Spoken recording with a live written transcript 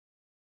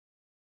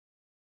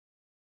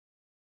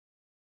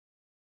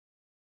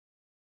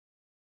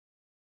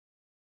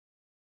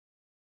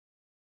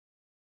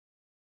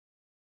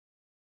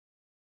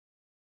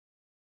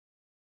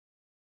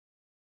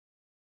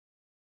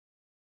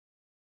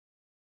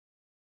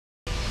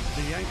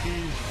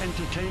Yankees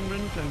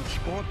Entertainment and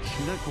Sports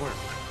Network.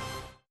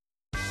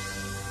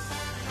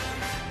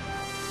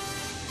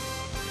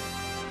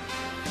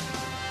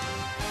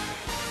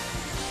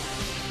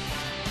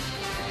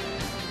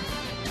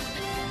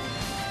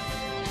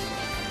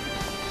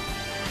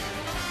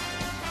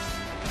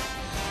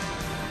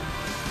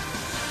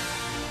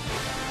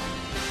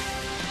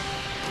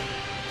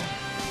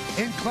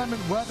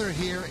 Inclement weather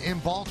here in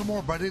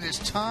Baltimore, but it is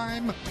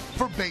time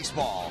for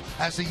baseball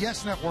as the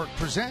Yes Network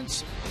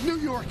presents New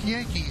York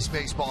Yankees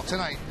baseball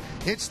tonight.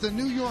 It's the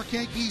New York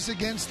Yankees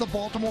against the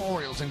Baltimore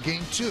Orioles in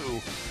Game 2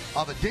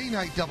 of a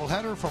day-night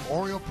doubleheader from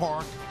Oriole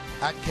Park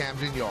at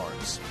Camden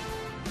Yards.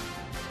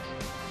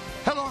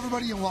 Hello,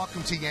 everybody, and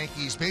welcome to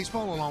Yankees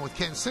baseball. Along with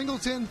Ken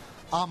Singleton,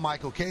 I'm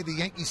Michael Kay. The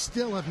Yankees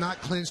still have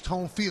not clinched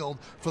home field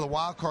for the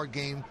wild card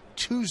game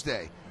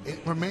Tuesday. It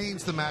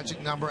remains the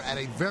magic number at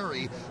a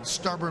very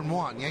stubborn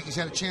one. Yankees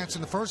had a chance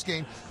in the first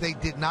game. They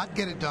did not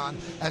get it done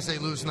as they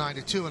lose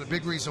 9-2, and a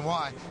big reason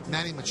why,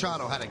 Manny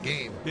Machado had a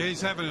game. Yeah, he's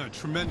having a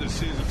tremendous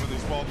season for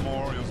these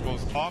Baltimore Orioles,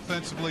 both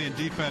offensively and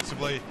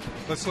defensively.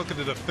 Let's look at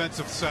the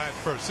defensive side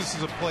first. This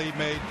is a play he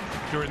made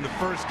during the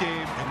first game,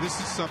 and this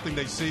is something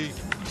they see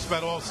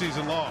spread all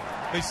season long.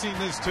 They've seen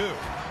this too.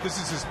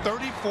 This is his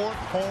 34th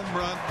home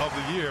run of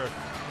the year.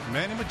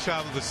 Manny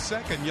Machado, the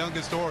second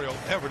youngest Oriole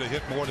ever to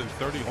hit more than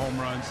 30 home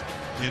runs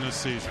in a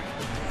season.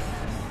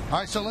 All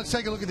right, so let's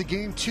take a look at the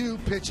Game 2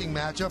 pitching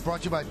matchup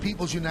brought to you by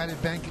People's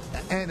United Bank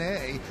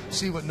N.A.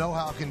 See what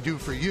know-how can do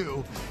for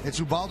you. It's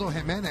Ubaldo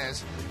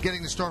Jimenez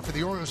getting the start for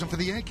the Orioles. And for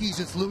the Yankees,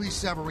 it's Luis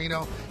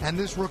Severino. And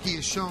this rookie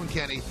has shown,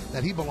 Kenny,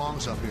 that he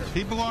belongs up here.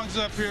 He belongs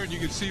up here, and you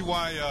can see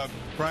why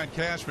Brian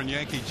Cashman,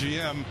 Yankee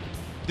GM,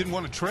 didn't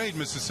want to trade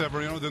Mr.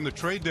 Severino than the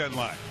trade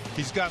deadline.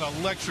 He's got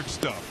electric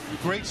stuff.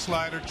 Great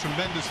slider,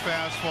 tremendous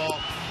fastball,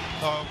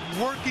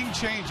 working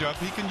changeup.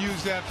 He can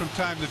use that from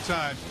time to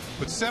time.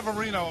 But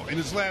Severino, in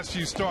his last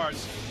few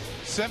starts,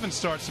 7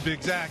 starts to be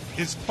exact,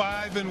 is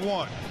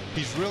 5-1.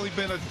 He's really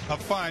been a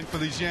find for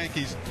these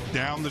Yankees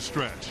down the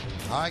stretch.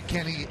 All right,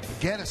 can he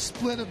get a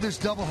split of this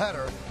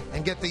doubleheader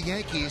and get the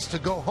Yankees to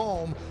go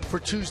home for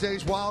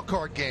Tuesday's wild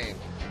card game?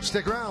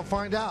 Stick around,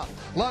 find out.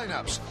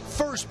 Lineups,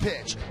 first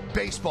pitch,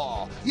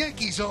 baseball,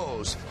 Yankees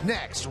O's,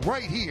 next,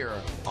 right here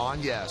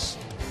on Yes.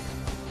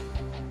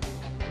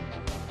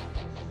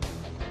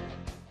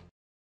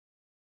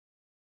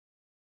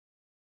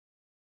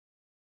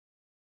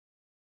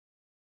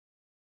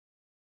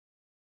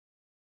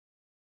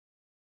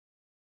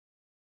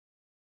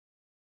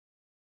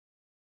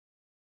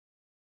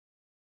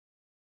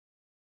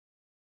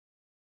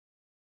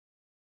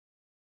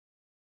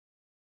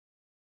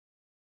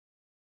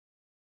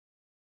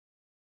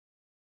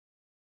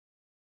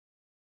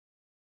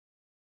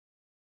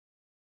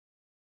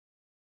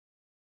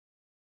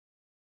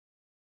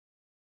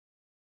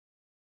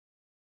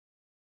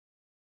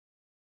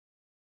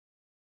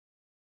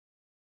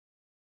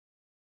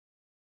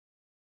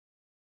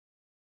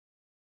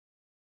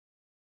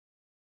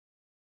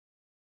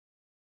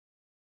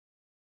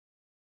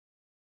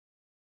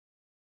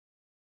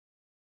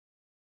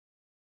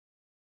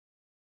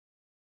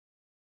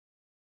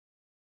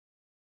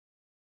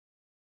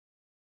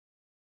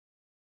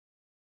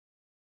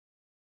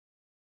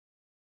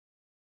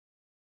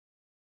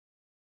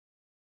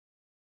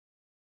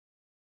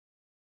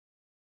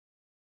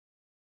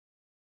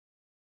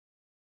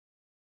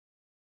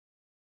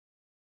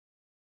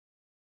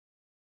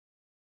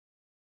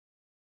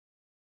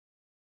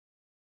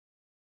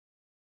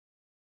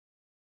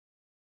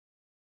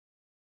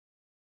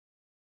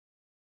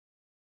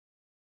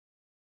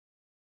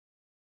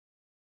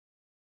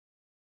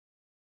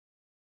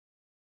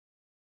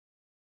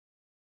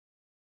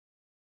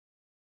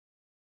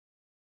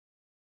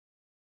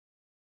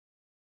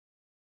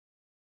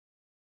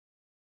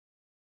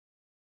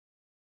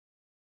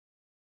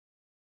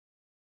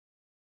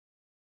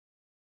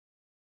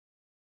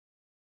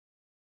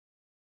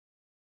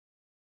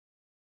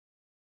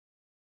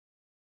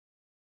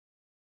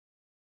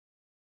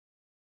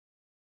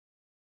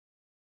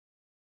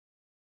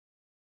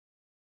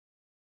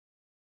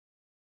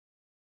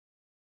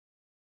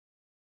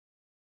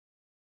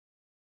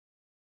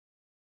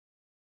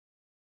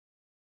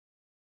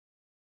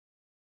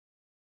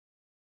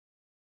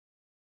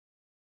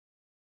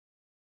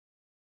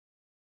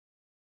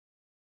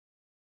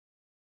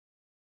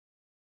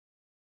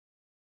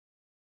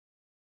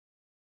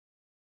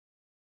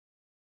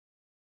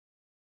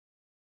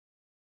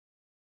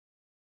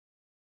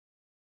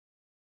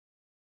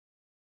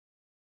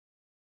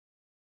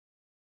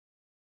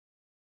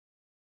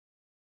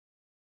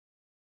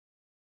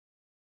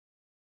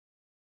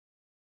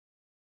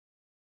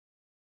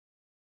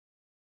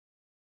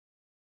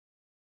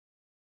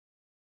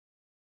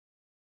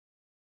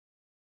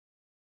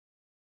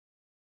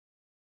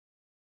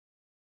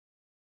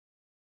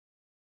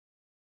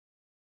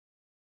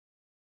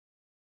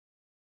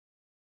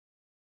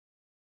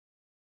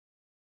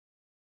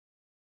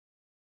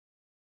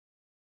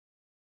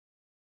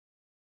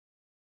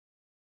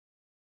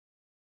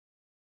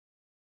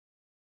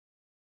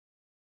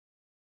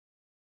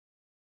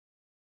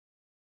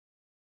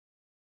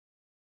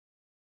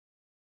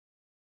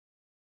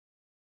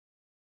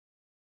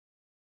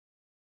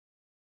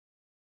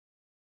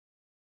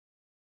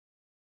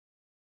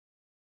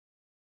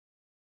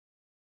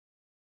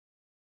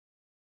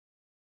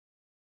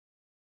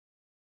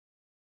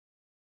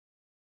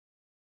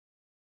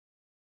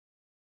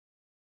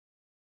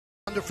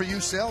 Under For You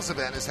sales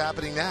event is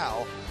happening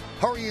now.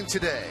 Hurry in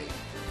today.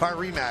 By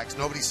RE/MAX,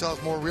 nobody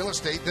sells more real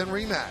estate than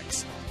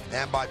RE/MAX.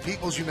 And by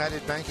People's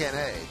United Bank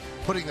NA,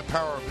 putting the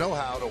power of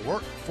know-how to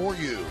work for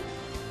you.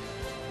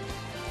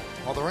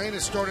 Well, the rain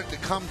has started to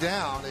come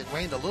down. It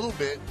rained a little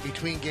bit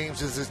between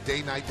games as this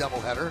day-night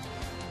doubleheader.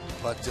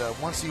 But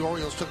once the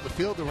Orioles took the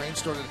field, the rain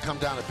started to come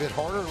down a bit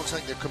harder. It looks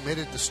like they're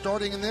committed to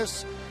starting in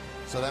this.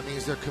 So that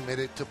means they're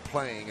committed to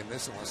playing in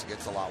this unless it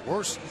gets a lot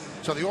worse.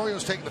 So the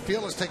Orioles taking the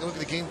field. Let's take a look at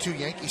the Game 2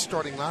 Yankees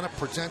starting lineup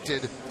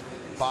presented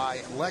by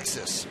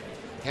Lexus.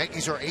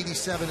 Yankees are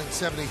 87 and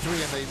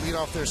 73, and they lead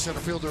off their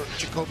center fielder,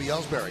 Jacoby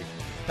Ellsbury.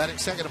 Batting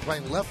second and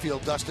playing left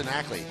field, Dustin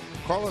Ackley.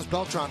 Carlos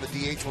Beltran, the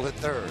DH, will hit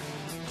third.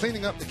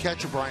 Cleaning up the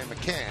catcher, Brian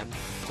McCann.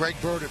 Greg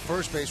Bird at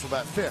first base will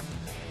bat fifth.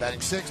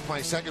 Batting sixth,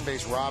 playing second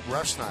base, Rob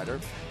Refsnyder.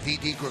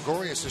 V.D.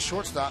 Gregorius, the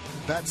shortstop,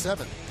 bat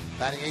seventh.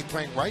 Batting eighth,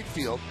 playing right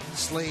field,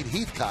 Slade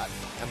Heathcott.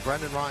 And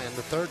Brendan Ryan,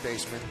 the third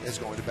baseman, is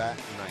going to bat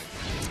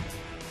ninth.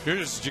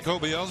 Here's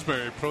Jacoby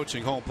Ellsbury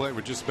approaching home plate.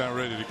 We're just about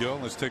ready to go.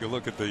 Let's take a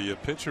look at the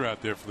pitcher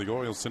out there for the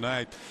Orioles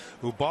tonight.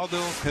 Ubaldo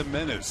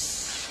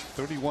Jimenez,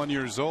 31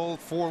 years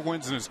old, 4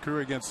 wins in his career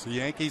against the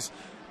Yankees,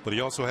 but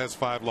he also has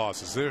 5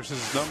 losses. There's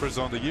his numbers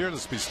on the year.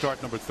 This will be start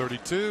number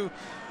 32.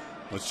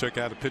 Let's check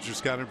out a pitcher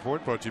scouting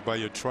report brought to you by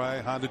your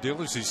Tri-Honda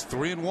dealers. He's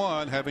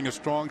 3-1, having a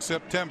strong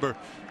September.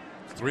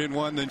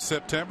 3-1 in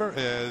September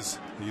as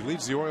he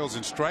leads the Orioles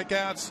in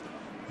strikeouts,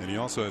 and he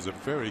also has a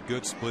very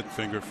good split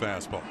finger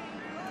fastball.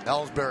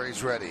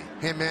 Ellsbury's ready.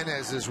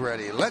 Jimenez is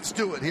ready. Let's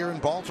do it here in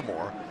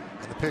Baltimore.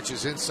 And the pitch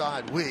is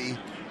inside. We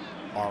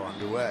are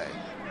underway.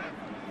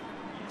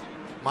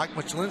 Mike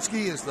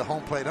Michalowski is the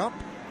home plate ump.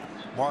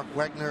 Mark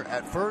Wegner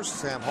at first.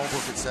 Sam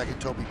Holbrook at second.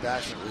 Toby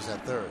Bashner is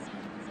at third.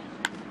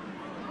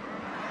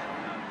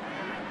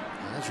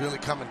 And it's really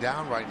coming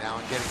down right now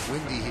and getting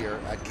windy here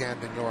at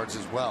Camden Yards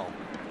as well.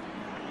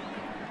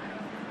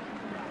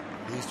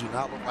 These do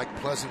not look like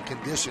pleasant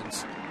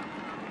conditions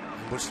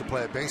in which to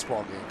play a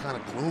baseball game. Kind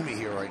of gloomy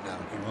here right now.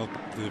 Well,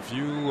 if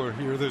you are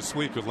here this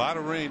week, a lot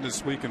of rain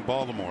this week in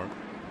Baltimore.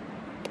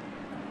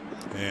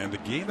 And the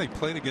game they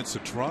played against the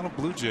Toronto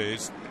Blue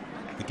Jays,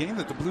 the game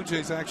that the Blue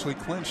Jays actually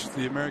clinched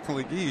the American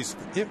League East,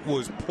 it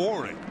was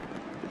pouring.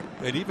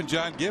 And even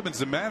John Gibbons,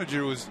 the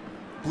manager, was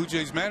Blue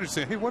Jays manager,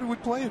 saying, hey, what are we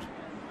playing?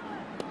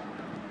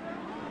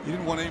 He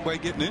didn't want anybody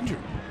getting injured.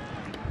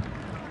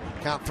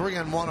 Count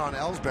 3-1 on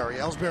Ellsbury.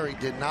 Ellsbury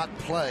did not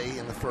play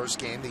in the first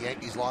game. The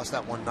Yankees lost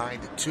that one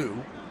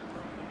 9-2.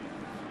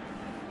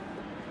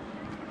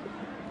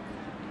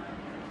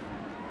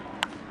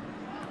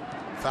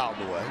 Fouled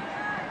away.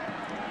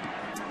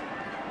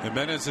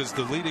 Jimenez is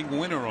the leading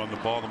winner on the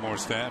Baltimore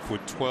staff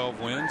with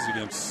 12 wins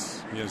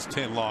against. He has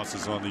 10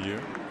 losses on the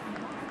year.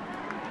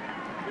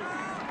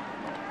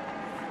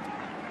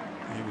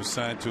 He was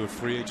signed to a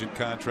free agent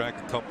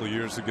contract a couple of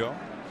years ago.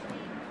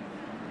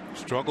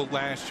 Struggled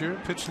last year,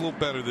 pitched a little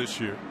better this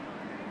year.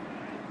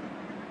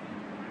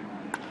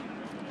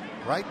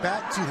 Right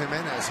back to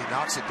Jimenez. He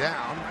knocks it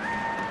down,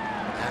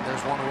 and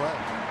there's one away.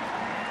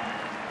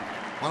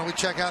 Why don't we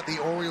check out the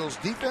Orioles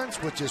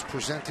defense, which is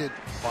presented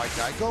by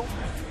Geico.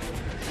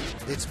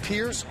 It's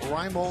Pierce,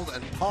 Reimold,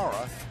 and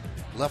Parra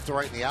left to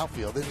right in the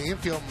outfield. In the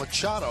infield,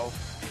 Machado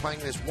playing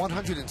his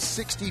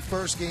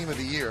 161st game of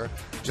the year.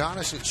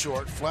 Jonas at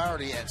short,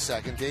 Flaherty at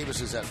second, Davis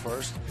is at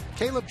first.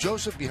 Caleb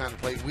Joseph behind the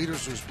plate.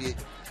 Wieters was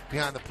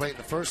behind the plate in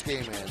the first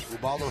game, and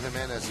Ubaldo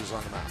Jimenez is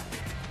on the mound.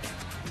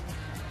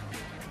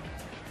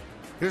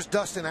 Here's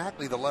Dustin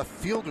Ackley, the left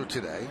fielder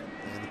today,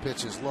 and the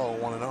pitch is low,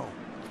 1-0.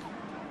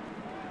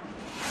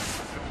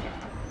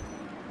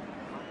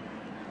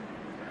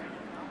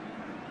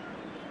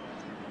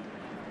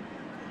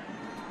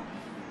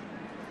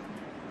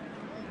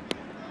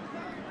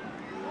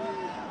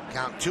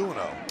 Count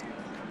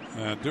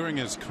 2-0. During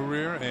his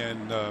career,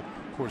 and of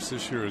course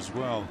this year as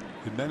well,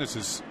 Jimenez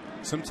has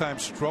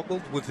sometimes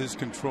struggled with his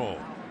control,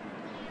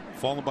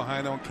 falling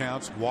behind on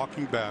counts,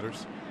 walking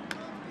batters.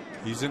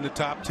 He's in the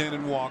top 10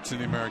 in walks in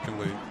the American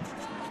League.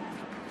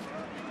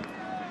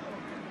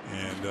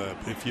 And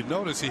if you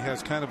notice, he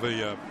has kind of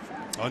a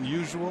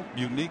unusual,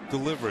 unique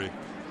delivery,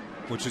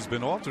 which has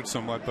been altered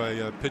somewhat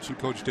by pitching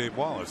coach Dave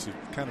Wallace. He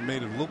kind of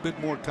made it a little bit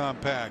more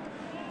compact,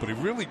 but he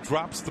really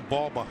drops the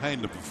ball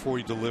behind him before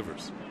he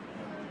delivers.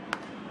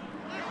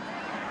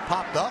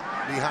 Popped up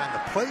behind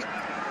the plate.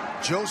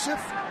 Joseph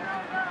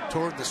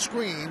toward the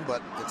screen,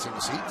 but it's in the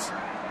seats.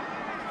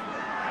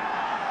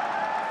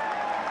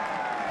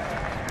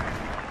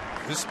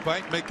 This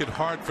might make it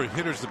hard for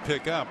hitters to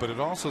pick up, but it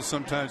also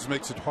sometimes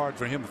makes it hard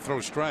for him to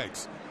throw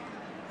strikes.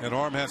 That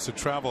arm has to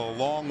travel a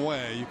long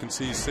way. You can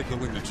see he's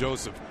signaling to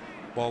Joseph.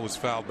 Ball was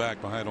fouled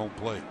back behind home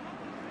plate.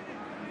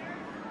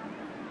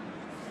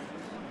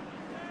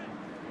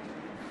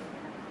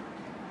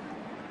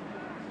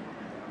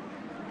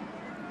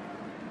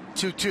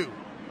 Two.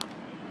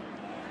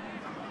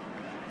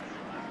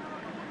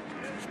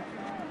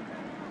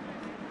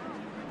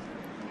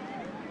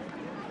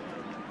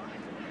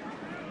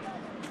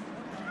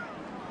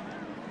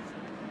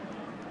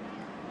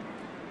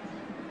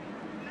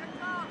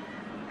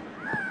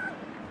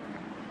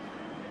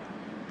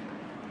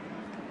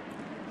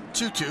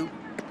 2-2.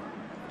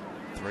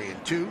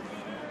 3-2.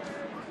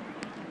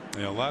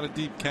 Yeah, a lot of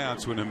deep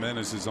counts when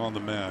Jimenez is on the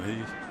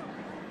mound.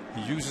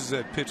 He uses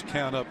that pitch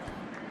count up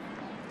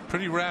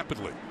pretty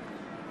rapidly.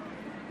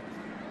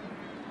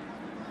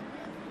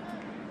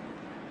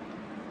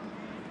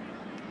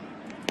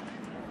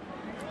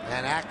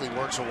 And Ackley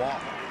works a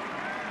walk.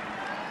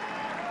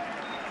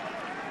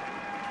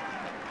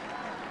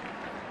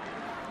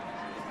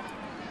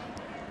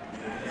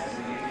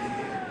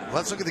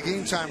 Let's look at the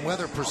game time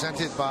weather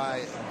presented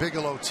by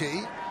Bigelow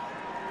Tea.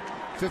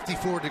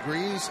 54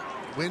 degrees,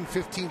 wind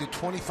 15 to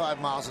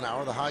 25 miles an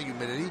hour, the high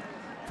humidity.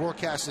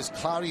 Forecast is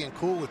cloudy and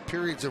cool with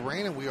periods of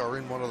rain, and we are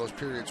in one of those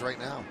periods right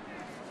now.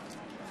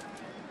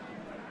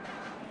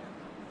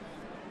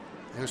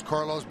 Here's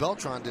Carlos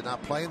Beltran, did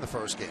not play in the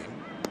first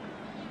game.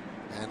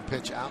 And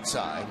pitch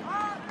outside,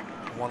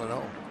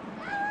 1-0.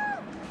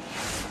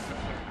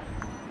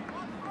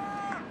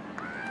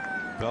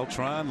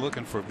 Beltran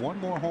looking for one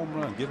more home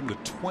run, get him to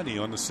 20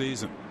 on the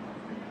season.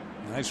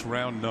 Nice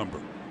round number.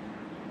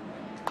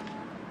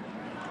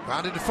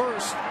 Grounded to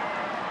first.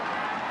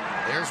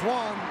 There's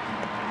one.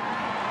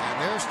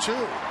 And there's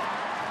two.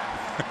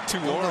 Two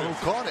Orioles.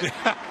 Who caught it?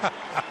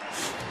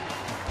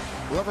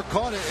 Whoever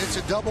caught it, it's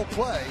a double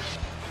play.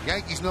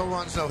 Yankees, no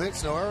runs, no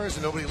hits, no errors,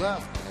 and nobody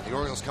left. And the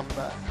Orioles coming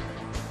back.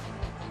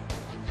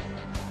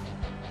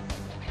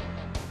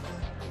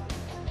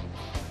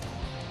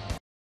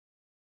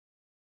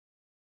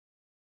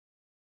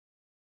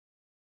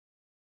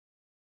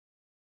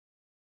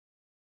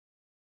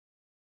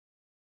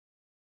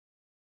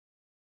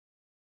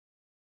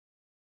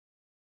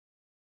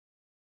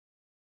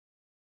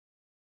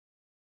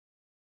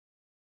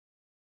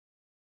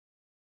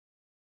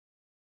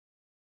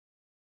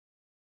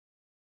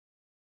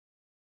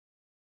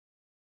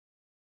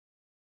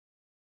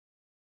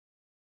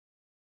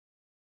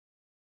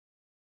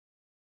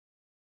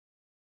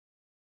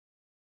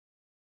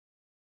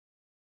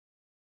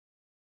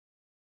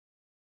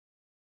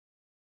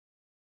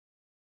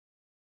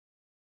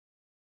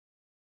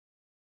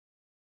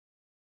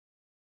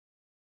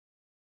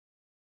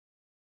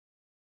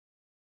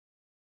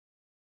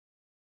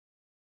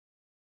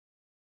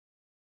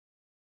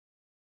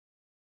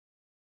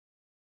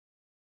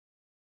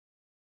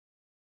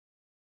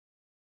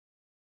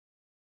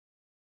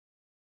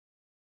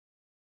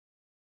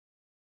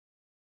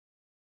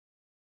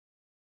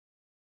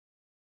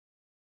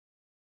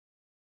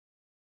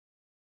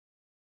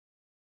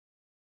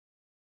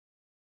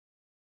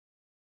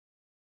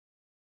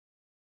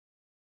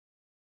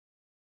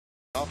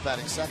 Off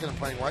batting second and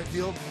playing right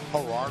field,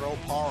 Gerardo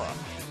Parra.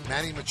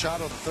 Manny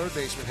Machado, the third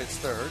baseman, hits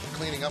third.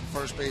 Cleaning up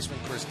first baseman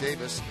Chris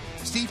Davis.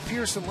 Steve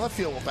Pearson, left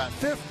field, will bat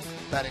fifth.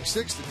 Batting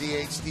sixth,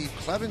 the DH Steve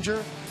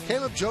Clevenger.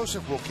 Caleb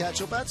Joseph will catch,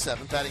 he'll bat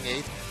seventh. Batting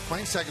eighth,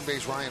 playing second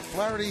base Ryan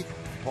Flaherty.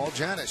 Paul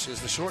Janish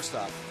is the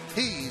shortstop.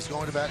 He's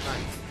going to bat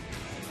ninth.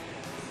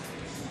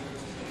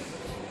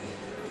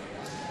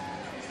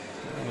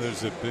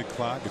 There's a big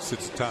clock. It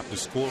sits atop the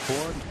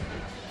scoreboard.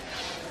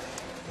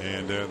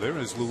 And there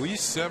is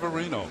Luis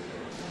Severino.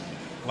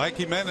 Like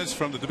Jimenez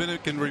from the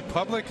Dominican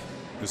Republic,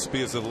 this will be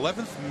his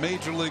 11th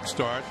major league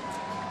start.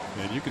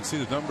 And you can see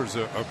the numbers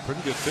are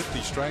pretty good. 50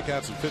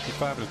 strikeouts and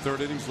 55 in the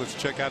third innings. Let's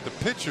check out the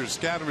pitcher's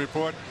scouting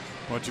report.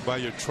 Brought to you by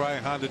your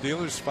Tri-Honda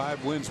dealers.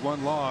 5 wins,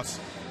 1 loss.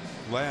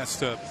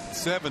 Last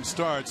 7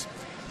 starts.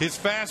 His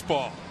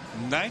fastball,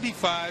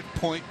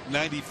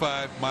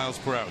 95.95 miles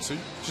per hour. So you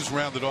just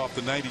rounded off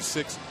the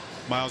 96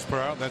 miles per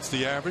hour. That's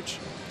the average.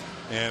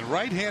 And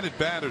right-handed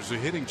batters are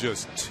hitting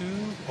just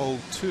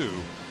 .202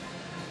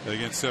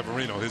 against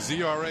Severino. His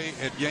ERA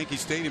at Yankee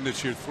Stadium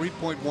this year,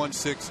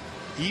 3.16,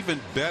 even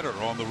better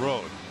on the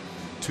road,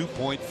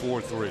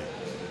 2.43.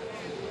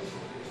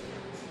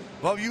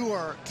 Well, you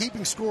are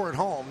keeping score at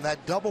home.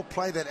 That double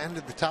play that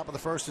ended the top of the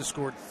first has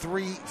scored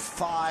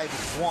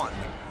 3-5-1.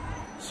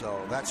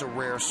 So that's a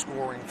rare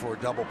scoring for a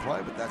double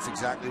play, but that's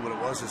exactly what it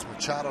was, as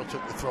Machado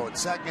took the throw at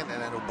second,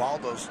 and then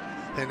Ubaldo's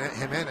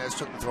Jimenez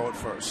took the throw at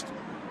first.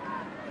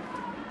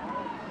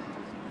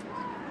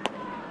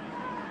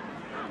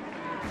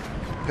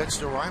 Pitch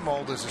to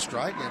Reimold as a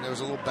strike, and there was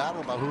a little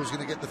battle about who was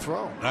going to get the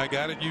throw. I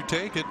got it, you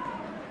take it.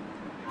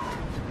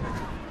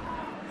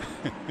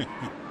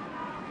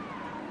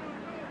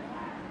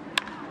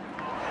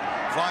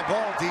 Fly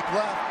ball deep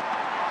left.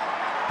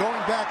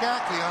 Going back,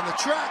 Ackley on the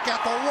track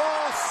at the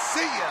wall.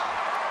 See ya.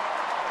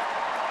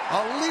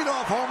 A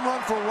leadoff home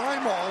run for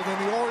Reimold,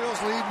 and the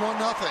Orioles lead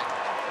 1-0.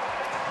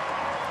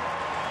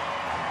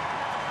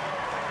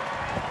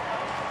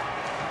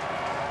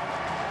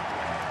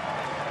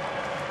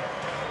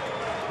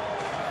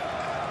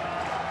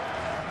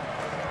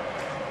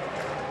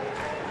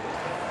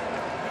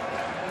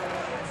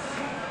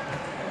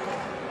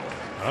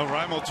 Well,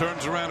 Reimold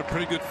turns around a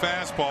pretty good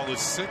fastball, his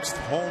 6th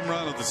home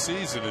run of the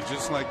season, and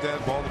just like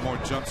that, Baltimore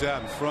jumps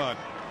out in front.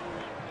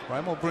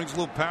 Reimold brings a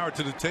little power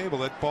to the table.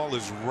 That ball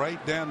is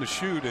right down the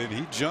chute, and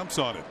he jumps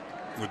on it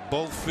with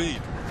both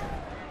feet.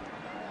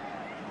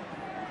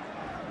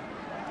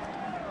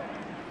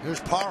 Here's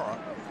Parra,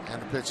 and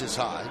the pitch is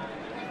high.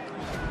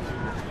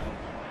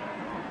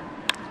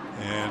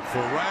 And for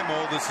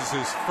Ramo, this is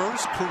his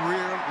first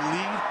career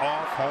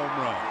lead-off home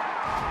run.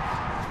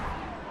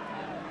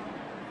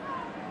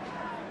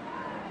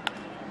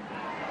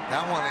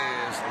 That one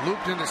is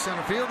looped into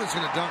center field. It's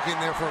going to dunk in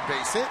there for a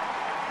base hit.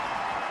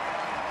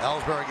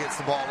 Ellsbury gets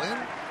the ball in.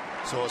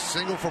 So a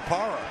single for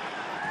Parra.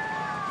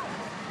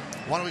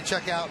 Why don't we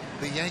check out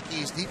the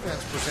Yankees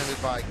defense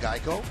presented by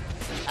Geico?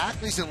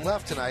 Ackley's in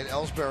left tonight,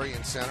 Ellsbury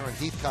in center, and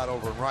Heathcott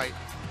over in right.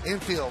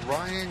 Infield,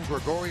 Ryan,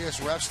 Gregorius,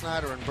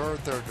 Refsnyder, and Bird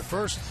third to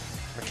first.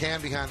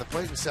 McCann behind the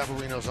plate, and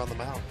Severino's on the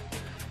mound.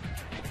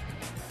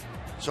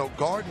 So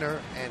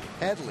Gardner and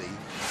Headley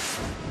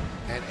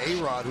and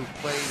A-Rod, who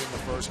played in the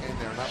first game,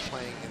 they're not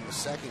playing in the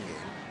second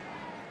game.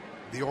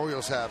 The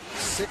Orioles have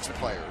 6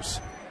 players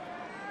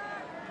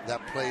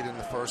that played in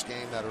the first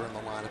game that are in the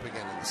lineup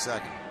again in the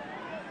second.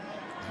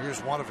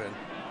 Here's one of them.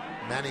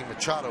 Manny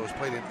Machado has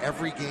played in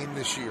every game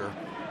this year.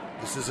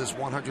 This is his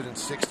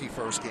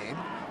 161st game.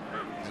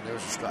 And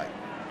there's a strike.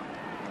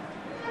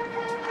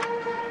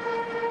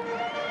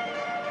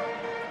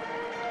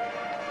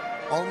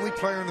 Only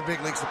player in the big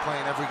leagues to play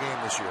in every game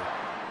this year.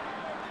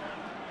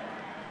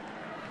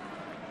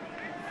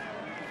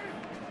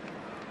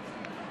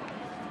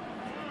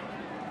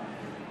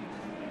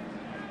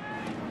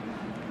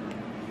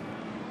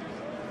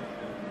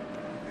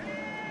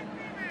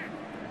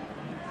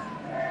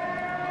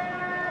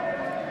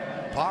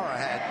 Parra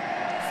had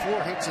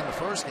 4 hits in the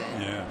first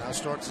game. Yeah. Now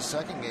starts the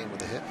second game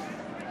with a hit.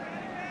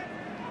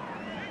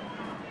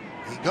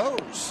 He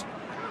goes.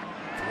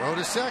 Throw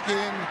to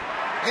second.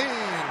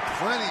 In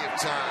plenty of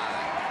time.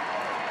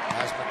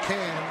 As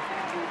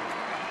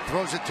McCann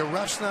throws it to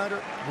Refsnyder,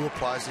 who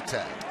applies the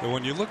tag. And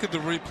when you look at the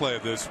replay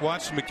of this,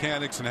 watch the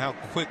mechanics and how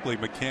quickly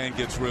McCann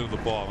gets rid of the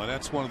ball. And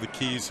that's one of the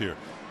keys here.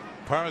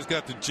 Parra's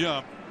got the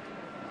jump.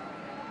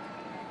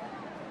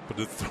 But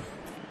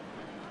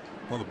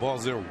one of the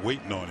balls there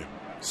waiting on him.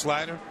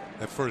 Slider,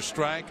 that first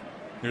strike.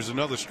 Here's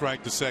another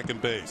strike to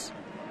second base.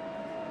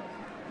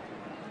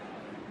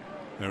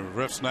 And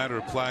Refsnyder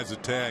applies the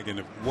tag, and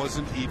it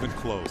wasn't even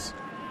close.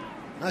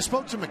 I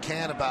spoke to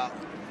McCann about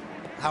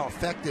how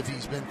effective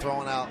he's been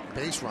throwing out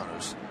base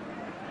runners,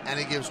 and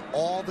he gives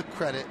all the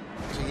credit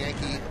to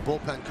Yankee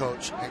bullpen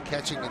coach and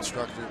catching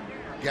instructor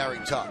Gary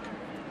Tuck.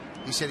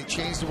 He said he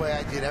changed the way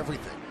I did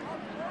everything.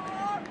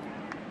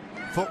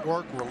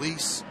 Footwork,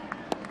 release.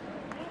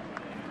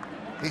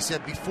 He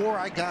said, before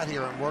I got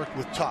here and worked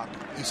with Tuck,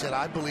 he said,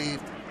 I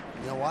believed,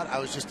 you know what, I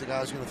was just the guy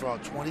who was going to throw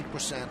out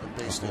 20% of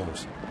base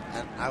stealers.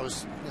 And I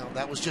was,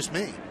 that was just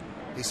me.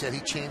 He said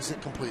he changed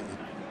it completely.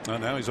 Oh,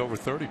 now he's over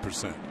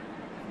 30%.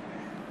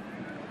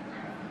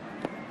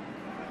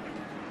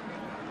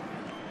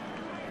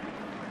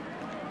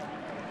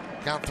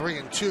 Count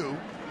 3-2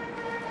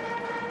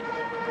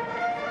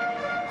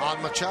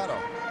 on Machado.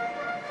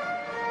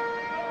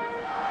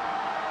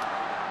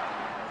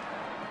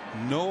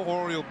 No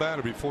Oriole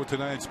batter before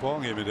tonight's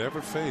ballgame had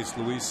ever faced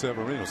Luis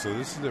Severino, so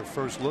this is their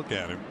first look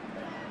at him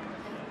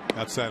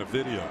outside of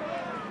video.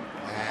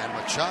 And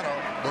Machado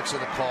looks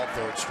at a called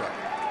third strike.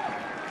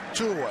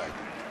 2 away.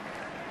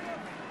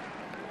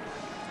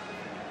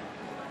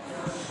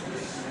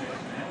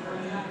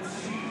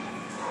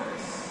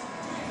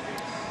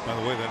 By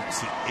the way,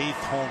 that's the 8th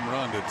home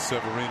run that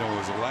Severino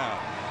has allowed.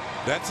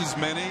 That's as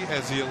many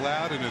as he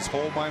allowed in his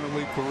whole minor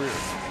league career.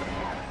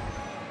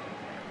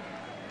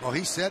 Well,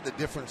 he said the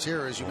difference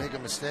here is you make a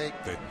mistake,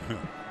 they're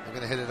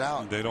going to hit it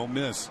out. They don't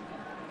miss.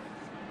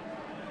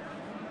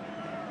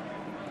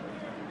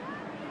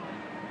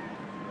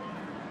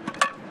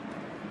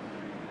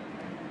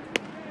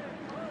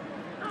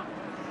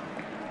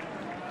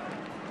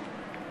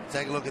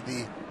 Take a look at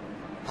the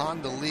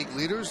Honda League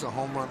leaders. The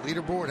home run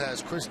leaderboard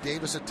has Chris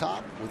Davis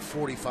atop with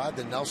 45.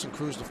 Then Nelson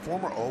Cruz, the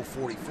former,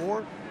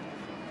 44.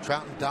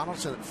 Trout and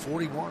Donaldson at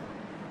 41.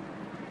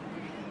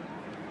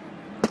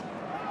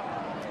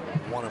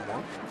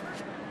 1-1.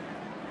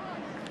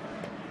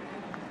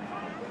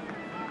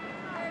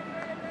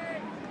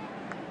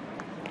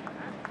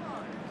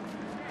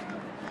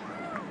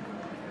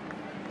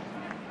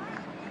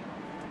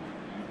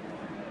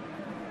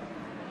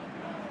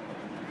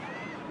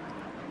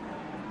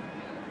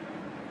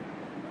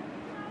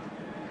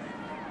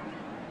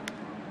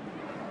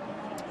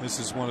 This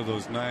is one of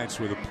those nights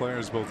where the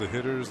players, both the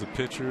hitters, the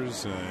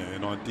pitchers,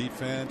 and on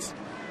defense,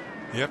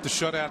 you have to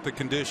shut out the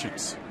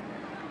conditions.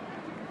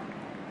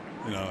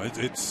 You know,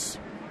 it's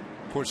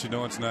of course,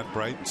 it's not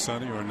bright and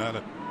sunny or not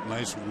a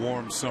nice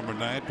warm summer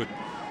night, but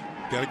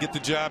got to get the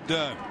job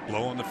done.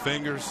 Blow on the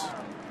fingers,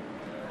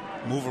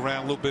 move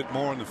around a little bit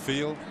more in the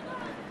field.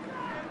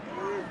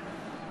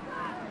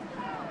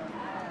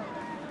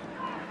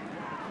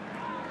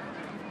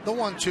 The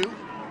 1-2.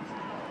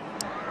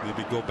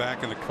 Maybe go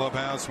back in the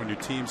clubhouse when your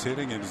team's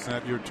hitting and it's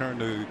not your turn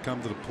to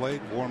come to the plate,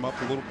 warm up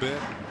a little bit.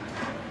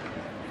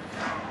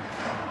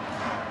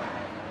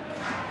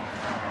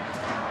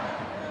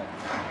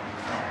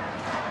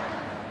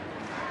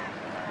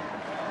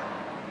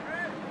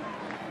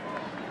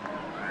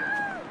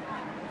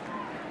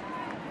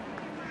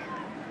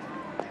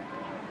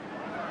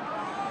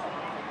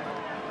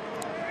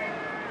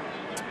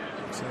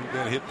 So he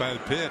got hit by the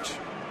pitch.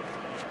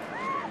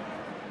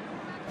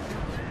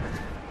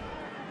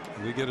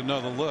 We get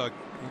another look.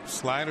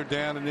 Slider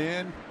down and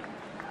in.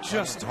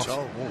 Just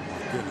oh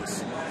my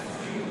goodness.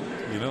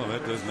 You know,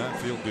 that does not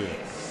feel good.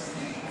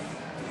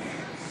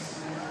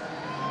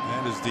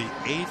 That is the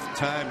 8th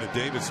time that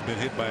Davis has been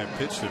hit by a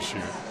pitch this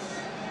year.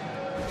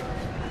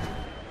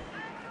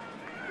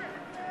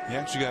 He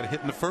actually got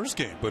hit in the first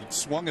game, but it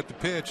swung at the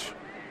pitch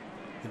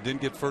and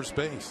didn't get first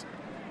base.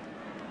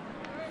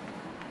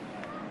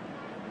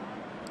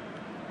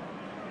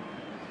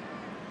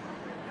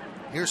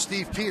 Here's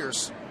Steve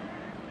Pearce.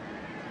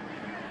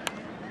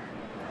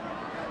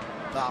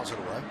 Fouls it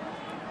away.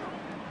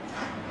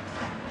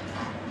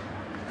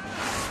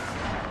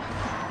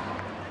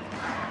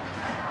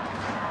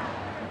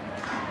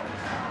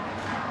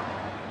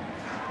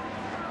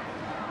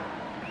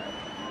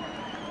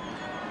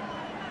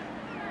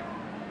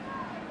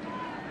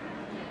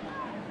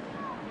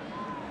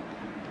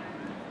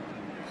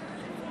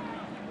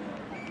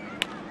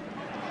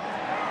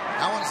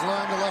 That one's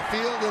lined to left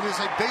field. It is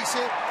a base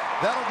hit.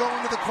 That'll go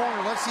into the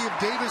corner. Let's see if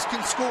Davis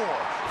can score.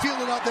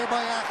 Fielded out there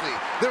by Ackley.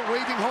 They're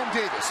waving home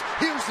Davis.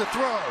 Here's the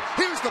throw.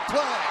 Here's the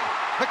play.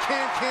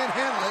 McCann can't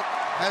handle it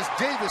as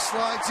Davis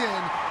slides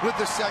in with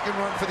the second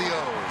run for the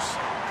O's.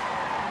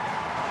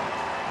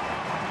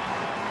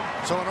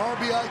 So an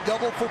RBI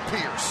double for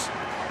Pearce.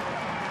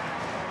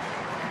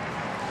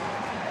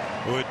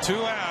 With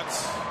 2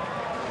 outs,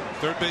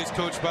 third base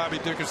coach Bobby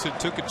Dickerson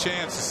took a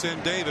chance to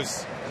send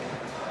Davis.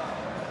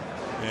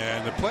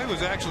 And the play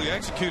was actually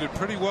executed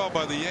pretty well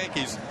by the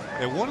Yankees.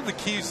 And one of the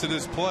keys to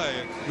this play,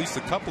 at least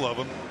a couple of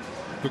them,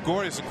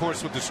 Gregorius, of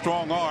course, with the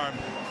strong arm,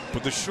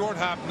 but the short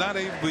hop not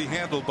able to be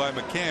handled by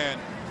McCann,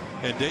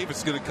 and Davis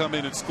is going to come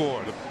in and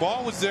score. The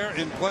ball was there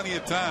in plenty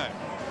of time.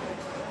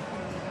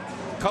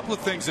 A couple of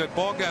things, that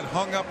ball got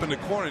hung up in the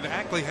corner, and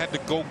Ackley had to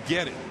go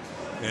get it.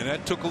 And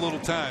that took a little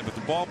time, but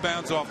the ball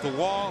bounced off the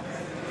wall.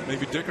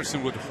 Maybe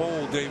Dickerson would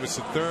hold Davis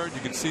at third.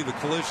 You can see the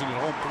collision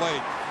at home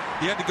plate.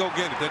 He had to go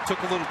get it. That took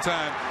a little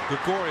time.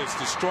 Gregorius,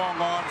 the strong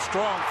arm,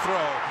 strong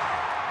throw,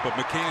 but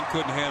McCann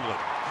couldn't handle it.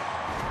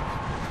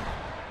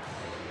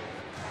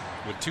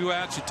 With 2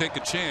 outs, you take a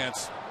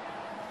chance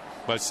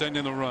by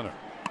sending the runner.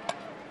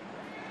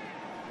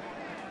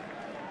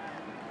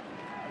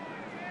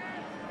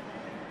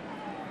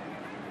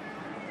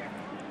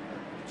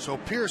 So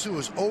Pearce, who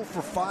was 0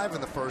 for 5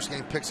 in the first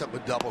game, picks up a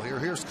double here.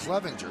 Here's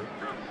Clevenger.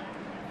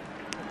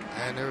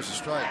 And there's a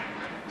strike.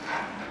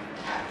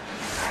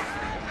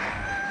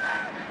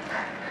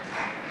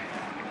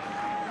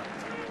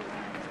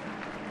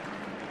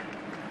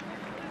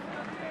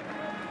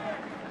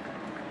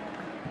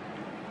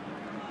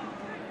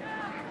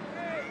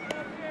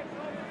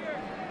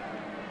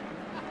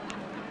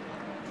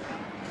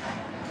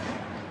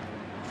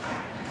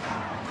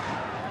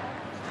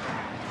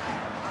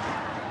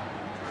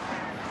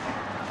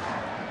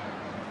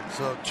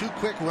 So 2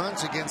 quick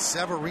runs against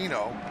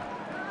Severino,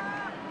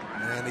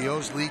 and the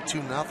O's lead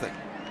 2-0.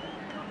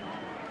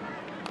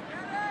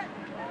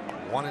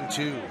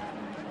 1-2.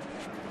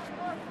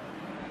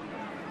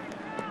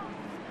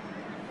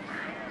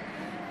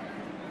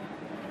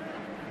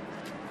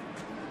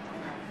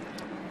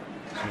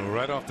 So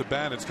right off the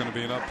bat, it's going to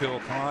be an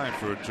uphill climb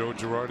for Joe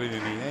Girardi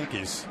and the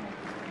Yankees.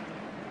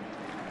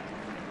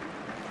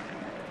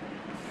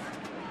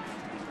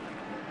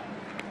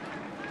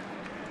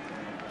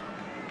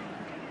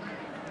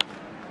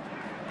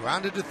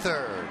 Grounded to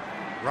third.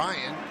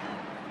 Ryan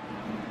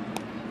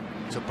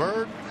to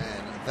Bird,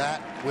 and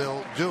that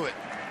will do it.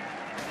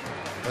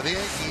 But the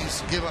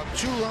Yankees give up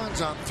 2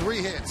 runs on 3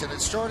 hits, and it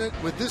started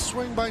with this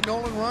swing by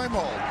Nolan Reimold,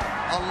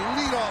 a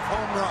leadoff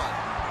home run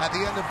at the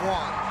end of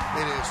 1.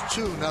 It is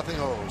 2-0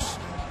 O's.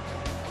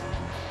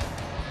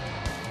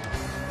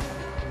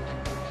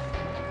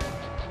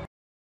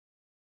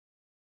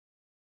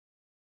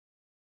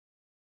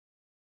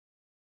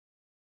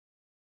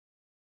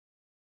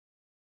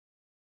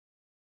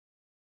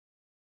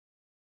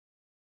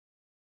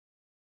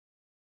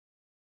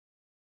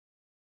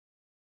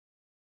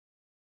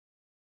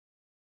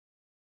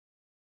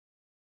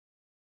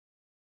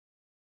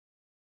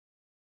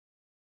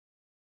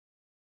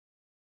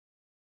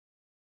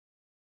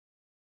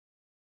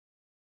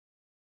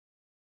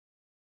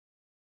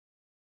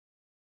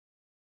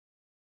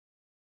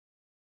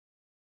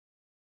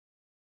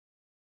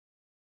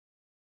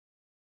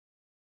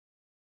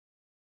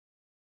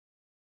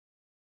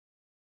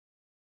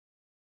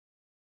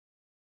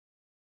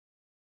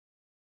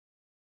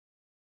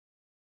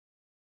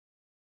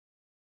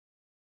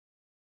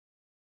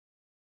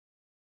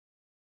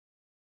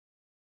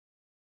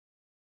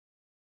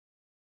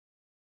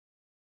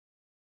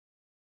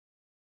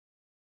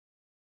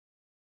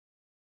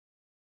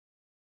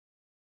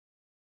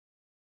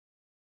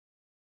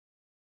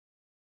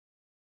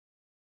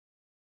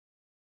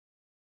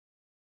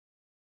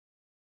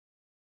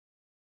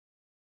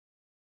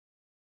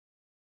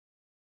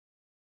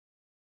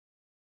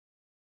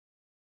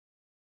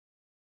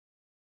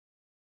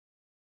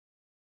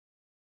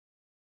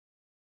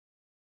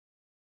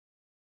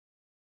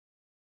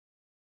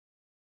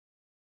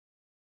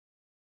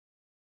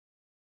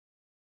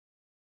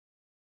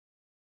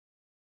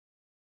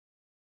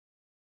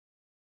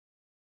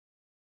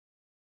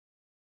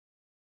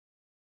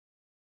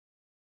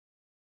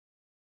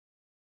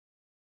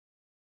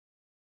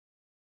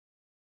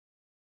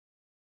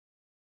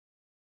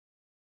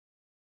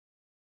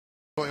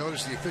 Toyota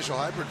is the official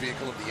hybrid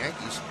vehicle of the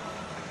Yankees.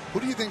 Who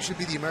do you think should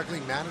be the American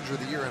League Manager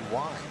of the Year and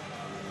why?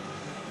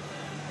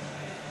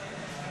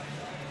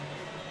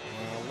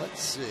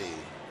 Let's see.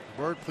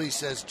 Bird, please,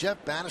 says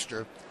Jeff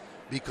Bannister,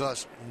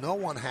 because no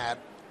one had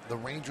the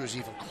Rangers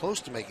even close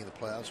to making the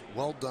playoffs.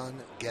 Well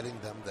done getting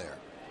them there.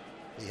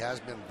 He has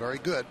been very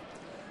good,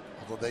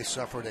 although they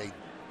suffered a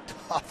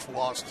tough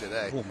loss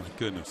today. Oh, my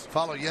goodness.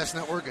 Follow Yes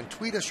Network and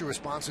tweet us your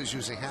responses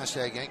using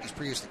hashtag Yankees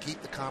Prius to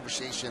keep the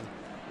conversation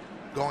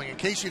going. In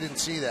case you didn't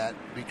see that,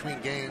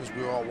 between games,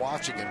 we were all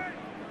watching him.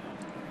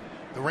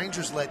 The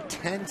Rangers led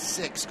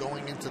 10-6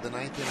 going into the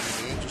ninth inning,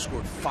 and the Angels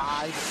scored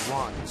 5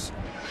 runs.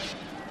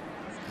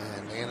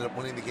 And they ended up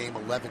winning the game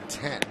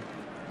 11-10.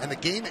 And the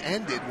game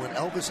ended when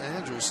Elvis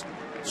Andrus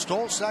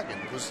stole second,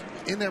 was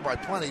in there by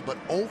plenty, but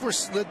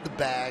overslid the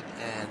bag,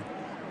 and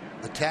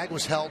the tag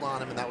was held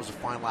on him, and that was the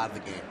final out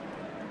of the game.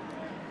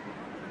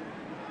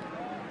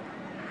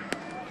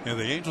 And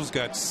the Angels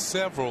got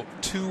several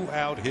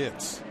 2-out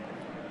hits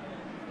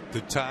to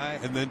tie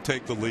and then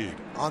take the lead.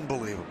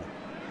 Unbelievable.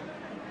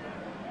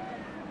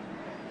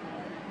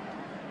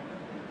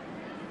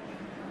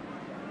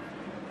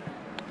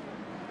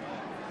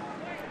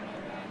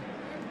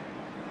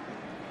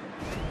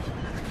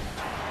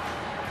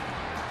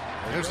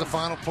 Here's the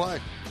final play.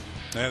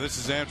 Now this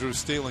is Andrews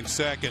stealing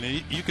second.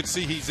 You can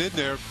see he's in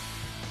there,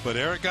 but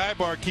Eric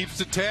Ibar keeps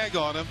the tag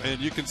on him, and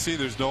you can see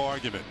there's no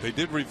argument. They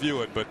did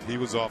review it, but he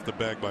was off the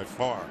bag by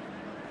far.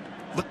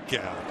 Look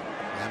out.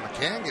 And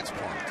McCann gets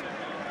pumped.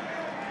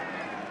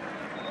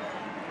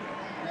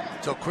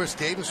 So Chris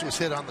Davis was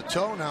hit on the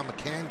toe. Now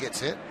McCann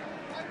gets hit.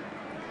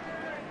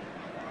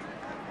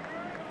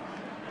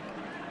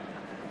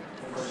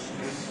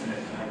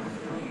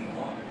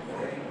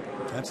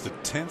 That's the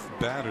 10th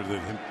batter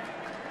that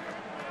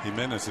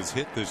Jimenez has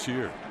hit this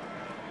year.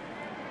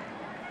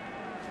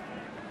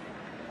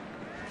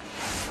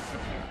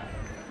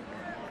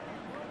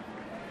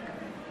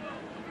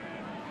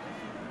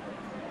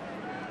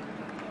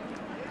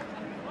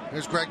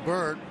 Here's Greg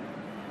Bird.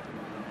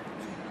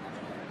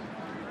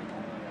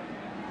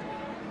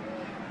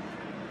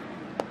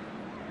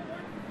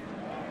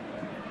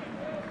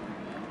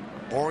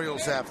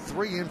 Orioles have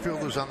 3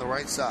 infielders on the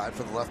right side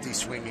for the lefty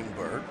swinging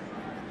Bird.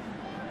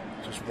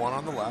 Just one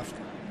on the left.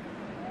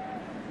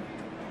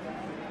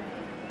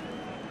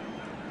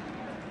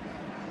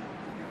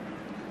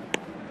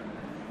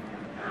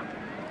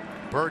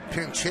 Bird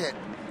pinch hit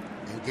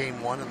in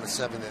game 1 in the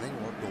 7th inning.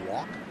 The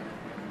walk.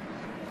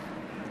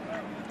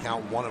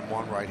 Count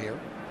 1-1 right here.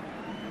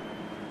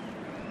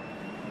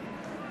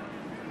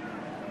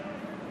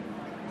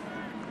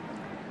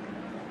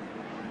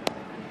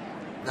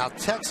 Now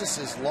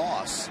Texas's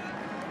loss,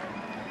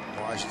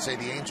 or I should say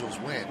the Angels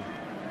win,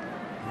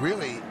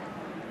 really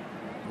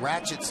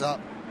ratchets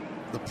up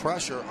the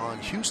pressure on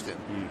Houston,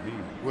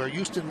 where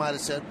Houston might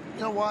have said,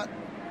 you know what,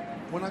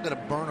 we're not going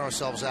to burn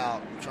ourselves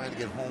out trying to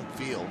get home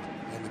field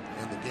in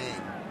the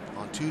game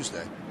on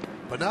Tuesday.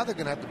 But now they're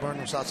going to have to burn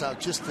themselves out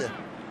just to,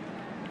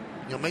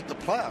 make the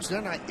playoffs.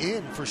 They're not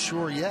in for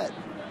sure yet.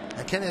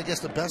 And Kenny, I guess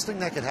the best thing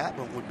that could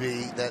happen would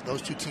be that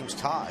those two teams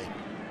tie.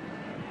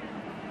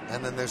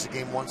 And then there's a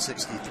game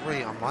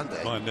 163 on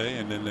Monday.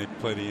 And then they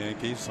play the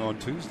Yankees on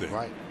Tuesday.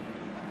 Right.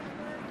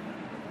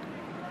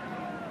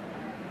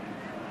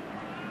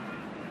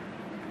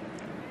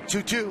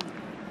 Two.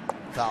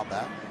 Foul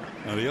back.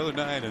 Now the other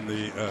night in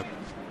the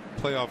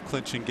playoff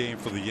clinching game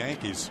for the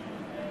Yankees,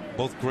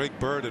 both Greg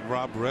Bird and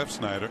Rob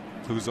Refsnyder,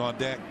 who's on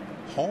deck,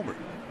 homered.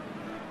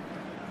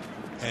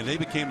 And they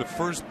became the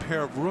first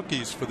pair of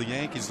rookies for the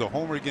Yankees to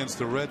homer against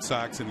the Red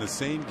Sox in the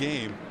same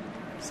game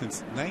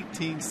since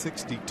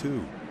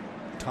 1962.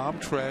 Tom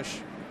Tresh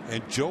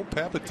and Joe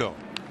Pepito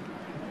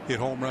hit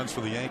home runs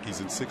for the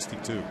Yankees in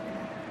 '62,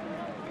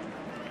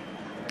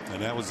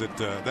 and that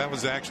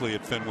was actually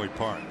at Fenway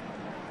Park.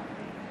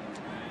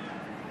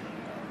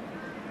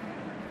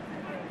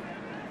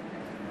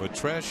 But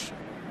Tresh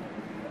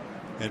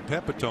and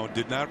Pepito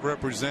did not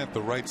represent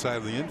the right side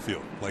of the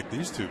infield like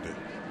these two did.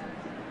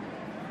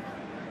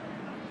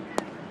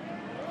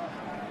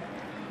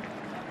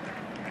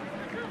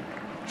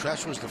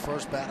 Tresh was the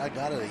first bat I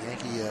got at a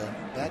Yankee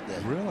bat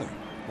day. Really?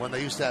 When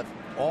they used to have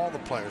all the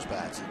players'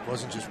 bats. It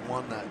wasn't just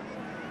one that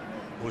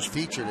was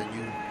featured, and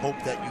you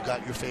hoped that you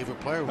got your favorite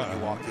player when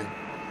you walked in.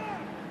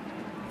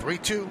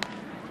 3-2. And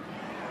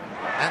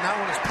that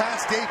one is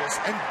past Davis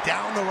and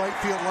down the right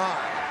field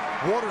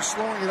line. Waters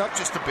slowing it up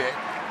just a bit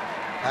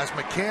as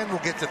McCann will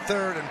get to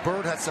third, and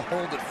Bird has to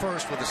hold it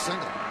first with a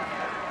single.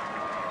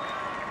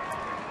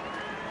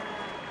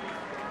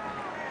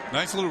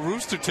 Nice little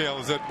rooster tail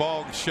as that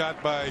ball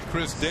shot by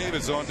Chris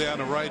Davis on down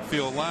the right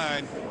field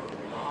line.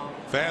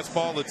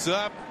 Fastball that's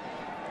up.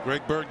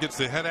 Greg Bird gets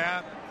the head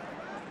out.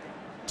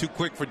 Too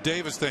quick for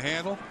Davis to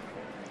handle.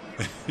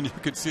 And you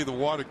can see the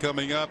water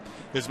coming up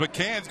as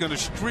McCann's going to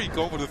streak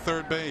over to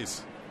third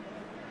base.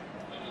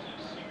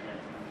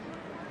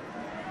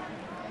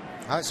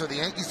 All right, so the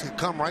Yankees could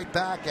come right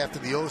back after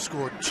the O's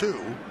scored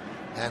 2.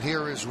 And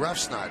here is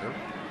Refsnyder.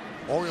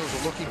 Orioles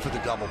are looking for the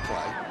double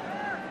play.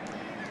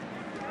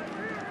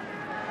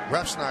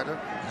 Refsnyder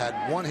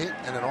had 1 hit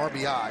and an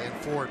RBI in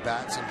 4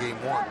 at-bats in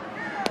Game 1.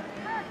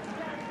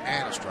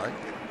 And a strike.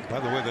 By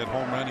the way, that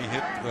home run he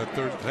hit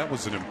third, that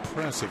was an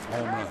impressive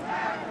home run.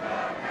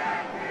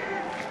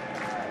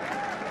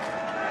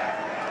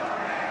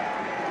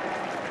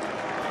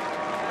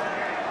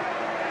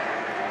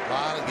 A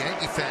lot of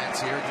Yankee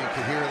fans here. You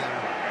could hear them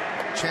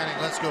chanting,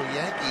 "Let's go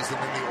Yankees," and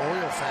then the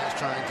Orioles fans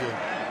trying to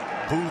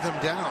boo them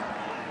down.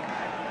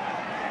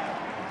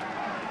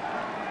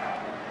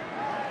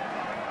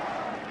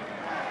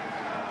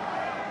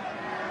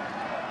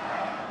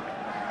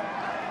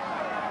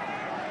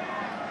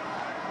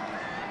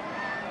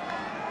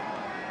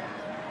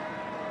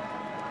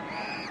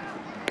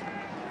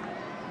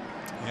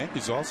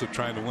 Yankees also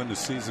trying to win the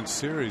season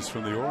series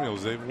from the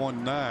Orioles. They've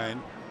won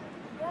 9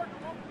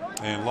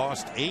 and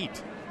lost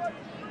 8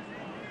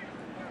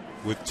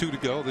 with 2 to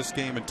go this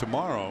game and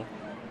tomorrow.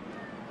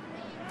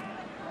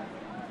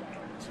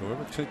 So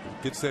whoever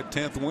gets that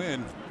 10th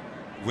win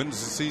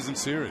wins the season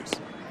series.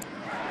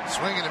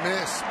 Swing and a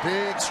miss.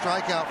 Big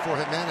strikeout for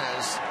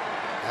Jimenez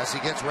as he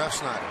gets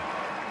Refsnyder.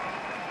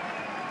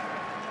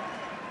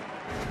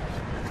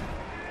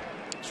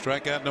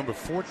 Strikeout number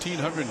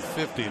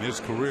 1,450 in his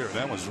career.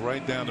 That was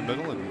right down the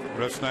middle, and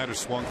Refsnyder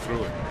swung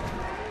through it.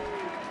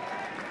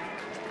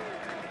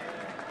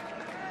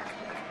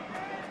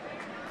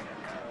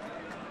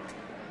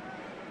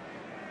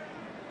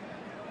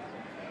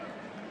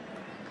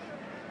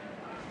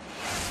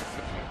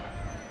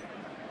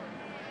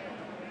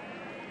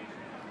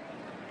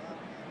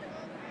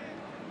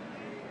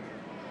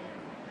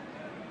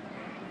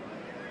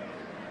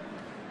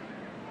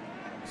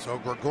 So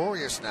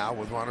Gregorius now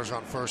with runners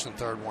on first and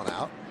third, 1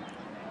 out,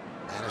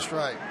 and a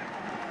strike.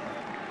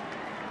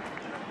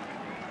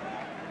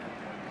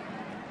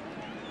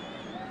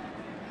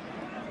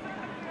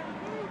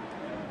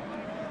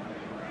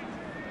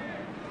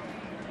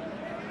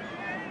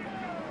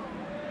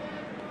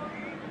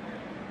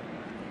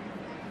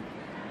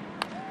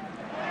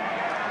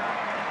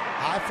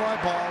 High fly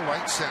ball,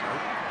 right center.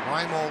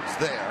 Reimold's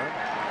there.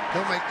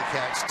 He'll make the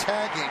catch.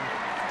 Tagging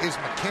is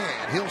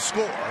McCann. He'll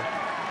score.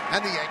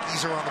 And the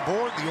Yankees are on the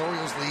board. The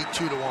Orioles lead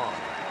 2-1.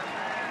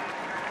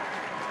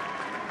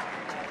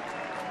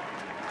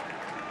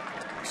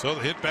 So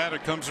the hit batter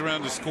comes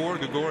around to score.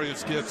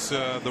 Gregorius gets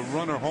the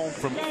runner home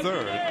from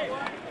third.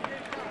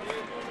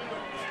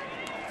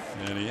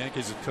 And the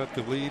Yankees have cut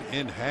the lead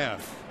in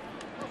half.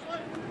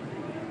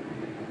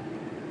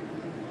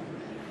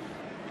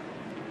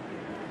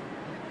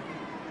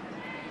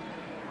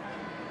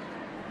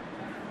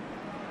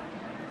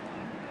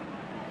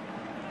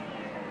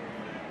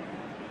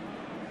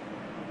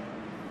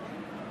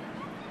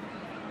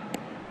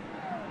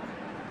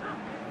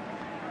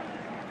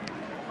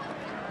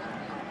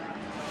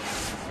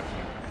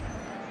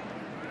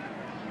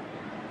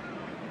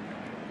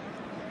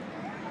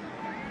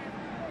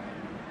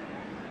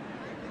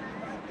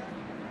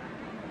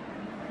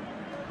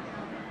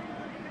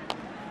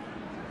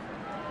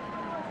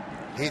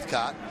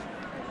 Heathcott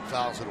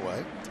fouls it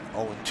away.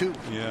 0-2.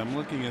 Yeah, I'm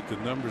looking at the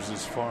numbers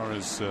as far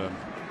as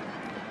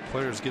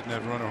players getting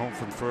that runner home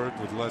from third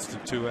with less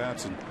than 2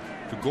 outs. And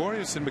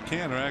Gregorius and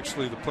McCann are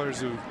actually the players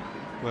who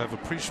have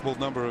appreciable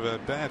number of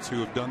at-bats who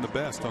have done the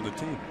best on the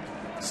team.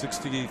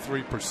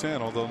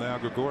 63%, although now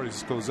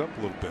Gregorius goes up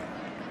a little bit.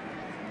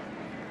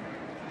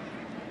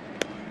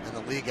 And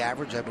the league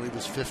average, I believe,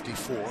 is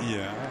 54.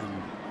 Yeah.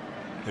 And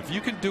if you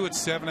can do it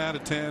 7 out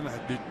of 10,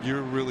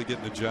 you're really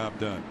getting the job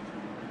done.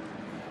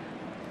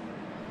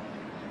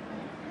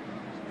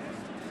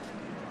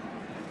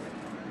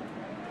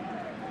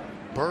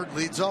 Bird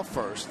leads off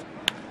first.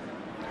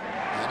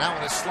 And that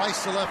one is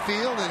sliced to left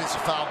field, and it's a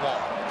foul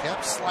ball.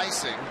 Kept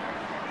slicing.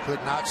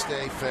 Could not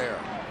stay fair.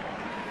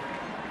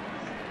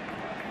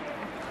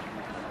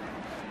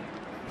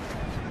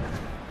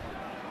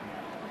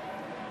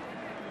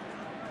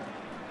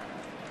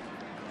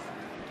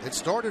 It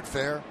started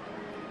fair.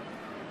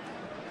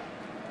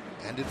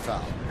 Ended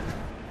foul.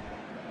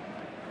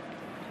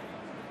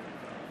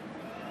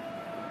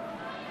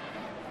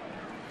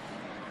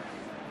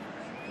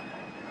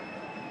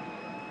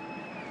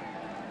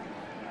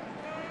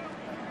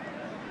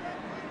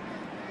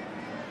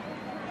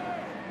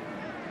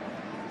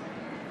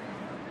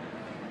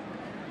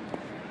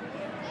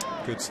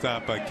 Good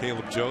stop by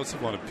Caleb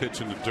Joseph on a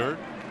pitch in the dirt.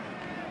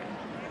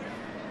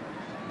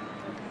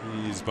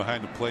 He's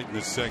behind the plate in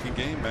this second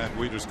game. Matt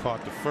Wieters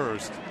caught the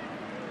first.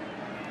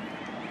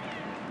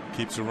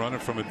 Keeps a runner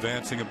from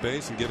advancing a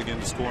base and getting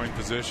into scoring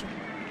position.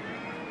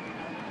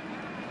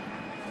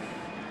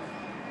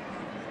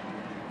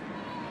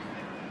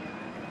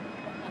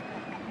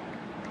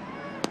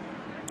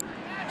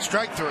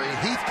 Strike 3.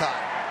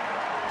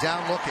 Heathcott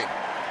down looking.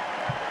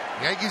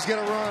 Yankees get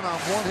a run on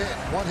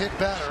 1 hit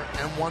batter,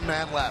 and 1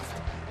 man left.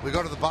 We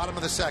go to the bottom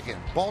of the second.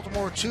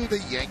 Baltimore 2, the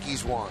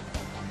Yankees 1.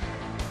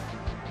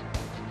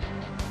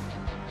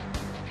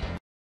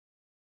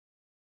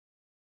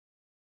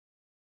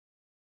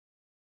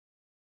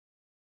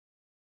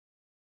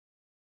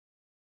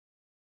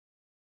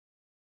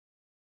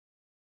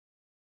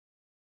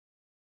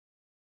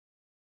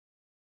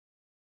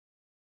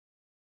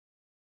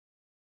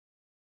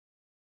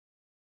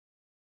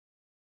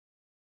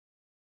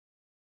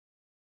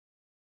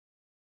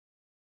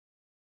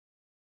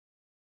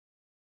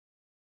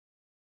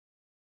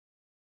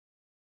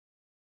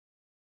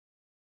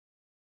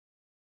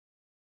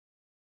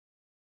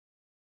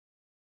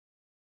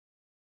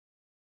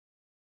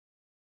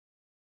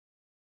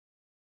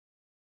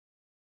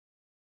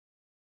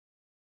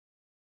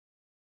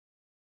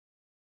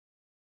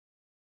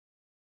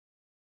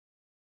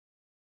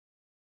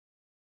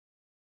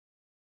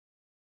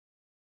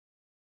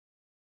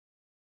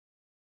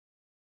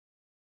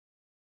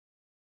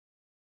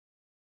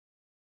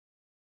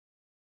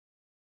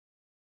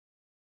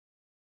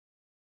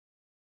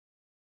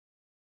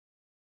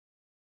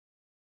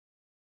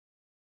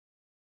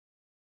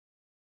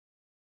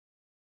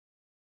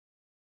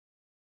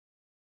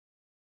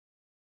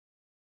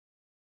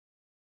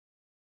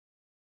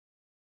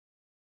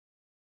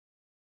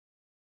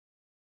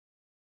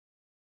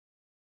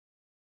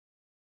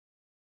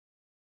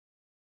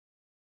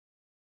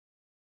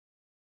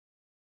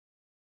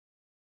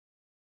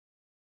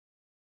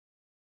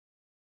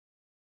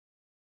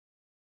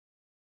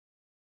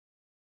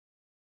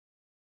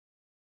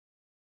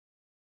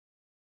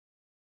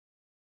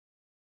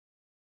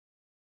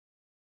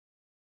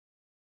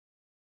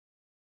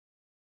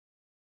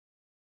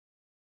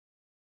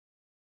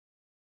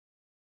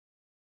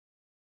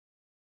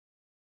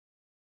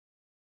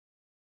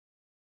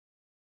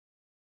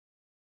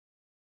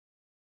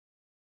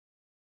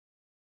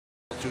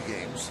 2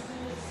 games.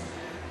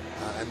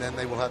 And then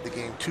they will have the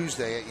game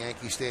Tuesday at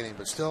Yankee Stadium,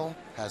 but still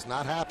has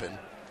not happened.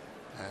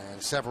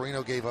 And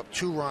Severino gave up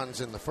 2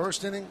 runs in the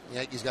first inning. The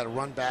Yankees got a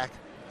run back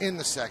in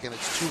the second.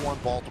 It's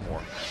 2-1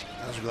 Baltimore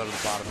as we go to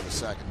the bottom of the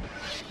second.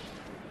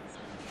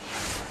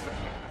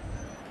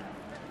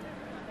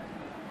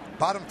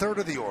 Bottom third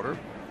of the order.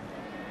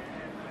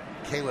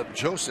 Caleb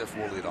Joseph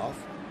will lead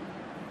off.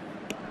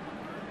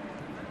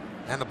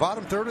 And the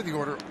bottom third of the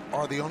order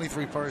are the only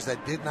 3 players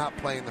that did not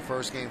play in the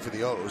first game for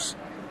the O's.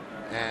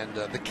 And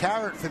the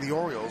carrot for the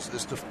Orioles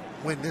is to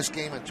win this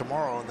game and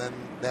tomorrow, and then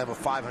they have a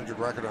 .500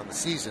 record on the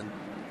season.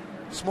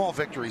 Small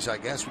victories, I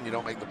guess, when you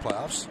don't make the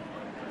playoffs.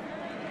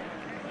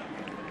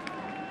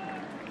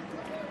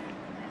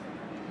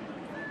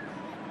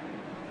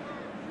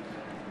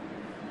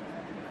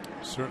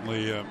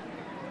 Certainly,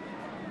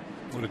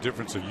 what a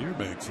difference a year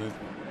makes.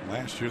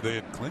 Last year they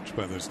had clinched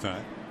by this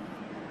time.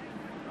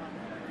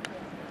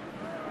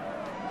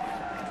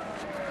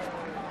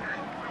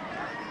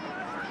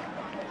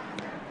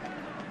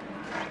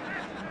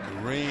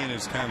 The rain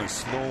is kind of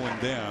slowing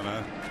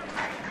down.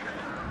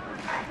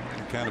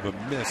 Kind of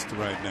a mist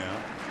right now.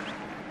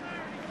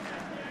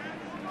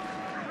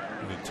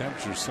 And the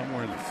temperature's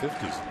somewhere in the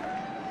 50s.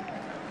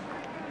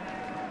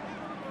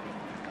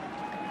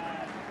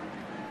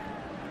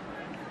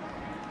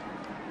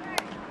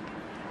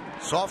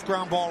 Soft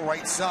ground ball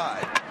right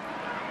side.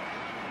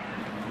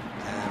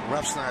 And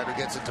Refsnyder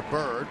gets it to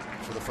Bird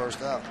for the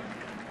first out.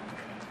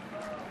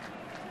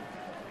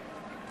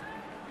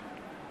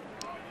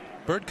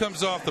 Bird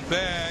comes off the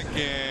bag,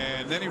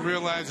 and then he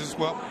realizes,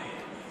 well,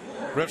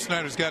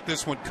 Refsnyder's got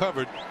this one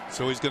covered,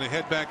 so he's going to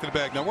head back to the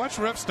bag. Now watch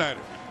Refsnyder.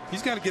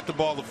 He's got to get the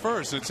ball to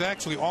first. It's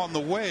actually on the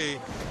way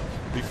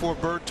before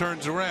Bird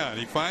turns around.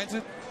 He finds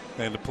it,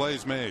 and the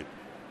play's made.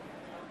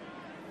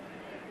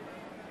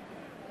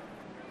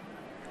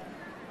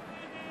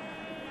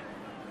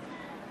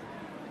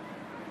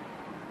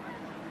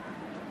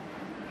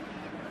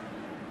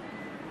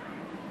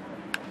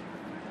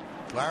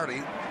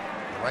 Flaherty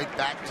right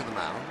back to the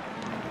mound.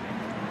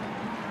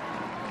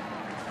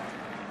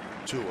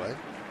 2-away.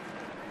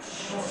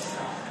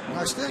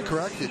 I stand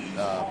corrected,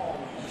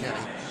 Kenny.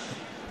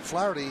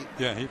 Flaherty.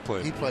 Yeah, he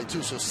played. He played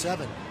too. So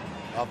 7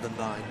 of the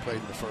 9 played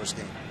in the first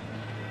game.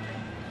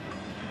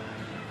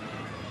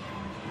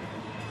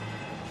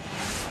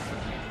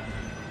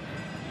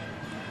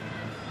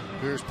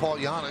 Here's Paul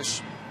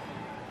Giannis.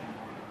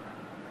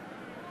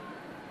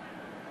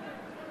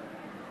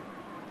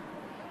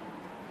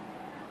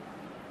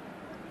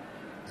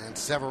 And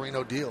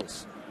Severino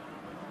deals.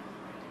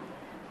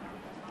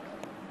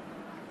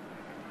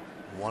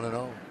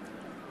 1-0.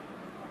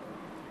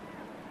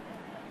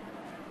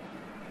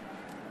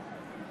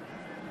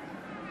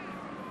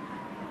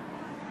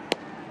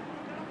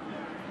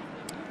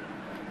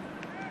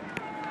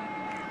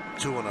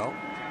 Two and 0.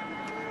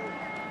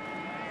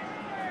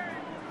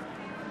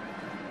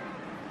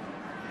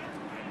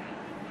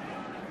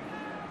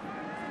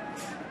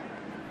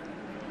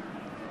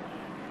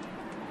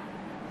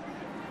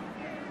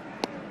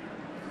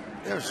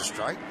 There's a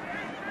strike.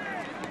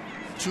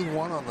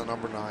 2-1 on the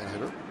number 9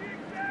 hitter.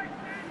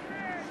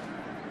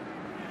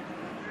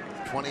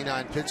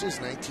 29 pitches,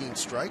 19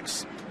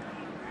 strikes.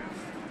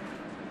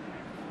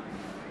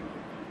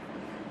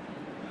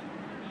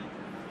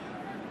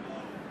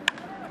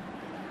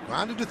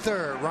 Grounded to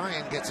third.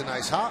 Ryan gets a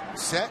nice hop,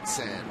 sets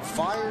and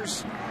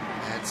fires.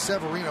 And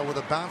Severino with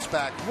a bounce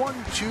back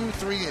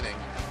 1-2-3 inning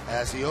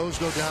as the O's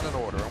go down in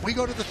order. And we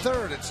go to the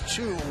third. It's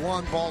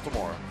 2-1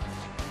 Baltimore.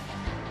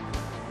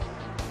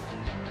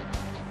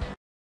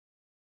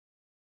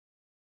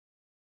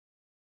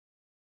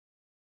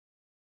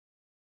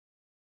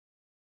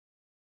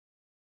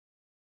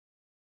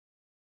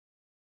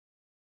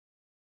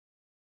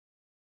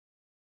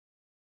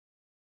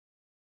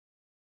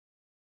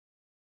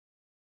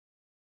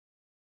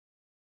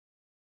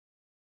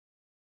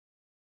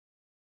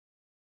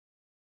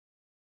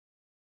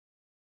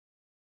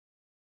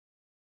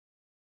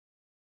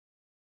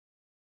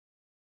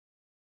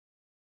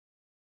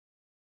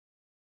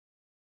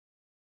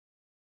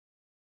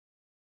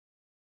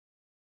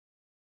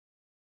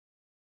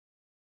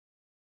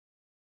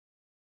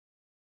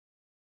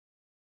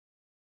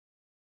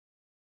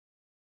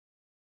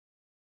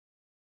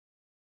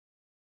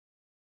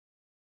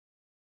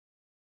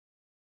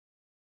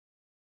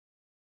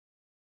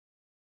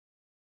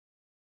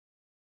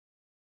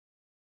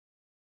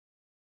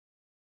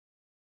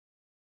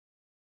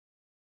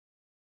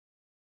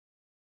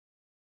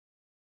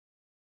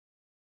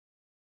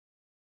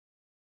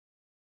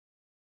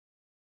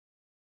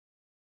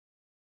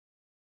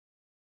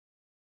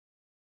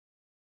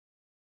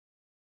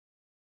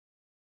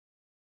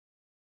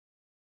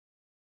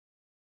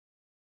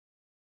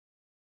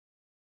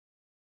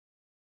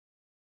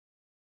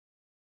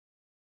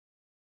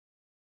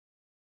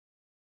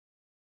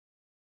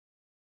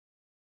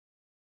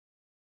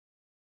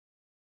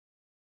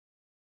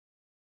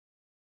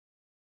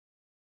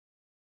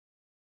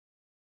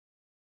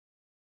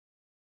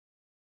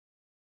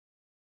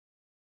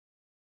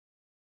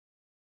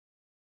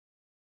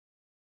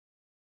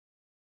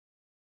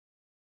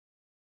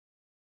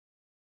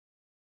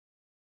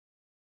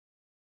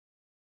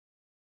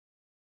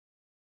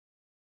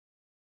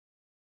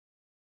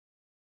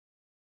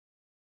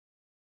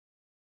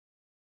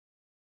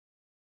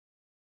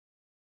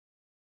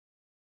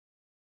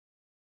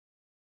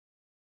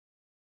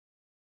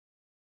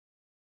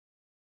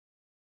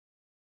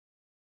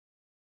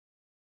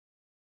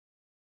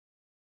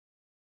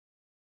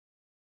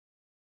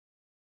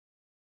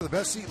 The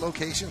best seat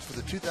locations for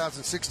the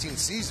 2016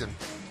 season.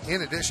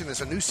 In addition, as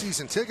a new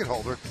season ticket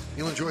holder,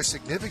 you'll enjoy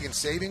significant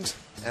savings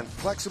and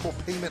flexible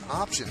payment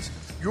options.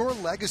 Your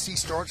legacy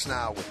starts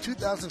now with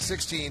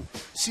 2016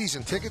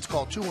 season tickets.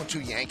 Call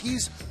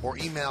 212-YANKEES or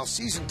email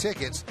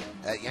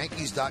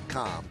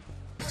seasontickets@yankees.com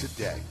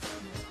today.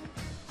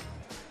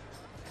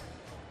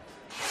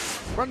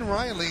 Brendan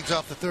Ryan leads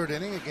off the third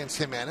inning against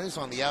Jimenez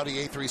on the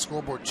Audi A3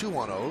 scoreboard,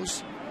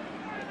 2-1-0s,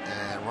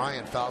 and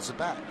Ryan fouls it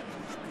back.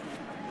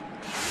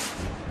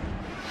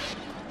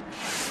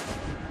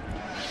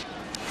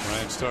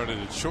 Ryan started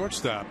at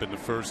shortstop in the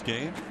first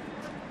game.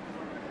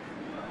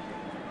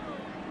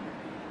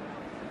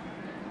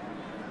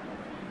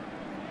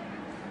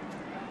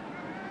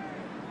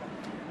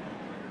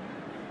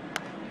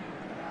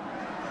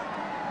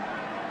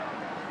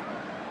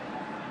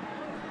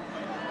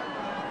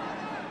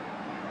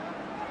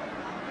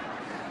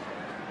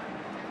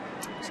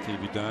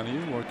 Stevie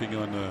Donahue working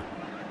on the,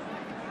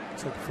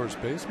 it's like the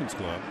first baseman's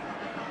glove.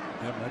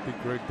 Yeah, it might be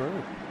Greg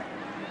Bird.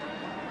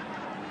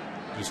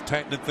 Just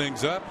tightening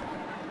things up.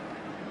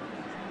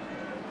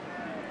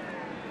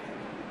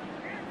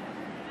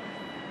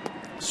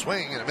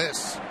 Swing and a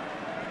miss.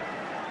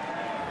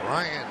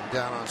 Ryan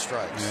down on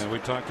strikes. Yeah, we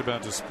talked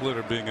about the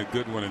splitter being a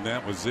good one, and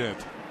that was it.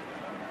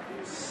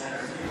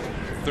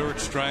 Third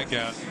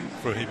strikeout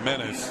for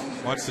Jimenez.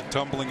 Watch the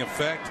tumbling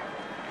effect.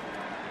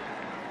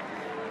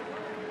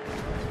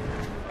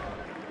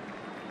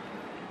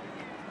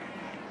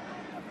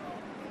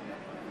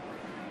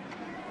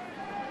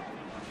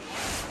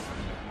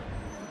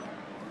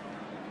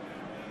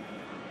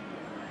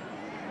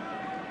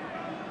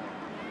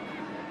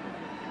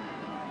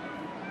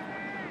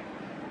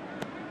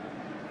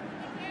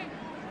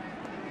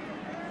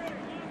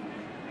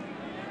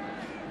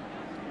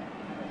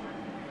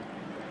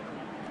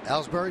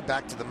 Ellsbury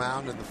back to the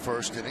mound in the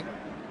first inning.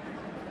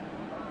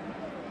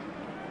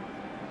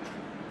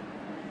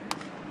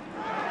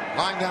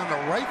 Line down the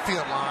right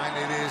field line.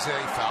 It is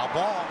a foul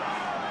ball.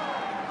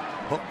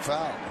 Hook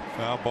foul.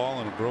 Foul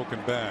ball and a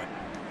broken bat.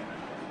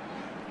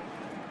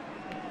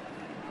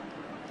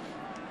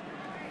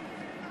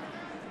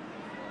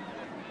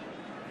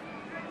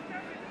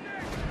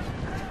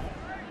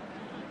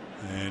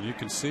 And you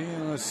can see,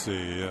 let's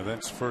see,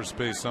 that's first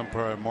base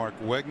umpire Mark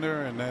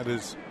Wegner, and that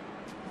is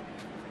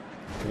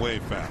way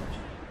foul.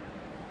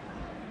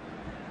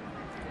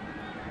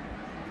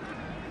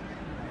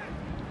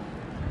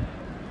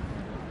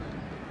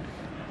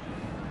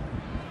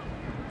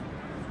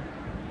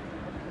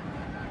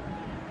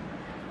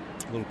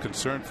 A little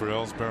concern for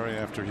Ellsbury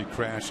after he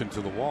crashed into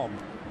the wall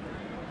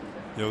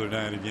the other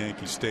night at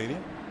Yankee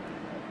Stadium,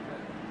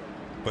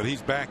 but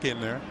he's back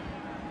in there.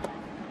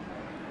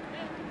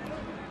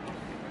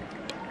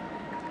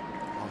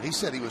 Well, he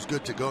said he was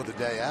good to go the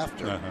day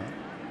after,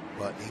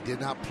 but he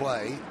did not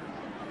play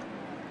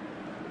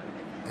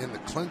in the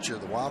clincher,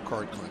 the wild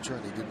card clincher,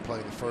 and he didn't play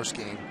in the first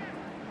game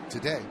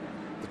today.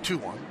 The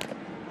 2-1.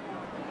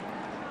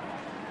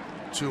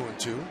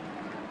 2-2.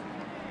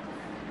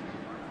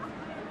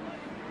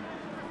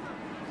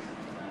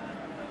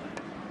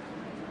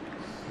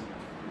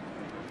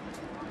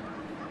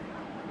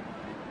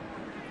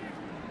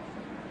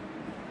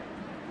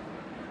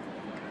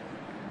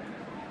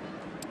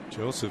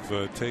 Joseph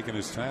taking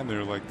his time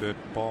there, like that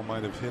ball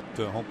might have hit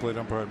home plate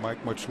umpire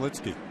Mike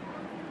Muchlitsky.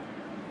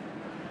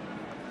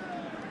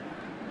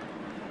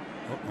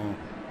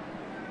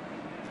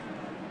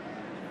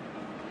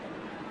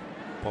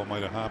 Ball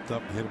might have hopped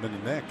up and hit him in the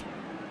neck.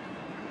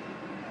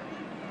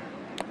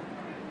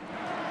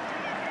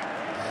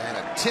 And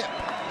a tip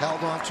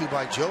held on to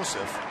by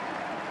Joseph,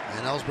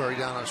 and Ellsbury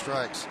down on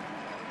strikes.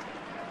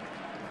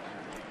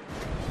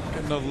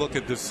 Get another look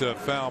at this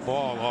foul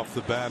ball off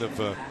the bat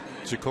of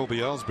Jacoby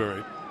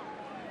Ellsbury.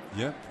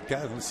 Yeah,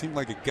 it seemed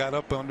like it got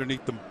up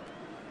underneath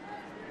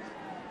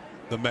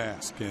the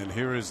mask. And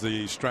here is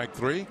the strike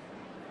three.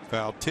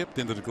 Foul tipped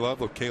into the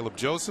glove of Caleb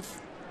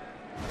Joseph.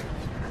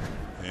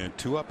 And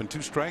 2 up and 2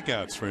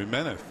 strikeouts for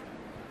Jimenez.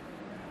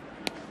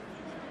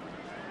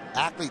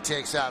 Ackley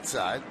takes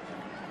outside.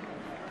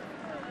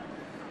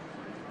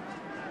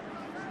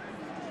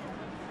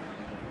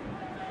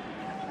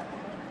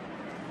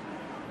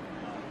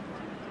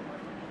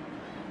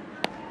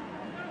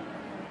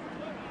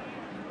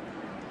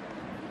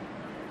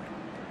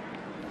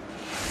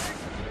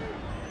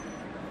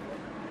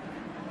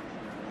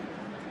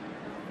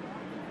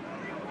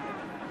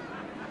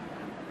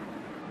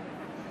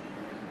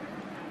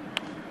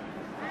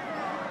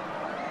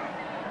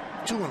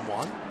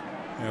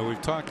 Yeah,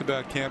 we've talked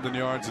about Camden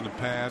Yards in the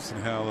past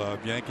and how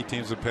Yankee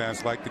teams in the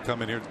past like to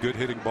come in here. It's a good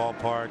hitting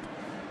ballpark.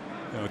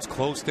 You know, it's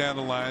close down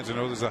the lines. I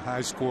know there's a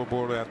high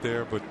scoreboard out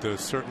there, but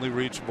certainly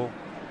reachable.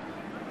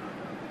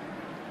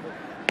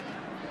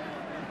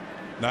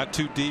 Not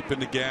too deep in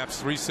the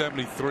gaps.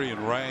 373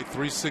 in right,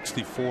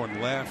 364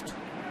 in left.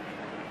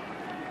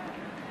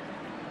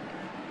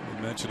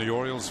 We mentioned the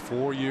Orioles,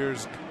 4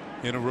 years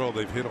in a row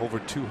they've hit over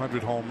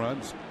 200 home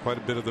runs. Quite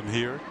a bit of them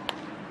here.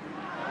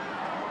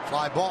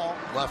 Fly ball,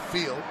 left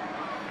field.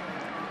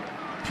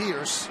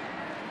 Pierce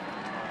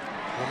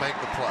will make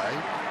the play.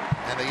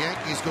 And the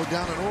Yankees go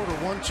down in order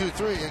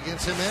 1-2-3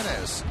 against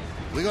Jimenez.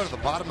 We go to the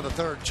bottom of the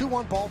third.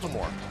 2-1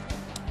 Baltimore.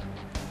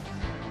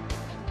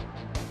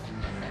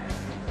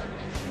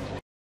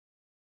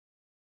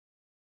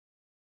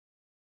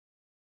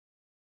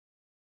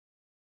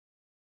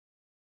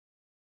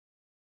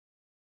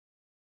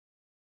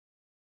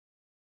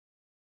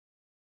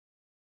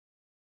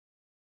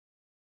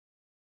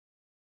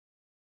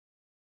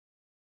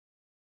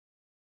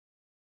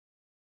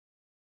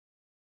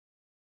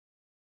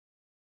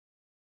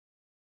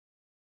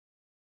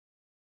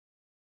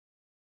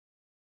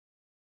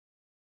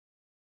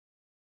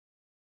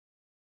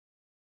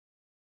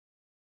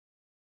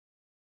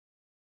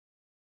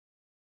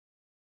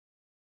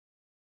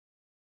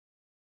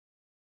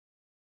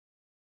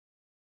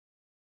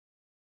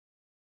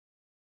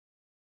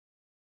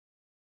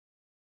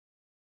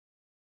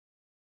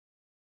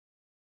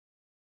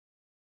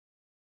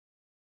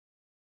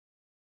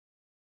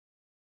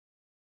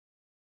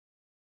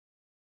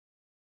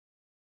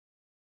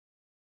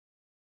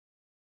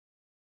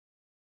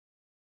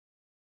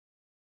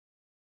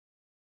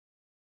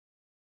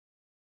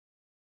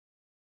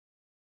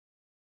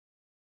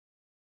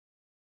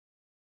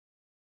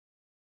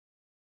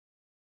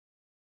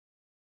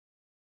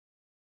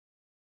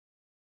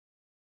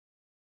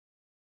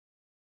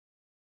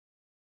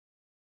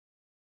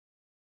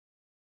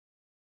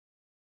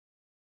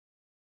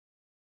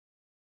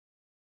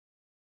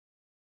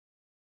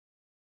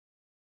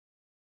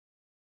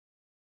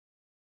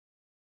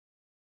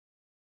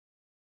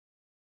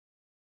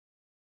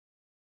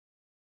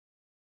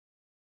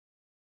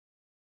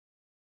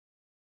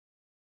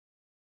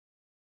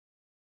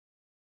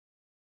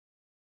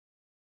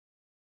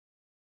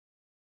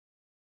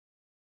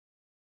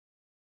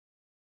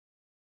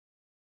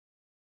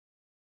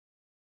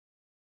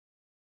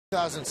 In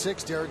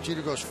 2006, Derek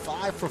Jeter goes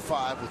 5 for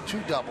 5 with 2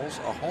 doubles,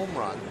 a home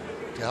run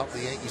to help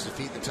the Yankees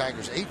defeat the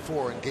Tigers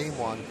 8-4 in Game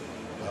 1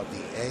 of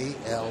the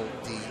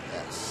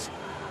ALDS.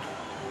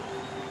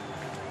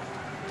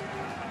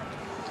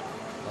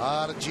 A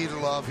lot of Jeter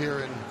love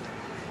here in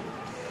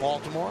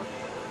Baltimore.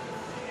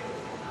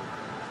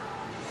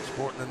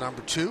 Sporting the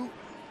number 2.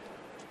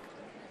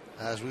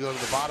 As we go to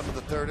the bottom of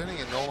the third inning,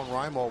 and Nolan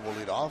Reimold will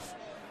lead off.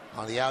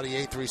 On the Audi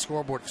A3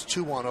 scoreboard, it's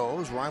 2-1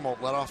 O's. Reimold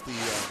led off the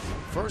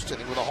first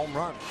inning with a home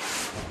run.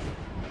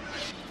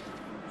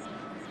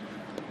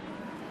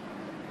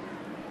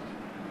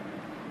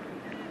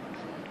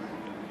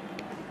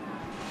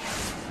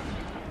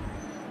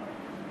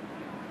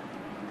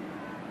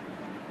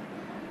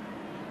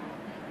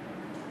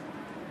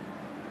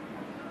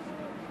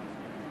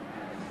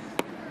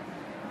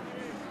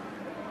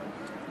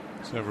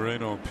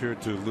 Severino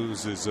appeared to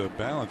lose his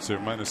balance there.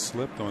 Might have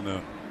slipped on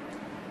the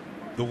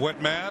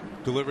wet man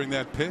delivering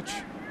that pitch.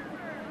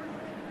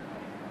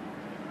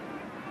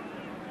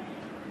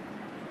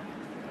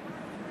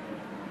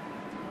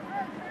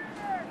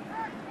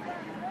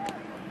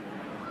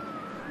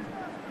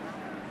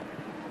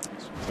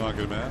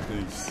 Talking about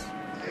these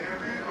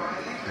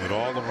with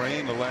all the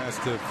rain the last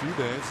few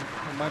days,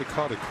 he might have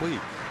caught a cleat.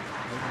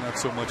 Maybe not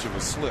so much of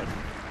a slip.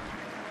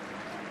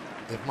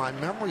 If my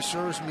memory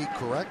serves me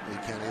correctly,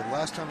 Kenny, the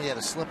last time he had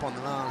a slip on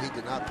the mound, he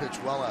did not pitch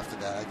well after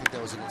that. I think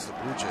that was against the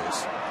Blue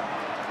Jays.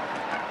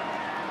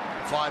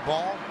 Fly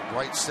ball,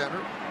 right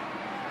center.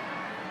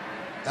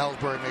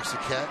 Ellsbury makes the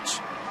catch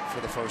for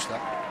the first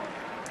out.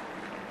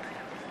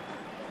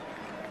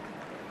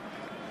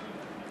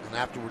 And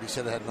afterward, he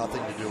said it had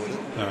nothing to do with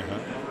it.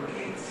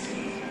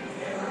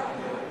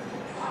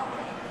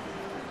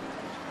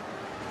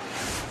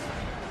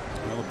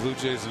 Well, the Blue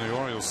Jays and the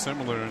Orioles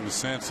similar in the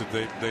sense that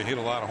they hit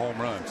a lot of home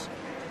runs.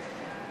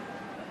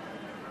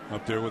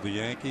 Up there with the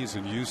Yankees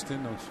and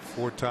Houston, those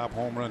 4 top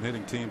home run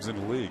hitting teams in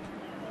the league.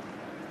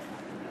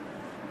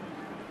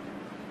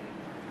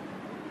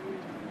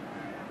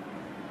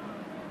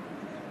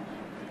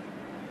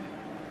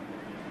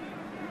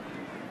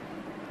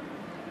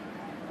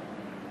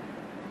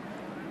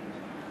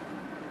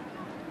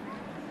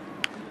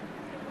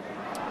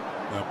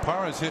 Now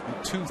Parra's hitting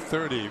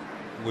 .230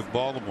 with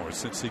Baltimore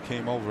since he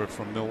came over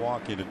from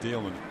Milwaukee to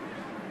deal.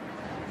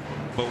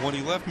 But when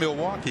he left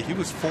Milwaukee, he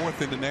was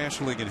 4th in the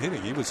National League in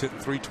hitting. He was hitting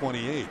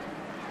 .328.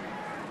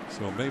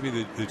 So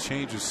maybe the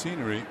change of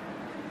scenery.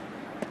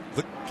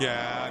 Look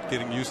at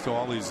getting used to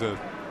all these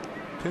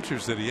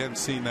pitchers that he hadn't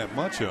seen that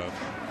much of.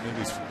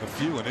 Maybe a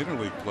few in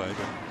interleague play,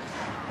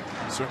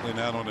 but certainly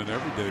not on an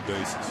everyday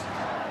basis.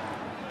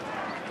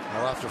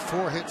 Well, after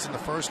 4 hits in the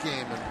first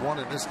game and 1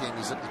 in this game,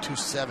 he's up to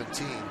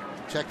 217.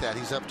 Check that.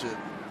 He's up to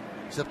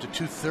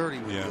 230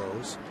 with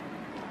those.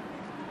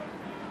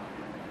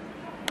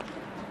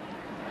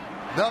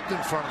 Nubbed in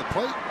front of the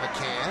plate.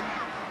 McCann.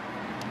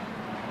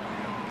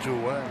 2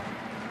 away.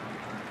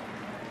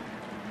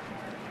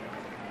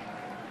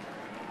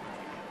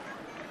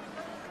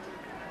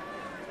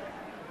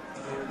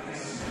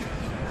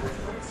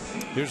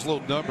 Here's a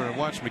little number, and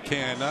watch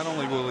McCann. Not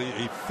only will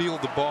he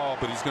field the ball,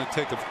 but he's going to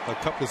take a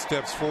couple of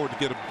steps forward to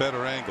get a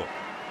better angle.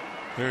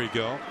 There you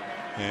go.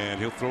 And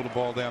he'll throw the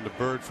ball down to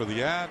Bird for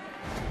the out.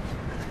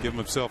 Give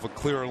himself a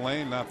clearer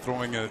lane, not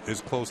throwing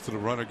as close to the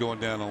runner going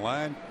down the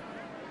line,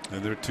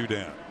 and they're 2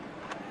 down.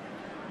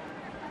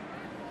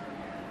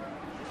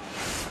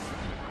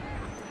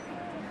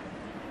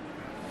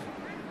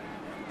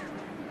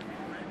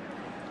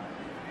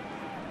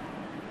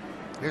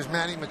 Here's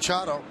Manny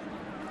Machado.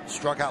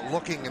 Struck out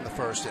looking in the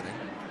first inning.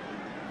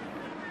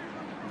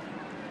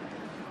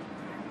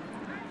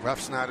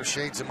 Refsnyder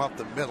shades him up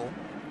the middle.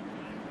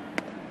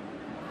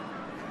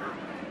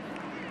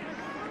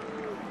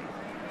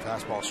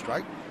 Fastball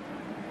strike.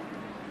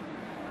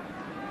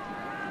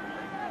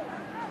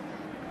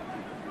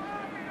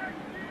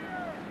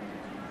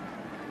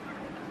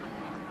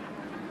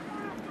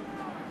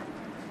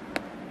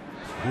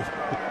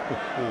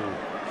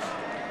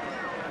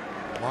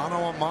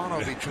 Mano a mano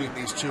between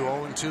these two,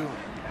 0-2.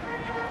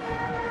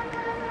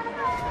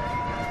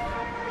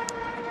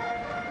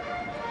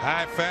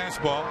 High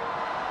fastball.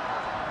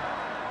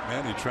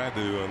 Man, he tried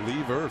to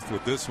leave earth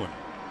with this one.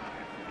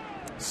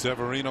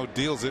 Severino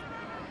deals it.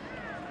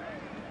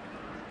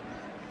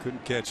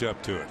 Couldn't catch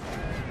up to it.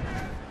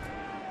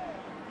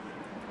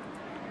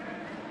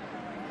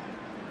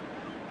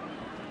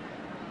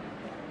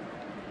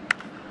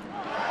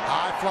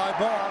 High fly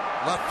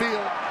ball, left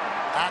field.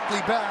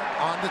 Ackley back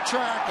on the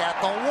track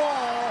at the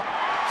wall.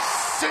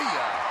 See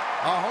ya.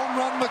 A home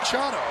run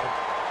Machado.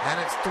 And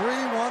it's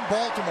 3-1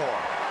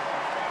 Baltimore.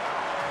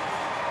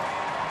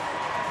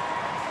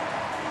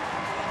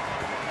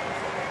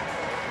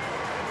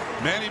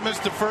 Manny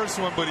missed the first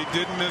one, but he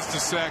didn't miss the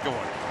second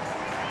one.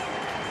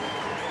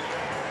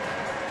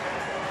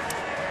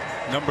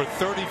 Number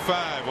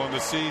 35 on the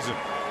season.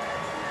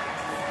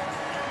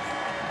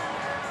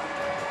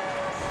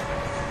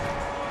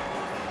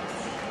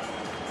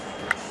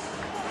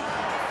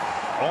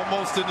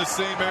 Almost in the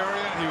same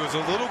area. He was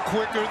a little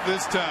quicker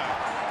this time.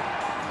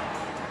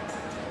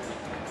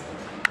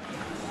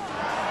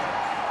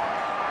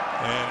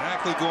 And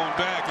Ackley going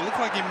back. It looked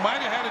like he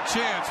might have had a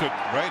chance, but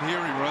right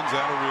here he runs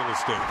out of real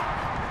estate.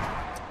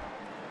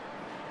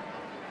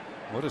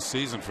 What a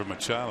season for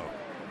Machado.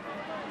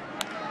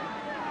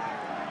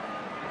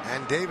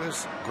 And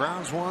Davis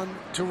grounds one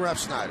to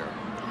Refsnyder.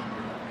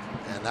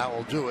 And that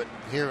will do it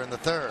here in the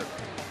third.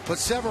 But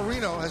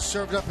Severino has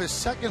served up his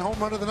second home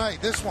run of the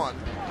night. This one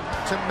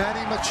to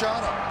Manny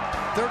Machado.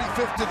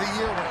 35th of the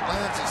year when it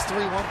lands. It's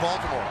 3-1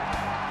 Baltimore.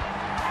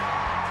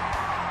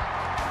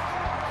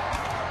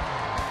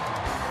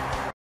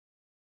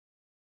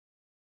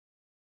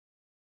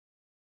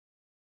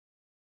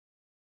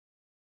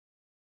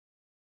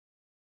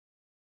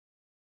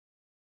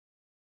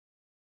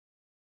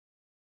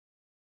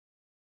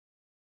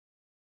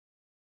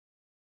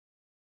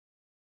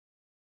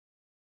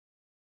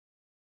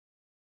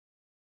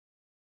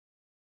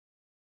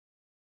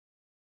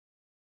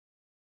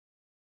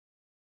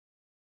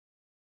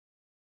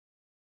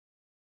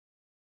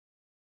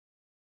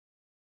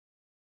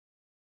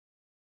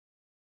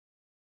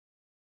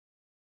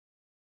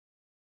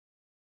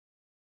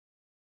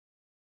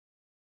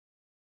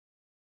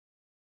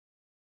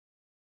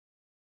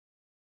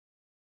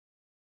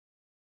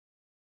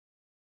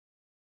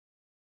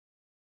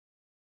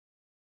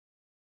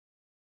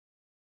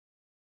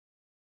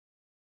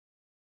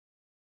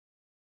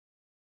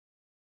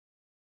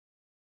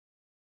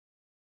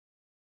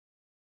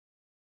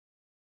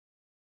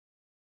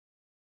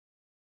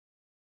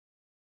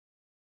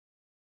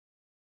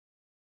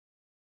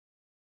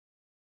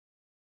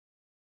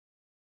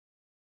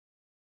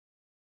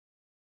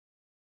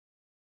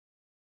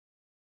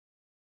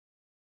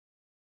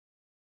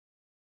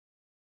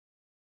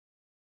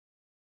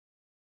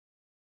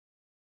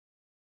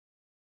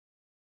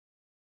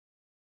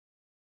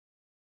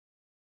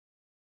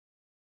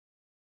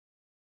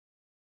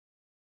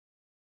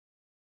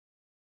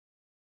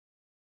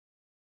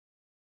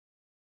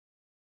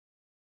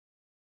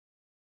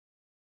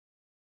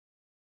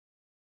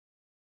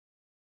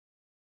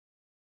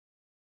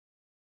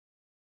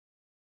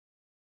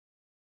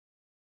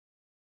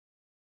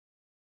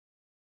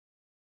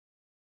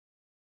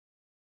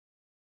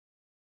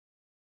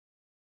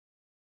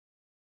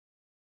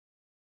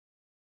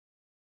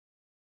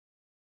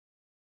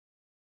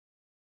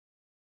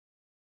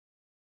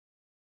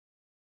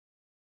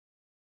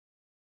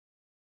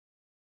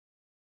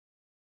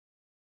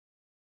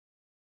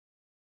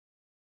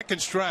 Second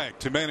strike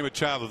to Manny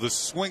Machado. The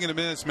swing and a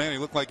miss. Manny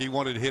looked like he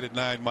wanted to hit it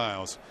 9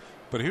 miles.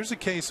 But here's a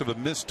case of a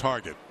missed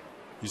target.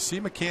 You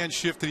see McCann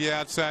shift to the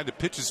outside. The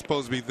pitch is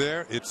supposed to be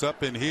there. It's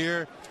up in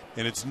here,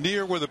 and it's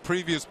near where the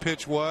previous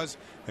pitch was,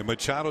 and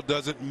Machado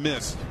doesn't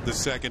miss the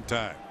second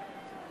time.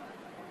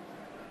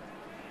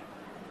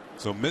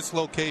 So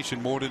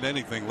mislocation more than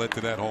anything led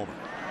to that homer.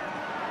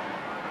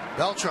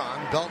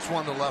 Beltran belts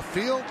one to left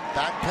field.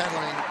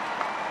 Backpedaling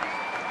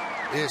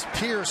is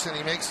Pierce, and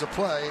he makes the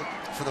play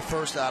for the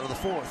first out of the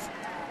fourth.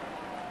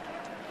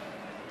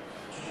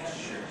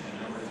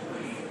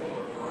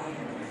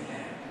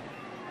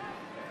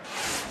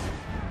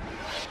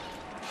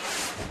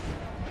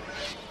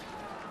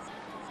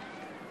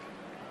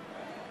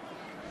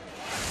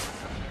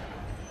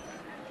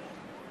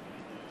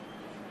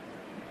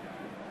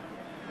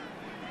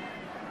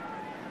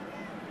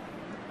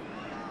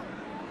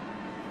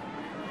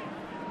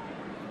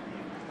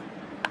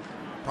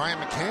 Brian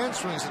McCann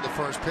swings at the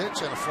first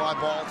pitch and a fly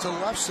ball to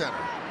left center.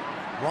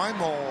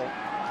 Reimold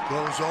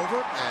goes over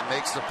and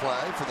makes the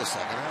play for the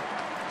second out.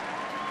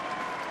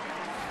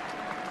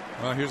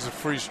 Well, here's a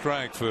free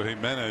strike for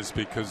Jimenez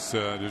because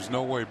there's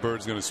no way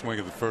Bird's going to swing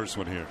at the first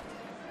one here.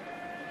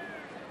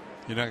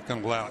 You're not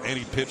going to allow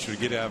any pitcher to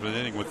get out of an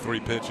inning with 3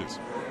 pitches.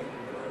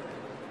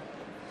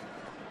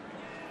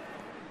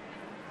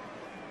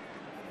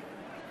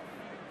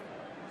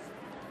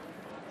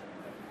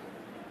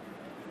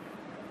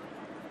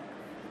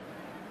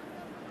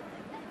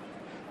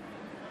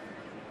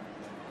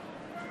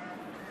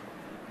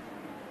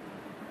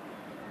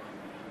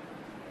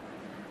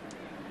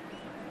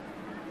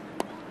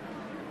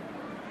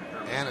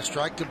 And a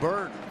strike to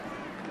Bird.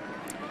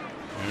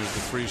 Here's the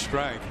free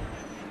strike.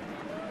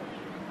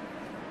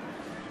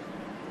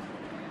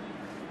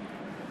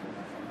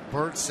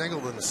 Bird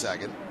singled in the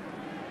second.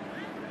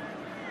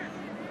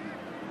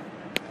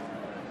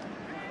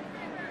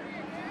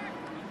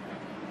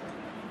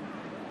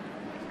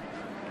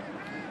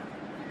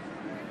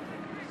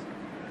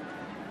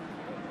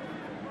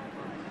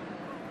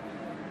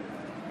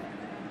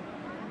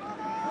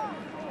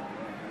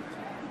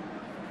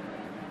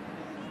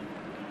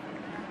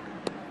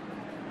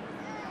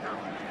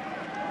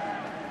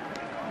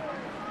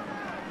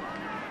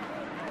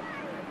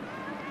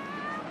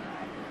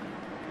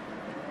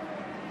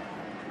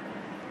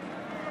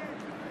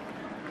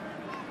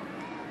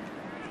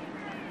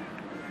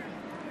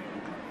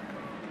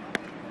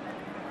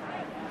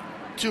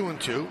 Two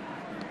and two.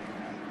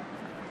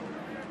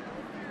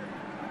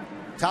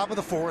 Top of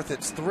the fourth,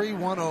 it's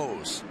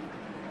 3-1-0s.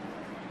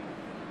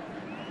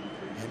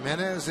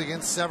 Jimenez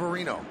against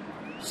Severino.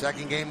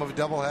 Second game of a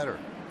doubleheader.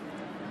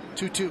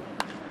 2-2.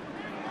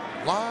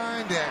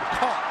 Lined and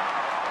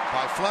caught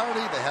by Flaherty.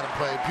 They had him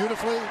play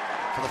beautifully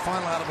for the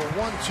final out of a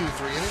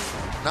 1-2-3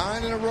 inning.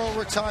 9 in a row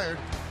retired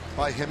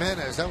by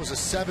Jimenez. That was a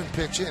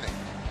 7-pitch inning.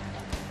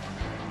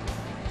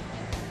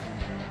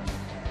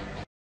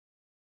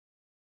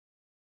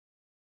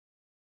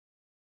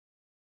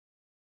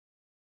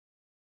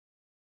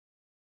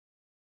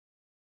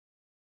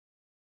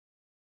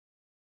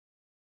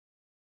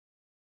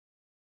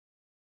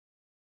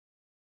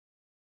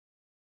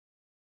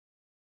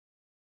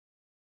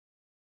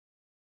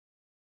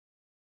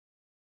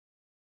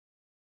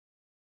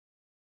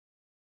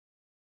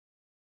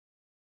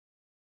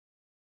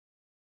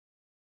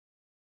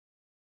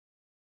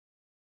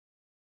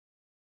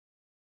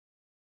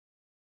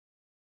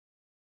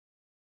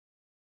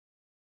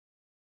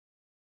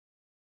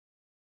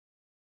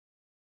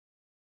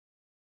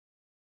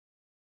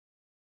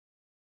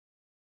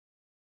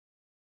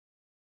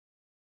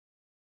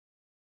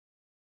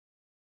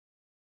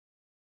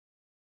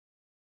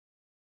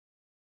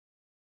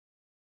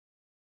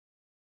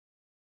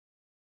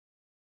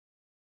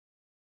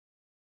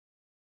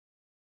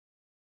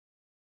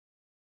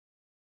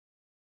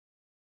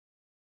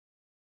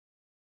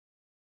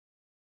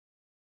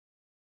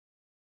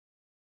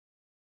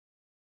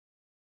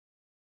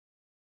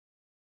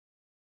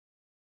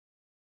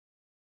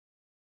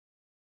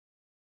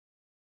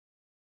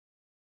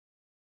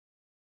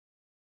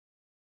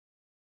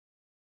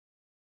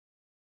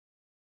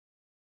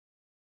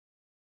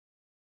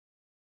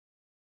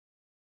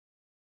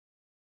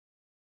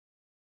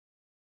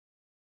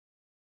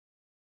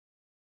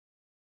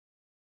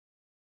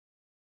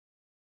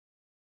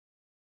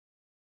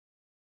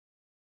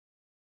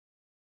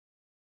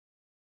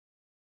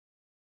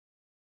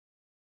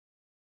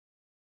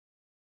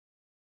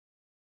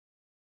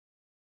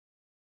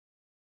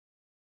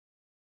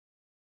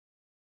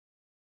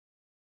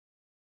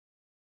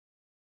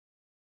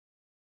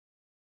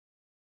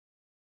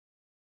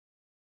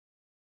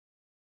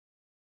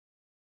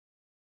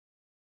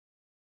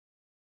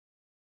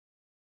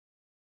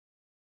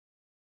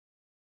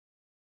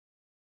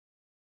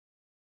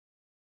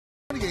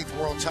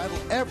 World title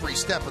every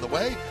step of the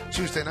way.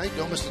 Tuesday night,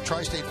 don't miss the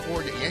Tri-State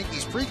Florida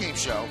Yankees pregame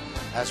show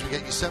as we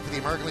get you set for the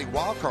American League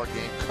wildcard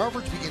game.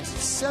 Coverage begins at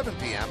 7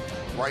 p.m.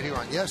 right here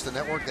on Yes, the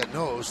network that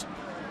knows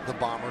the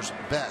Bombers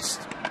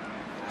best.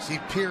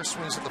 Steve Pierce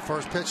swings at the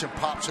first pitch and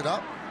pops it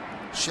up.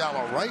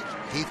 Shallow right.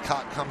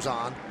 Heathcote comes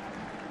on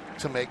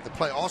to make the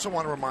play. Also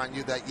want to remind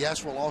you that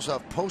Yes will also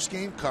have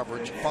post-game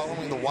coverage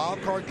following the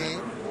wildcard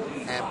game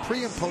and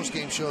pre- and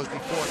post-game shows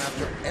before and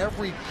after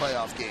every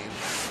playoff game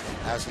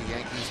as the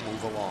Yankees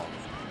move along.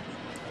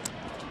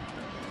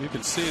 You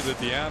can see that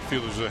the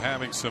outfielders are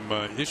having some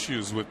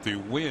issues with the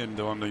wind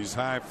on these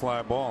high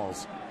fly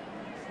balls.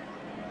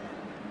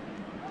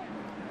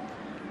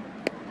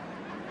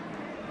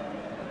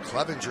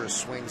 Clevenger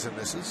swings and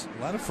misses.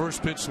 A lot of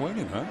first pitch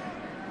swinging, huh?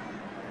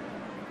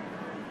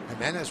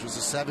 Jimenez was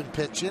a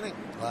 7-pitch inning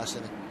last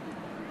inning.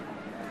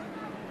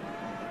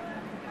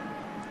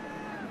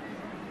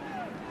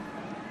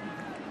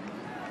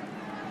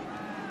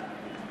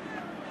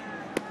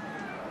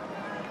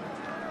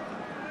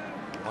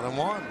 One and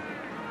one.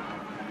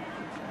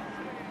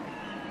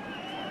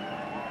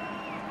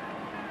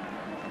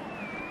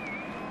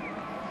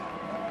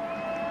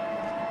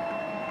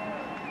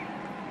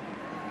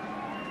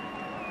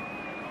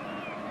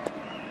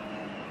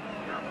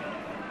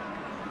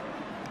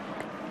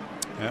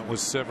 That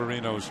was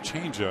Severino's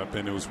changeup,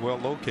 and it was well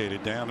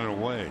located down and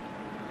away.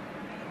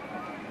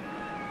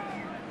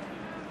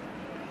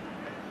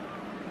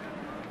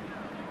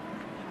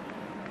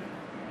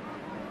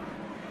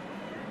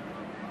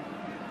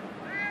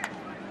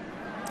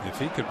 If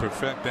he could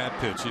perfect that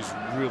pitch, he's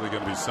really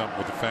going to be something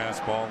with the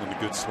fastball and a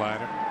good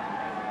slider.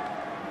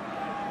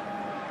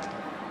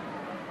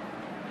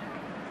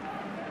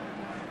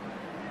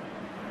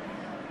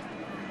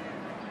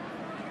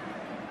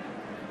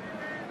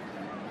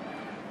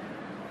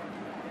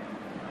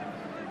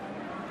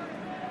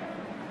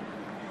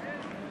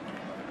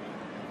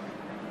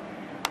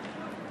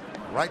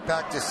 Right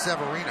back to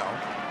Severino.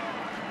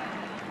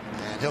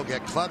 And he'll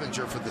get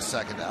Clevenger for the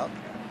second out.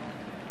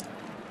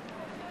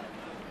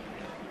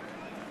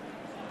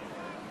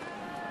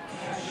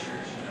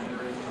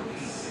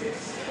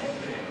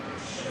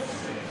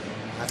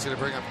 That's going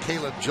to bring up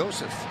Caleb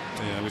Joseph.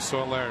 Yeah, we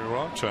saw Larry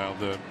Rothschild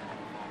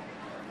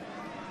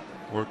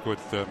work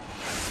with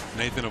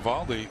Nathan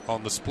Eovaldi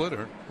on the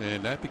splitter,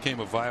 and that became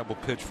a viable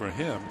pitch for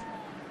him.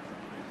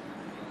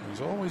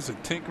 There's always a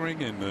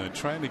tinkering and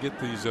trying to get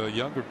these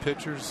younger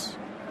pitchers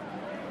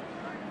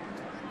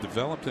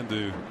developed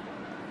into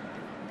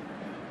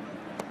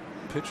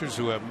pitchers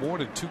who have more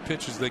than 2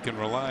 pitches they can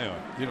rely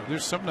on. You know,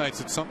 there's some nights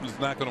that something's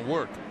not going to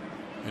work,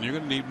 and you're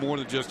going to need more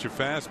than just your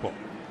fastball.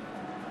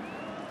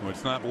 Or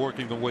it's not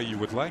working the way you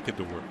would like it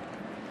to work.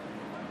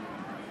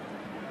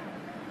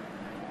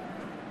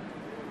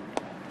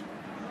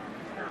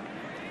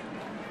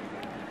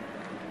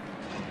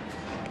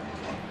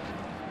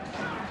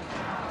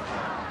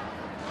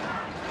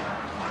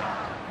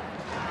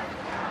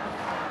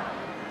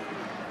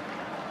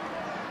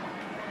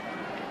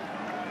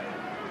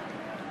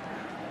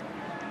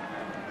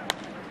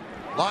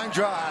 Line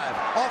drive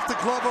off the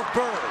glove of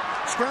Bird.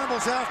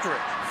 Scrambles after it.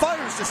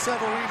 Fires to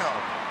Severino.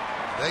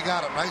 They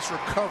got a nice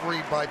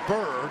recovery by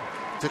Bird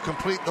to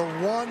complete the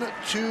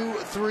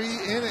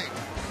 1-2-3 inning.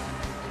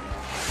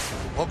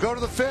 We'll go to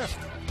the 5th.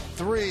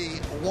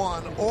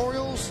 3-1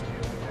 Orioles.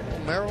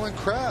 Maryland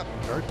Crab,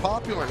 very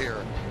popular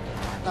here.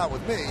 Not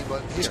with me,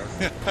 but here.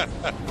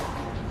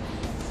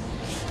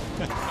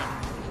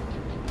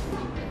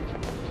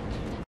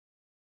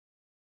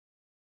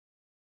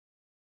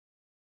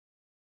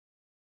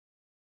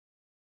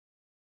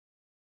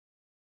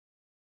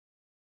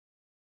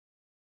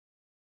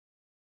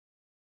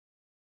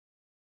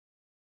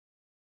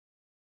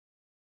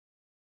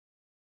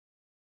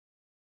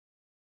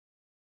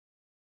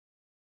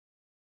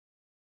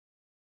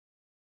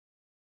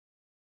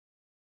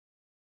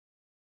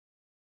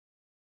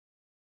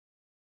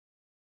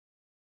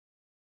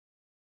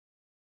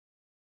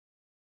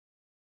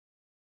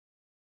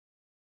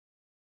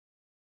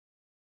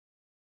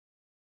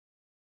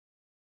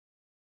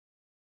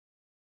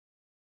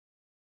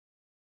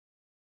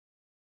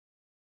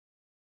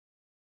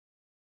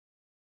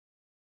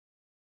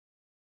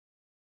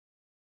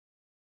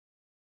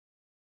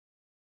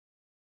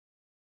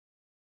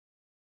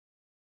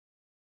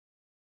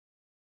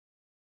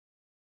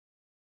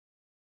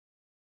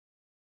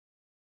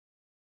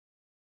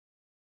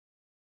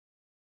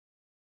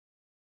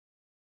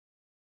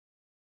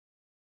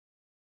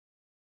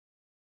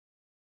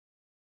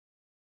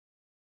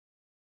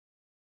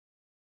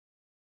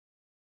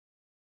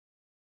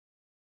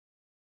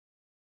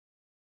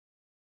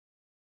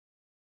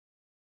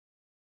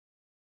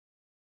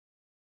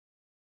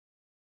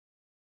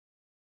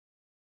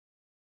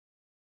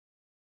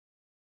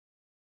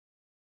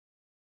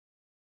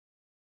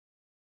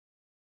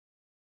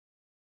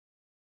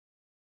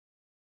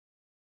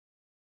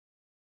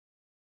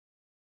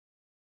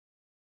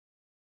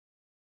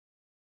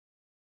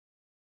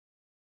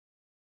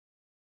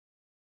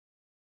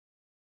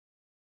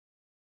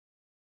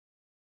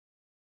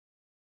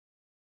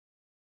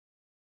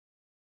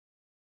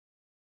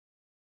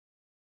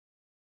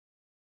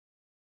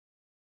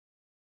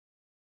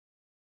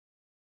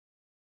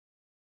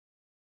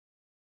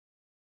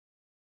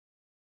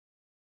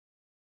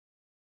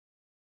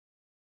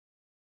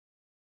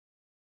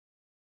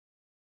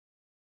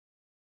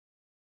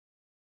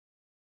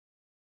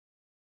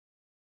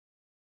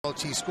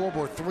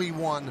 Scoreboard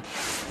 3-1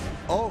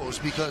 O's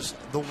because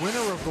the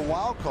winner of the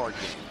wild card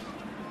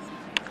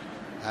game,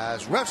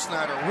 as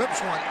Refsnyder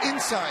rips one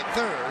inside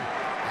third,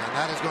 and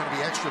that is going to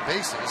be extra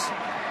bases.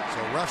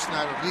 So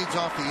Refsnyder leads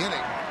off the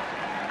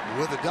inning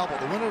with a double.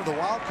 The winner of the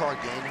wild card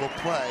game will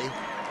play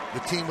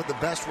the team with the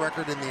best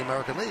record in the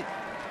American League.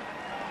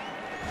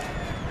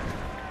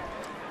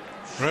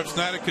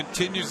 Refsnyder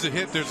continues to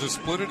hit. There's a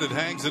splitter that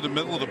hangs in the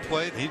middle of the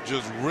plate. He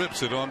just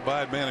rips it on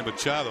by Manny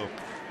Machado.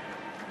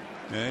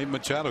 And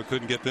Machado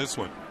couldn't get this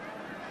one.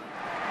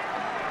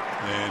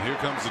 And here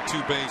comes the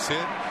 2-base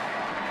hit.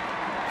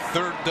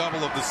 3rd double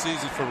of the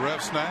season for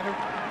Refsnyder.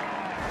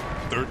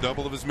 3rd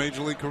double of his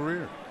major league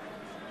career.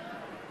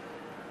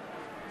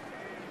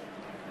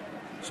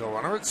 So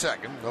runner at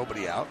second,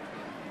 nobody out.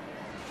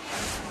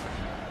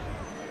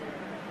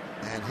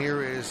 And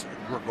here is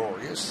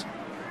Gregorius.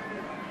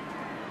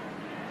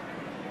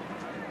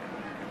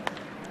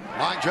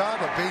 Line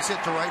drive, a base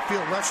hit to right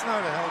field.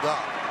 Refsnyder held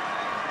up.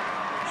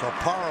 So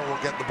Parra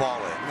will get the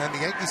ball in. And then the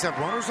Yankees have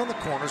runners on the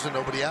corners and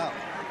nobody out.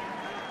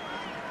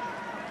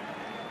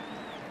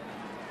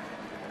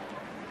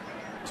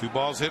 2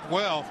 balls hit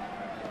well.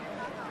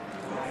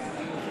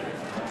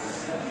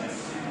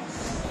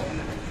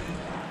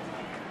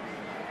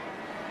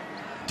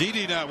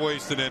 Didi not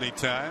wasting any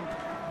time.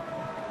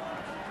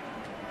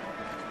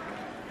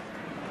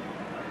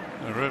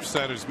 The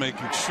Refsatter's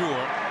making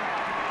sure.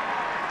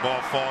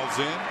 Ball falls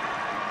in.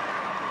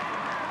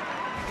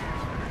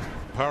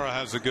 Parra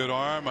has a good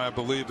arm. I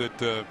believe that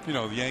the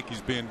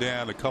Yankees being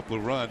down a couple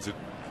of runs, that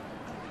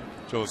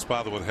Joe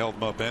Espada would have held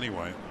them up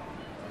anyway.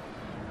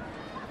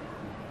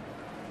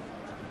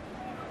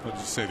 What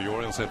did you say? The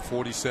Orioles had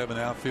 47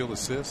 outfield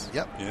assists.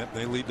 Yep. Yeah,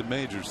 they lead the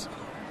majors.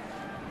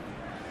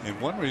 And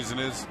one reason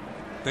is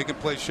they can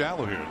play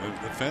shallow here.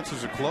 The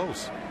fences are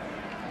close.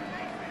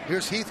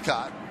 Here's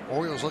Heathcott.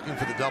 Orioles looking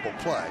for the double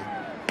play.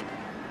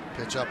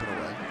 Pitch up and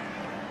away.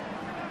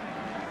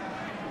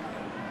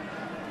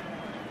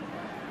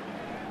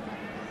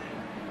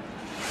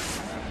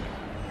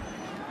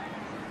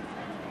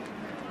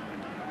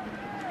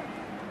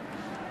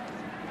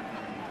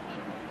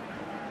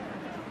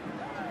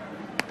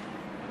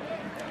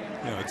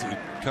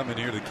 Coming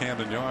here to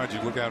Camden Yards, you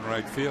look out in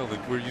right field,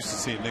 and we're used to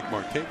seeing Nick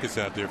Markakis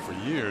out there for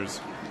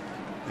years,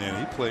 and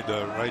he played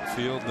right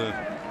field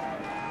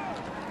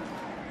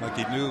like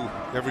he knew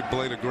every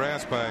blade of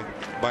grass by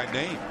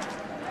name.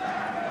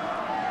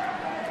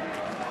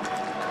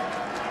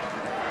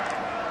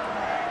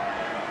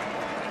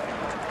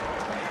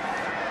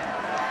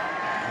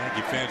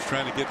 Yankee fans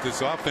trying to get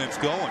this offense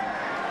going.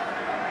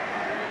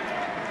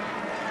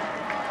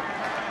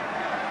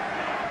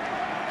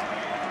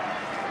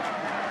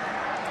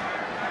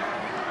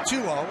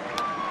 Two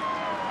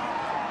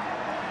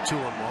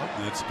 2-1.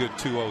 That's a good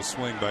 2-0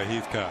 swing by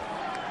Heathcott.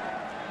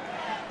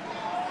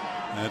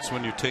 That's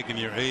when you're taking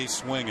your A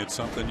swing at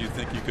something you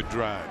think you could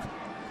drive.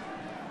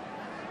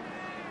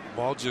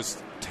 Ball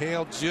just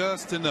tailed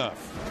just enough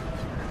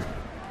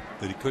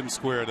that he couldn't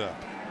square it up.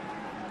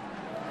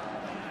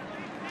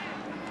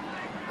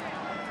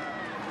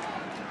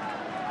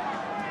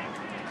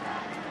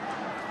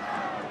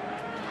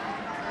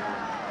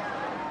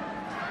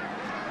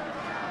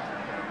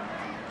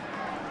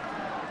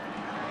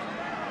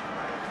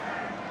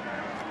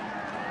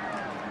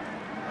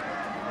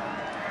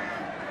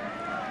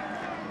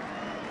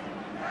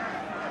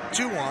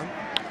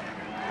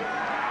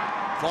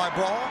 Fly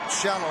ball,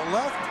 shallow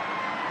left,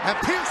 and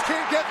Pierce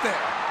can't get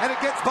there, and it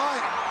gets by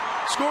him.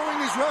 Scoring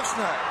is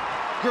Refsnyder.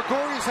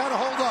 Gregorius had to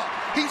hold up.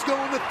 He's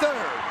going to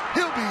third.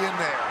 He'll be in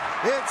there.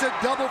 It's a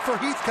double for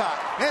Heathcott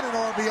and an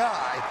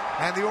RBI,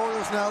 and the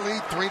Orioles now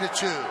lead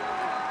 3-2.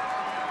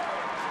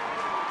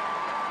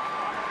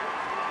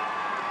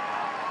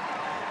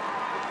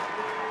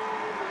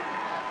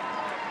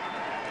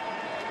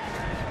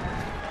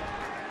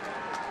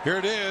 Here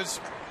it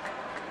is.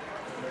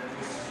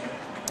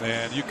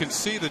 And you can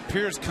see that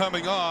Pierce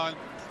coming on.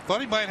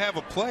 Thought he might have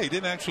a play.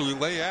 Didn't actually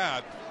lay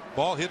out.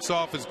 Ball hits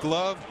off his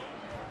glove.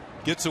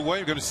 Gets away.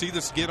 We're going to see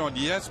this again on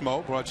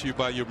Yesmo. Brought to you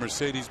by your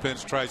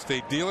Mercedes-Benz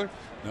Tri-State dealer.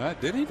 No, it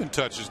didn't even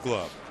touch his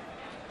glove.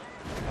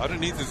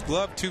 Underneath his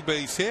glove,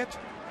 2-base hit.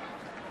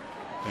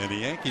 And the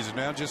Yankees are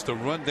now just a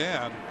run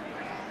down.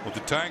 With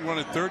the tying run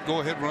at third, go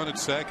ahead run at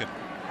second.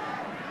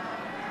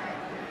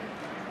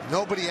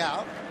 Nobody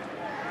out.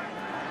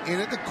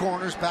 In at the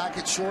corners, back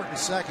at short and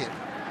second.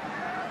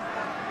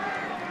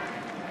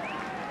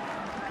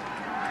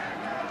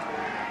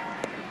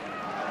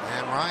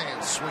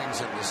 Ryan swings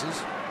and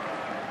misses.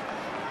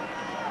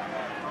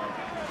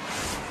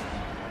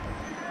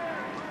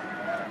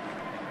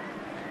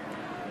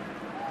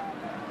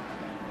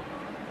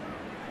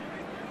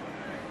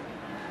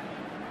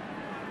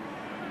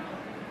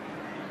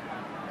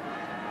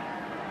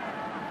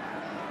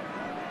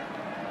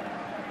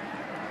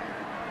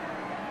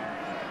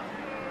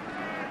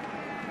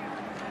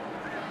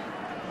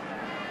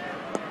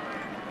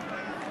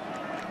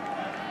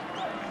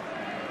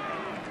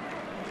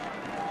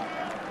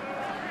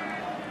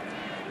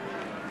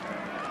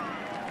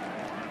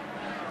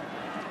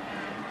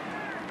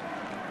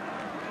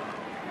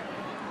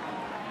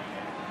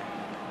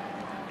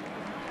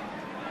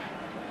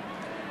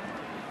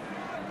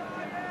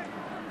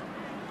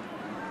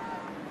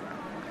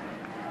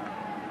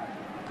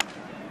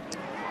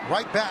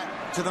 Right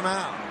back to the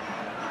mound.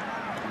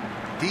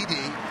 Didi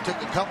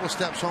took a couple of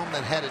steps home,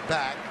 then headed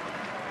back.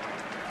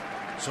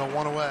 So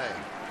one away.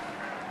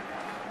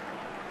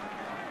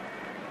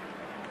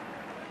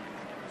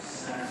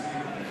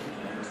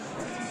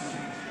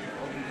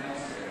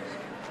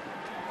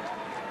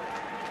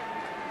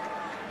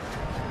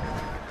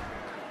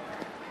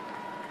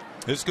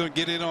 It's going to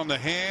get in on the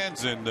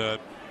hands and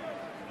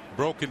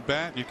broken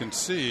bat. You can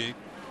see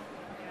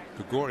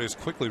Gregorius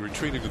quickly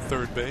retreating to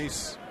third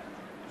base.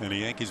 And the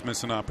Yankees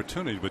miss an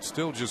opportunity, but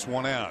still just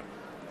one out.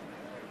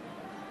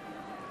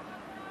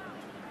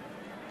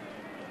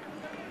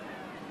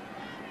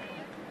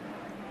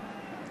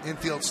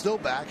 Infield still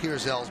back.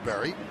 Here's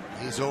Ellsbury.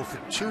 He's 0 for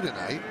 2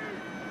 tonight.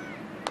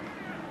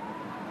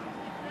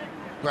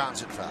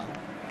 Grounds it foul.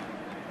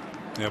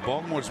 Yeah,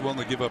 Baltimore's willing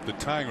to give up the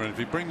tying run. If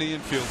you bring the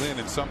infield in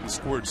and something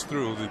squirts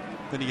through, then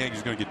the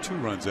Yankees are going to get 2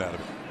 runs out of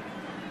it.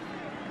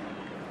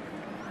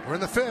 We're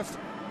in the 5th.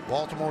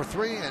 Baltimore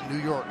 3 and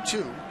New York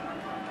 2.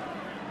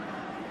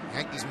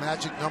 Yankees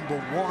magic number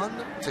 1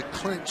 to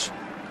clinch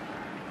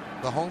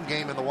the home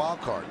game in the wild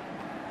card.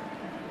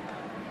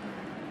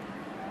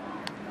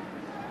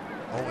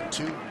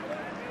 0-2.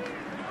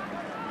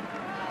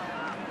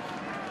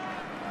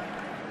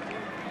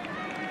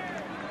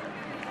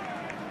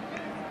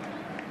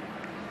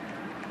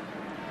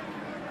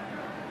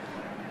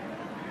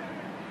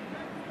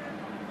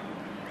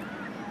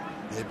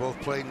 They both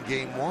played in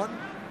game 1.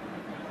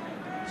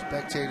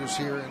 Spectators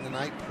here in the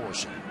night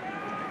portion.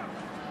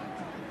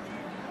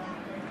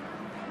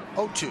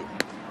 0-2.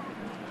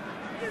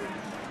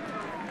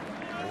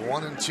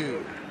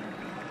 1-2.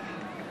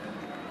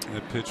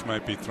 That pitch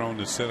might be thrown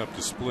to set up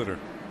the splitter.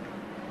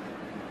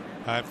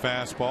 High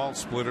fastball,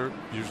 splitter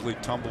usually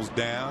tumbles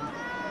down.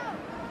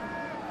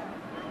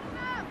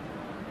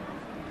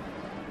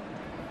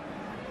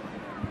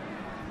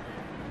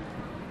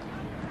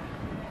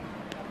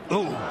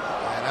 Ooh.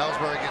 And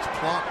Ellsbury gets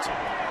plunked.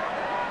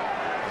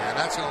 And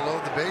that's going to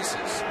load the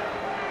bases.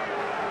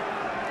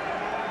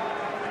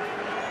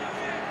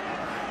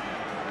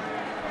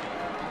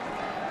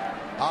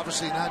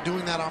 Obviously not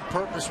doing that on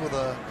purpose with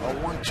a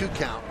 1-2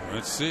 count.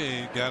 Let's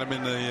see. Got him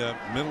in the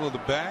middle of the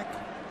back.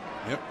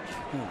 Yep.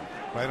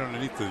 Right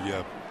underneath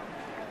the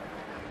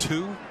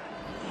 2.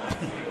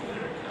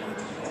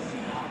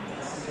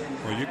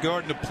 Well, you're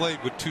guarding the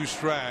plate with 2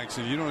 strikes,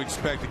 and you don't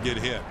expect to get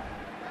hit.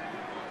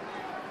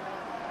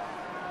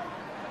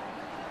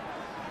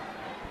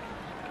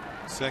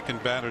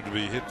 Second batter to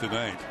be hit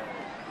tonight.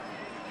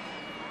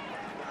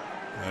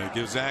 It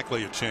gives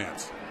Ackley a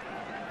chance.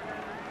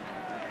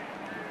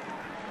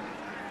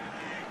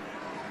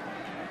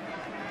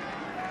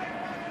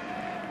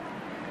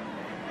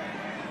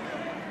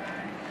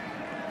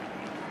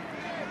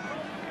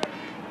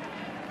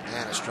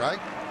 And a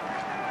strike.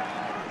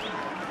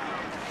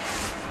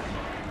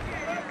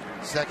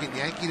 Second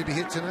Yankee to be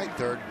hit tonight.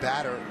 Third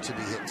batter to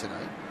be hit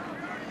tonight.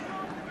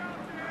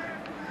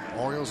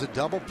 Orioles a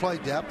double play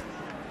depth.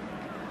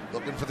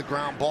 Looking for the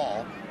ground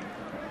ball.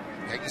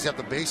 Yankees have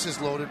the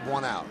bases loaded,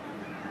 1 out.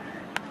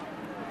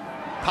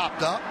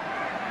 Popped up.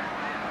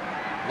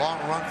 Long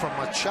run from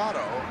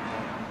Machado.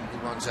 He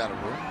runs out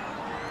of room.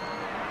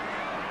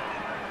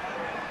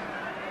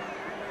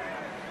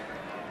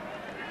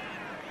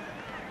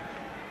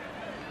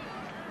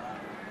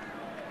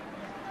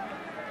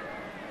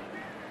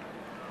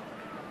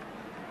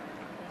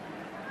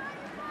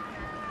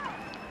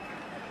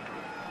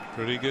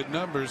 Pretty good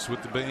numbers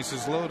with the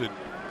bases loaded.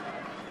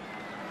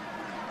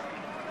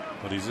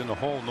 But he's in the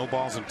hole, no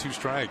balls and 2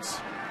 strikes.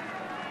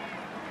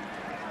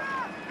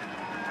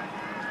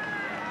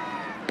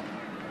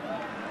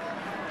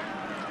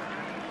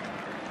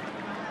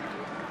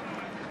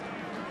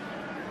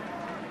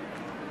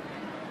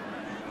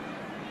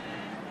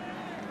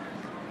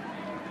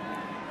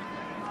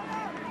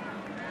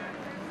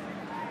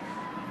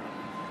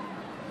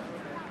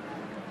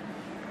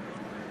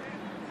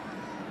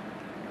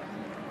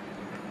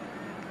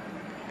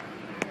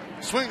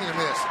 Swing and a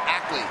miss.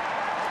 Ackley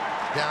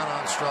down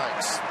on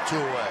strikes. 2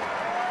 away.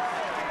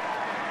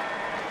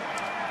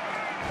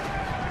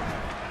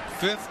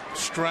 5th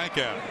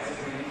strikeout.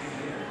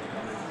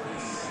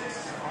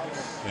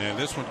 And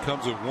this one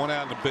comes with 1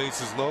 out and the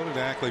bases loaded.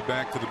 Ackley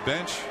back to the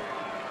bench.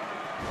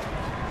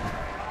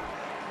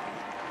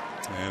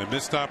 And a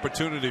missed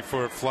opportunity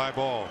for a fly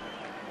ball.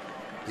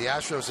 The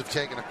Astros have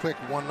taken a quick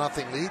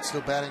 1-0 lead.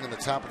 Still batting in the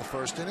top of the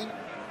 1st inning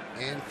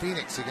in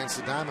Phoenix against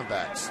the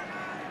Diamondbacks.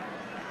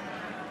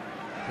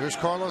 Here's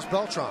Carlos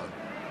Beltran.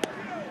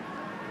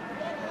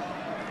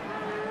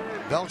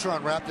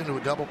 Beltran wrapped into a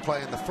double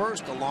play in the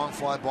 1st, a long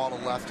fly ball to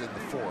left in the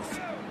 4th.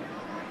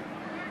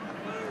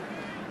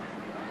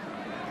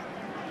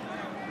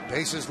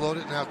 Bases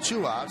loaded, now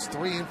 2 outs.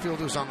 3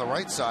 infielders on the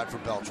right side for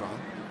Beltran.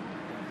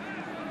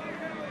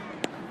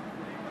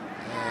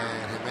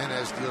 And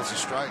Jimenez deals a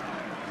strike.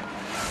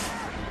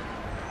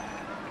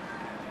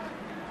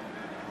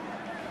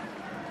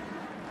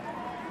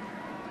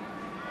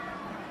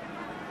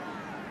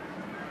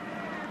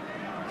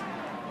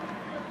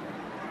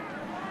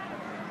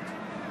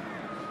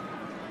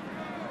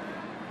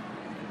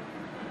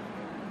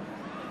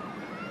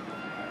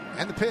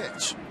 And the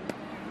pitch.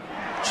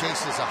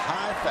 Chases a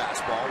high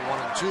fastball,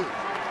 1-2.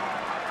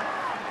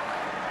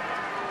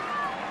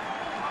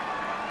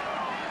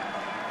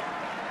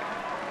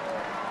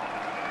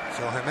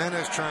 So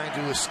Jimenez trying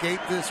to escape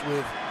this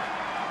with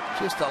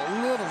just a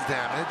little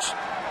damage.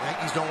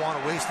 Yankees don't want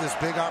to waste this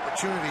big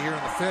opportunity here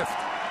in the 5th.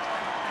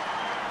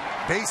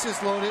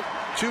 Bases loaded,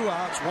 2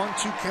 outs,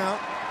 1-2 count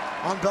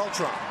on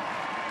Beltran.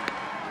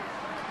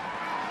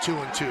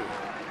 2-2.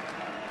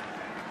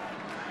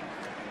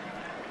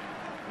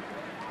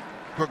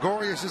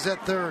 Gregorius is at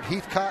 3rd.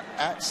 Heathcott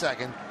at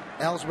 2nd.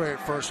 Ellsbury at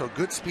 1st. So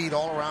good speed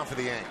all around for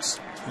the Yanks.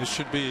 This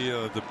should be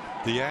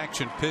the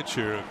action pitch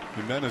here.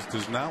 Jimenez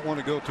does not want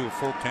to go to a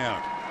full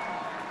count.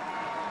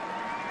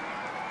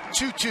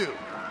 2-2.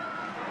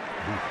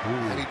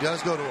 And he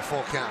does go to a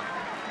full count.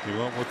 He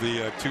went with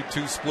the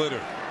 2-2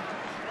 splitter.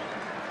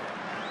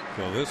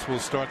 So this will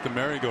start the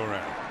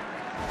merry-go-round.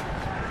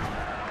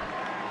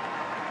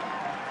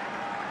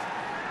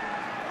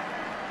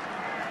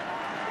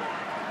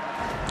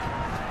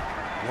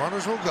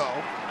 Runners will go.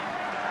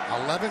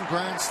 11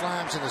 grand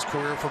slams in his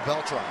career for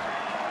Beltran.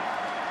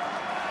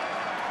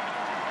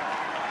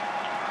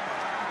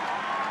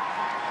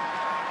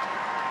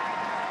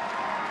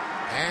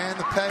 And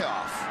the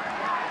payoff.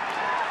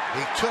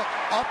 He took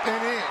up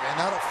and in, and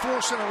that'll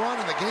force in a run,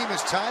 and the game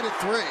is tied at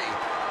 3.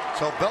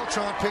 So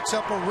Beltran picks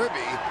up a ribby,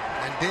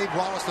 and Dave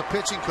Wallace, the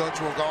pitching coach,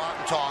 will go out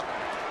and talk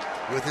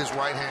with his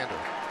right-hander.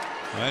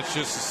 That's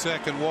just a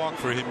second walk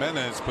for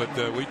Jimenez,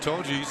 but we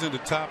told you he's in the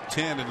top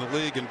 10 in the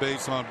league in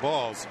base on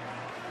balls.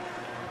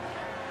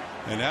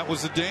 And that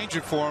was a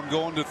danger for him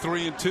going to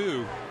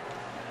 3-2.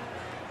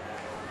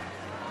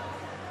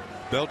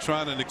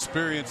 Beltran, an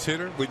experienced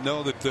hitter. We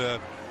know that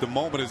the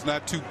moment is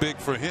not too big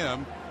for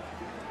him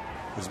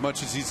as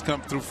much as he's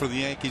come through for the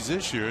Yankees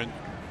this year. And,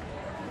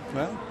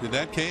 well, in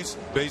that case,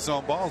 base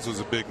on balls was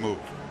a big move.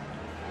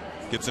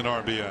 Gets an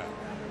RBI.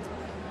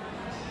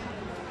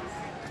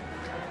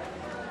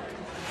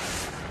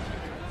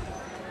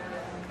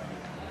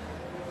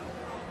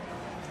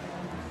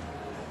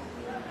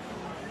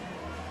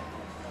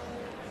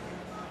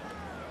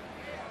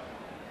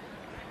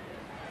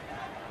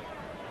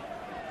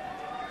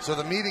 So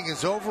the meeting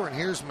is over, and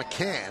here's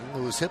McCann,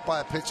 who was hit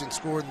by a pitch and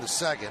scored in the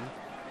second.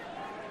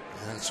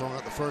 And swung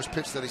at the first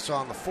pitch that he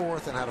saw in the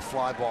fourth and had a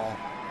fly ball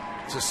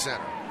to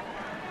center.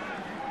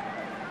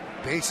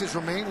 Bases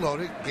remain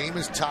loaded. Game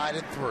is tied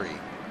at 3.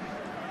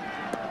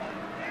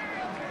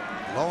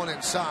 Low and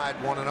inside,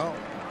 1-0.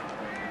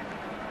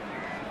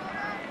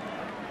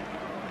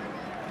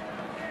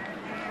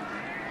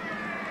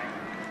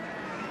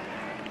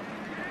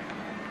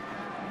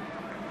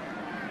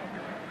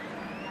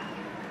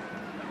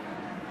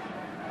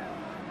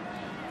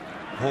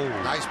 Oh.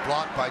 Nice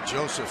block by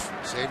Joseph.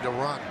 Saved a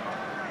run.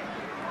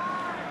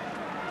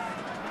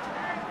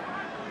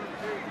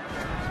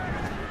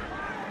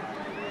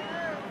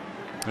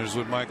 There's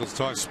what Michael's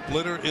talking.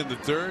 Splitter in the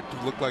dirt.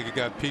 Looked like it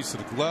got a piece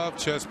of the glove.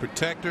 Chest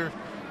protector.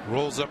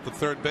 Rolls up the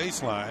third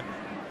baseline.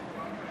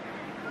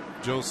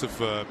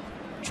 Joseph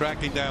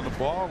tracking down the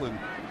ball, and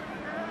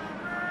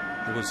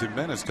it was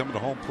Jimenez coming to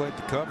home plate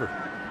to cover.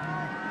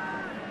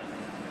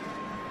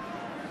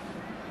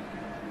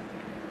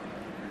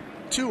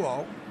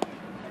 (2-0).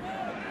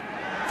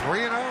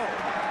 3-0.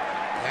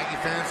 Yankee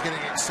fans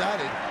getting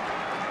excited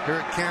here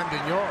at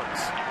Camden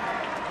Yards.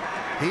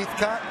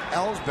 Heathcott,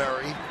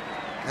 Ellsbury,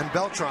 and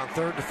Beltran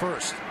third to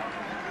first.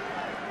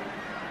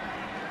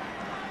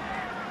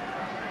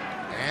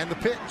 And the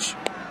pitch.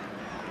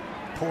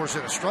 Pours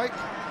in a strike.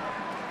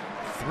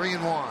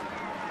 3-1.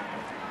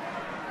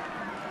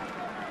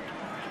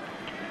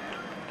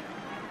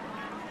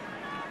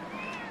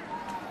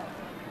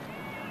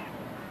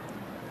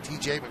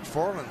 TJ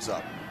McFarland's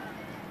up.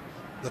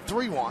 The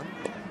 3-1.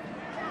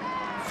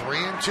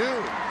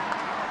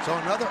 3-2. So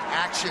another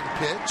action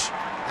pitch,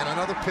 and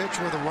another pitch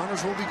where the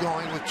runners will be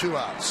going with 2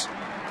 outs.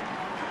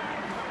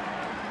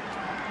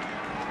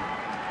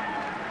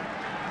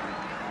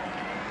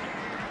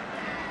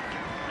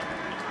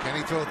 Can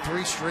he throw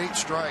 3 straight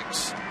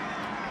strikes?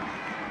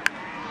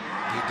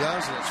 He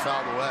does, and it's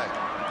fouled away.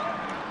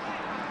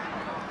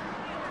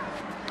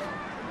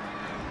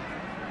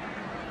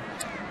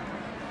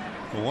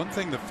 The one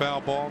thing the foul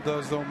ball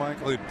does, though,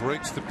 Michael, it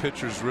breaks the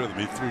pitcher's rhythm.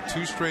 He threw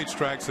 2 straight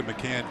strikes that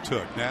McCann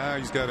took. Now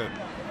he's got a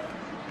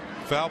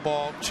foul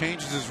ball,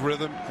 changes his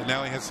rhythm, and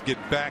now he has to get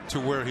back to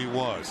where he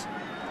was.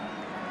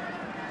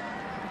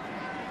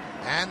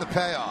 And the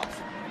payoff.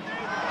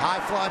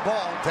 High fly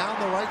ball down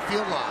the right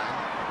field line.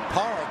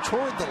 Parra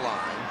toward the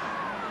line,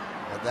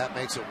 but that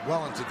makes it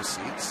well into the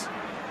seats.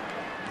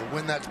 The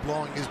wind that's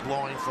blowing is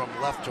blowing from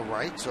left to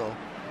right, so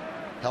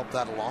help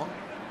that along.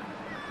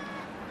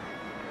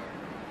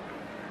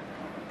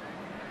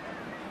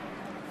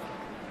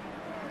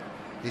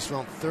 He's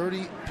thrown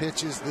 30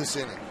 pitches this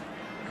inning.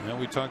 Now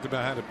we talked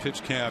about how the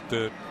pitch count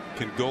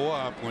can go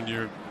up when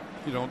you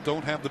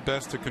don't have the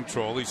best of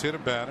control. He's hit a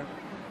batter.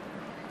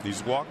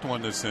 He's walked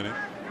one this inning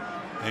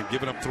and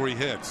given up 3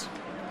 hits.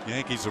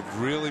 Yankees have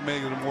really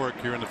made him work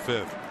here in the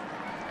 5th.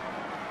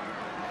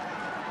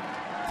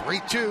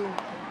 3-2.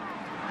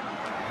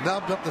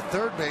 Nubbed up the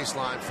third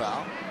baseline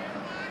foul.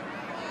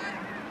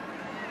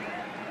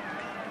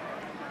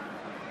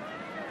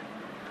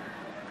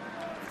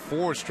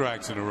 Four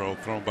strikes in a row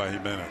thrown by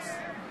Jimenez.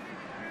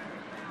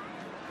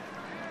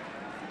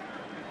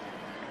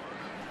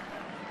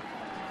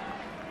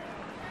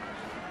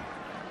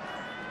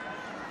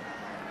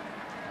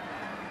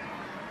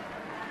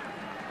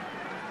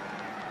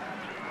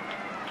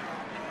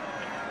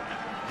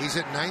 He's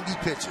at 90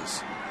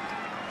 pitches.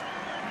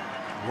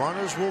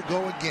 Runners will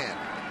go again.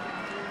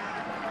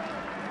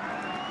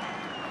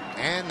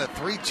 And the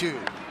 3-2.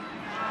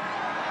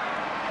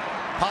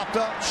 Popped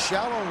up,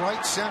 shallow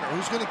right center.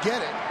 Who's going to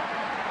get it?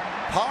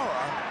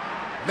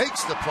 Parra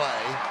makes the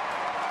play.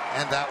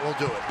 and that will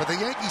do it. But the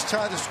Yankees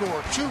tie the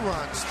score, 2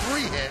 runs,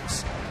 3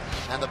 hits,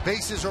 and the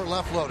bases are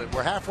left loaded.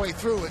 We're halfway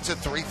through. It's a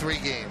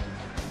 3-3 game.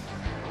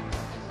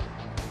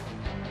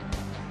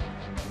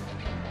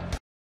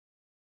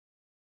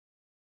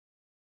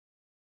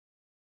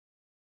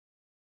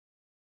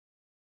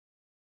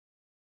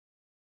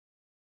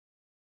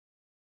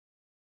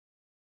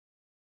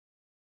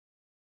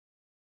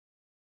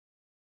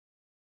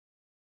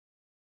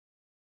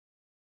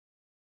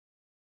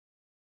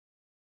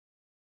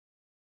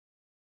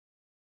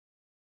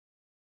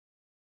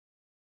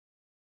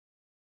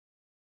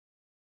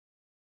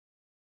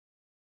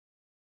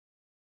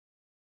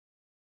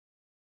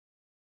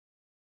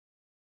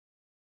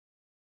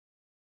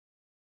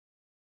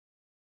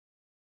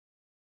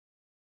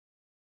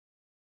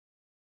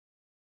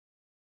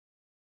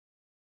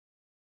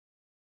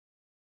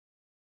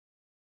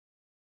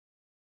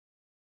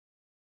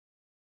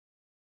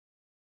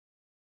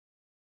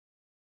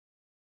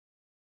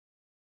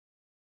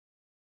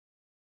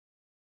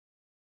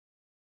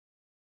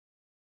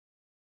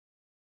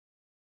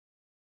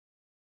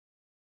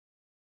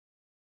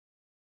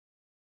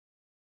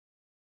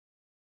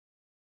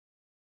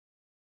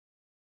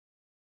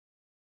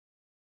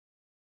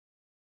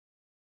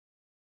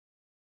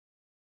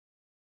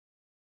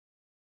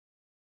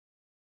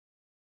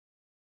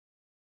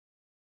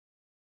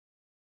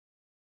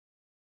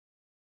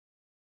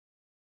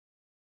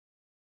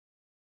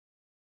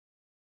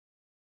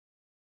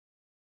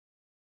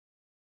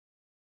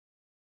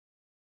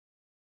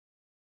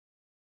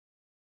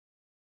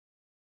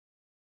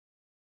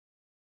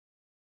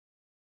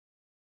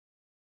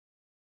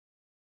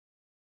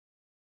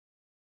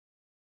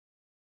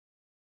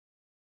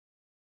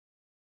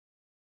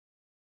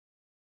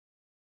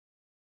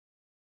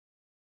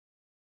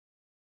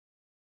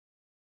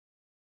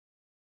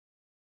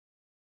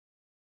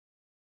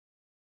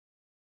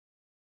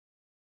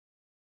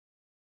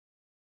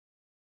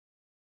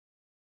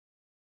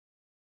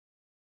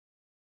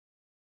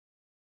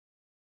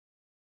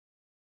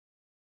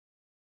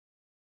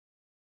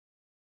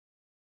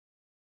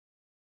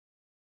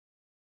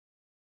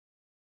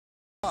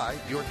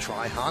 Your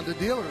Tri-Honda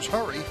dealers.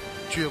 Hurry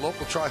to your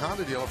local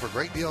Tri-Honda dealer for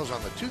great deals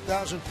on the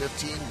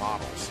 2015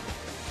 models.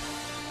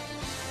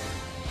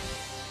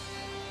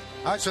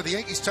 All right, so the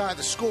Yankees tie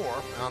the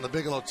score. On the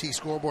Bigelow T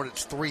scoreboard,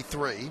 it's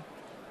 3-3.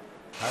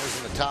 I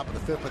was in the top of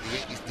the 5th, but the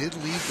Yankees did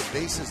leave the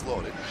bases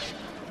loaded.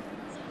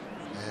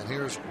 And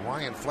here's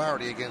Ryan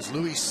Flaherty against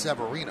Luis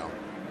Severino.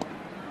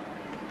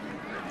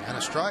 And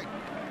a strike.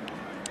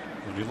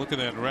 When you look at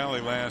that rally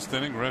last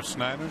inning, Ref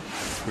Snyder,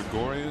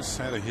 Gregorius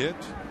had a hit.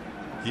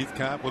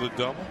 Heathcott with a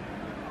double.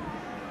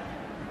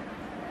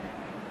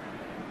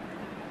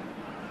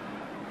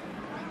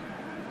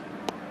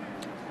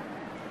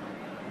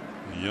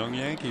 The young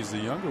Yankees, the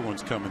younger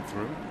ones coming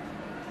through.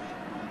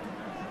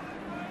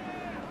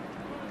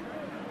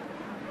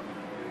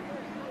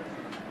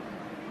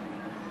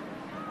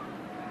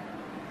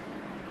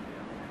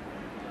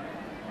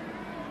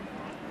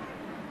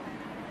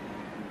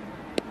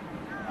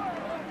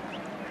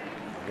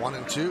 One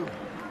and two.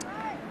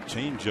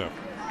 Changeup.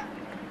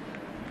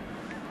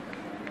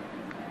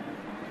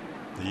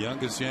 The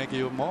youngest Yankee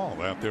of them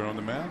all out there on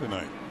the mound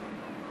tonight.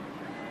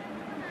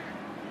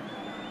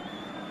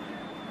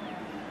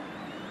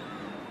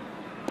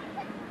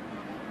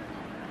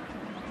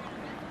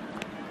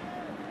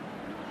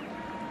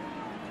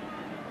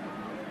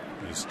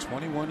 He's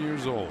 21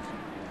 years old.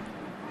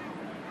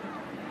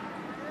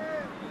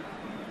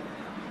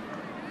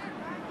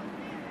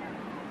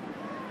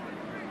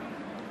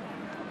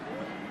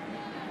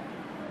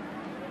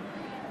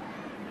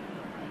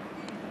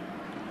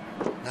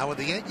 Now, with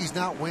the Yankees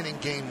not winning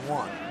Game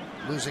 1,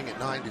 losing at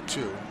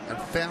 9-2,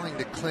 and failing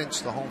to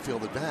clinch the home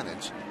field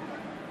advantage,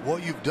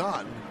 what you've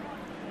done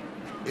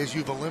is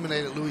you've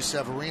eliminated Luis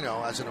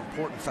Severino as an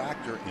important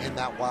factor in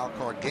that wild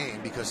card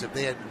game, because if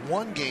they had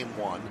won Game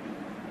 1,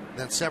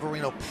 then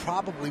Severino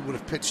probably would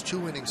have pitched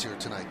 2 innings here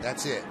tonight.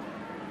 That's it.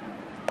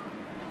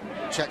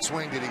 Check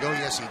swing. Did he go?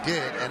 Yes, he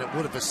did. And it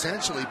would have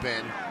essentially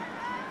been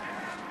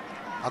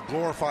a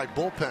glorified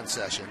bullpen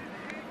session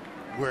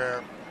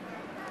where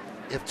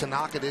if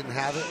Tanaka didn't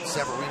have it,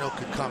 Severino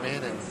could come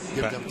in and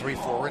give them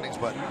 3-4 innings,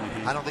 but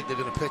I don't think they're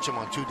going to pitch him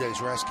on 2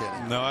 days rest,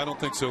 Kenny. No, I don't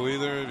think so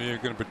either. You're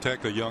going to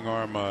protect a young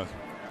arm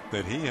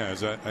that he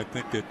has. I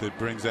think that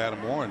brings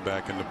Adam Warren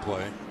back into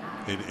play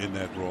in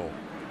that role,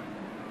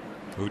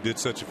 who did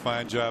such a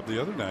fine job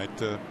the other night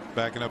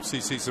backing up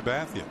CC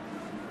Sabathia.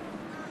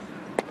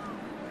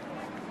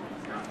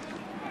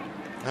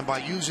 And by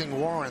using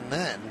Warren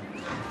then,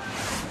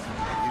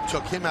 you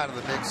took him out of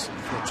the mix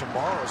for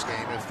tomorrow's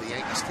game. If the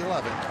Yankees still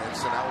haven't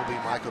clinched, then that will be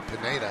Michael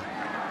Pineda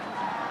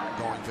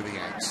going for the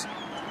Yanks.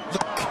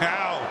 Look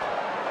out!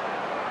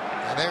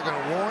 And they're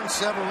going to warn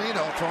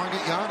Severino, throwing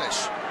at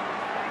Giannis.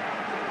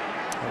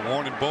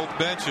 Warning both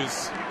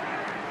benches.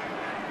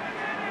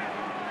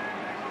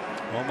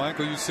 Well,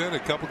 Michael, you said a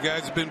couple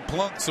guys have been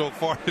plunked so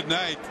far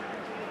tonight.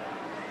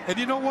 And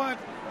you know what?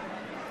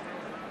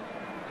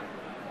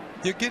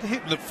 You get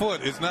hit in the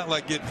foot. It's not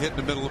like getting hit in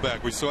the middle of the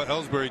back. We saw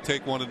Ellsbury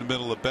take one in the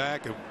middle of the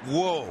back. And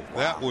whoa, wow.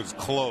 That was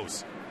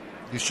close.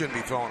 You shouldn't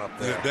be throwing up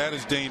there. That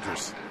is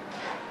dangerous.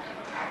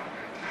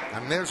 I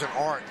mean, there's an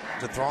art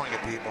to throwing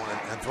at people,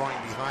 and throwing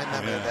behind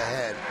them in the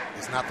head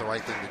is not the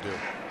right thing to do.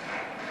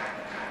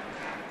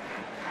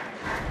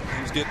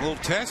 He's getting a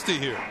little testy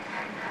here.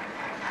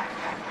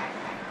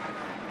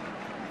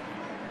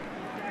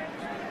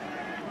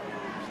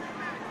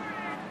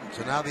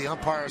 So now the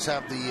umpires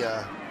have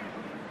the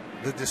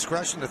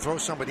discretion to throw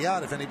somebody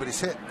out if anybody's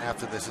hit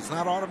after this. It's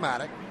not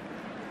automatic.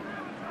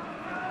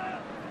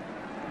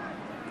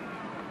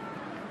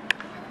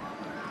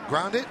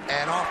 Grounded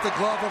and off the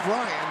glove of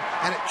Ryan,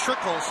 and it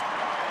trickles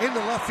into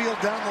left field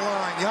down the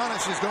line.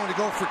 Giannis is going to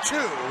go for 2,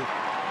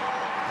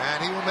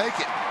 and he will make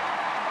it.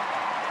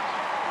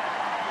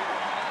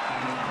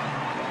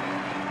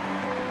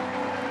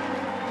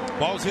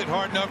 Ball's hit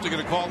hard enough. They're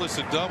going to call this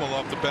a double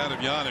off the bat of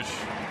Giannis.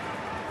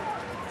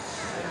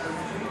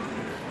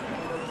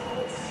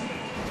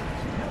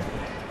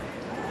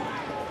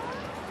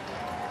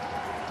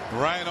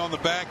 Ryan on the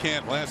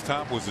backhand. Last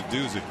top was a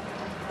doozy.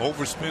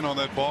 Overspin on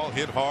that ball,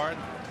 hit hard.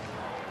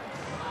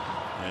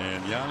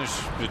 And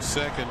Giannis at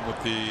second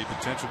with the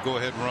potential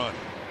go-ahead run.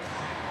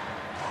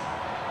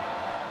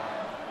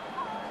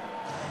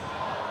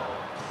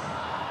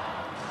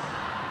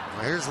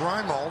 Now here's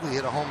Reimold. He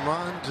hit a home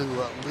run to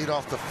lead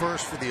off the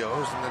first for the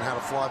O's, and then had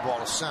a fly ball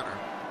to center.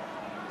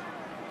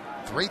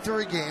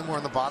 3-3 game. We're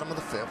in the bottom of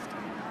the 5th.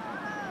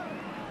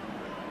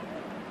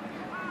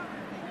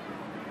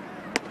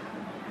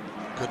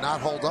 Could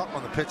not hold up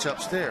on the pitch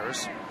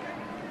upstairs.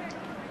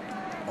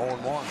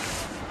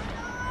 0-1.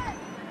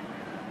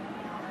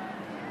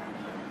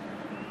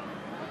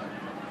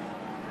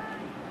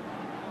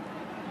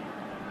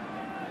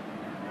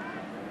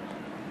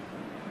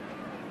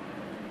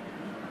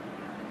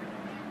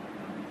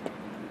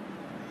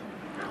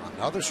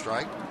 Another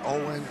strike.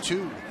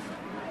 0-2.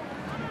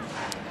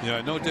 Yeah,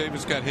 I know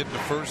Davis got hit in the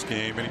first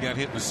game and he got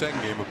hit in the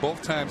second game, but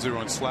both times they were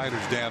on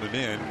sliders down and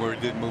in where he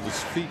didn't move his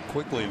feet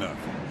quickly enough.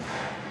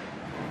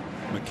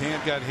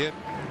 McCann got hit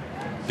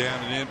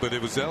down and in, but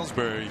it was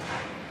Ellsbury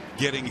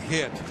getting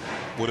hit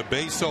with a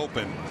base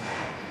open.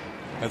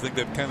 I think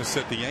that kind of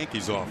set the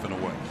Yankees off in a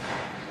way.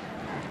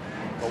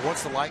 But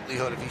what's the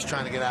likelihood if he's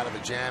trying to get out of a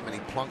jam and he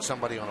plunks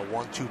somebody on a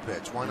 1-2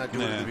 pitch? Why not do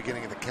it at the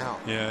beginning of the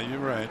count? Yeah, you're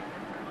right.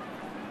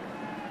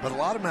 But a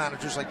lot of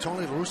managers like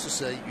Tony La Russa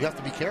say you have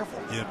to be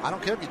careful. Yep. I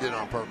don't care if you did it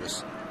on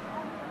purpose.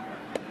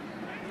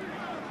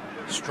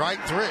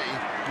 Strike 3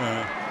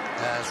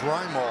 as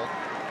Reimold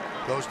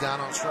goes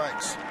down on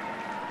strikes.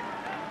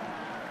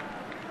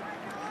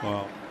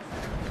 Well,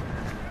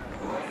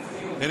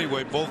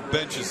 anyway, both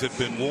benches have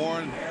been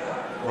worn.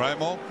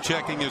 Reimold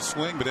checking his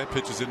swing, but that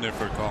pitch is in there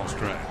for a call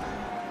strike.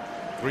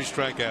 3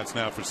 strikeouts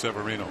now for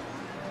Severino.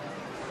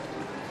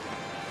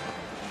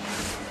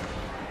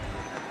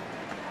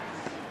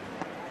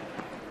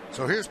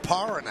 So here's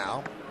Parra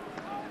now.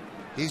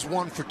 He's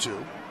 1 for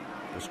 2.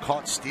 Was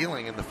caught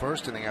stealing in the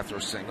first inning after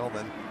a single,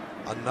 then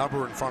a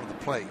number in front of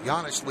the plate.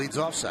 Giannis leads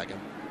off second.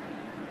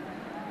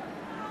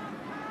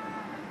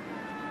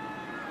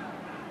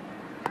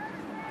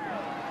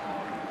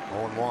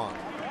 Oh, 1.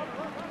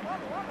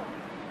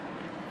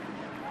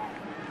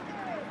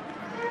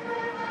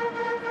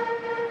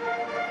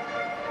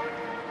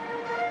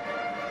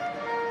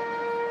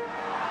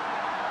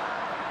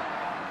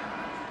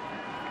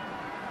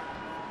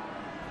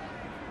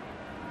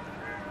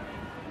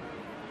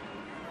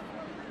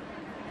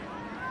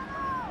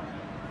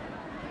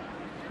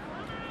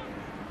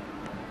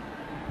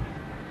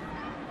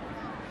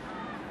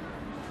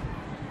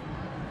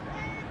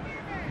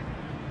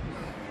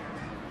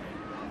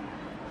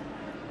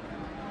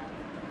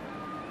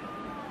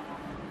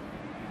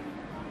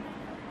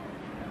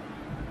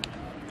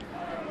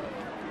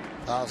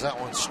 Fouls that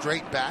one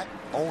straight back.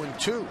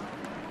 0-2.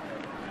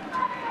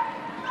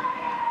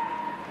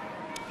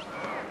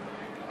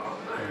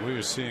 We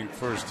were seeing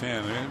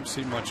firsthand. I didn't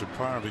see much of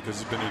Parra because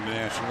he's been in the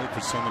National League for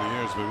so many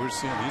years, but we're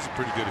seeing he's a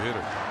pretty good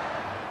hitter.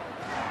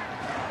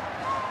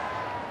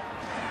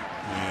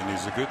 And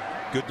he's a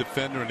good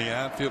defender in the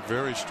outfield,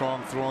 very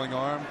strong throwing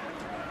arm.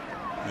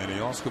 And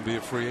he also could be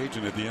a free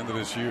agent at the end of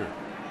this year.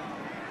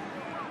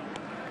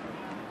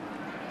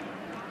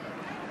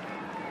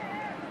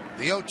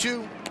 The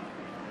 0-2.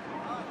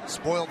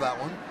 Spoiled that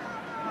one.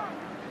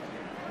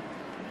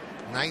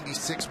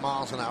 96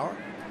 miles an hour.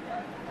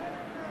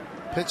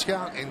 Pitch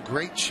count in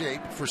great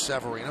shape for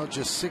Severino,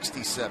 just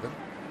 67.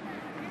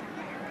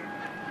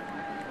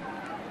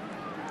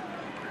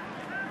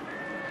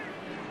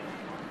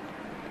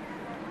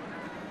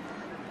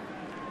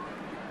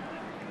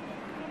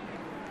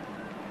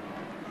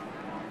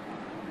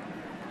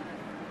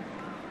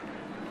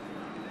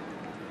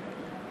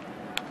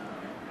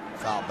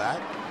 Foul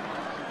back.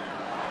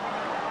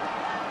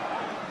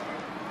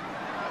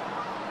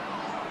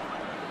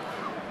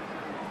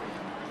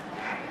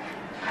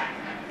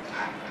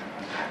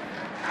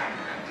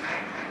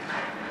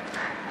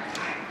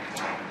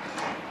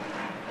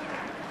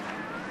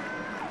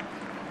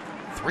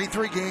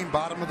 3-3 game,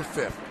 bottom of the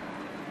 5th.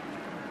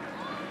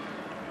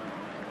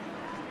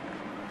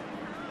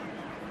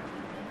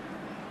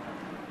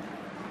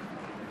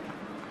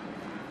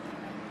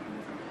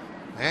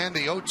 And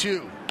the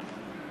 0-2.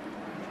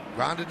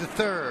 Grounded to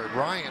third.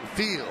 Ryan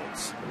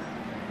fields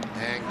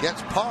and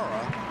gets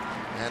Parra,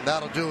 and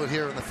that'll do it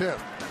here in the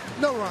 5th.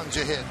 No runs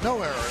a hit,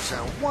 no errors,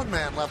 and one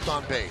man left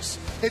on base.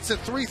 It's a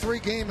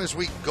 3-3 game as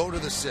we go to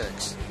the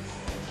 6th.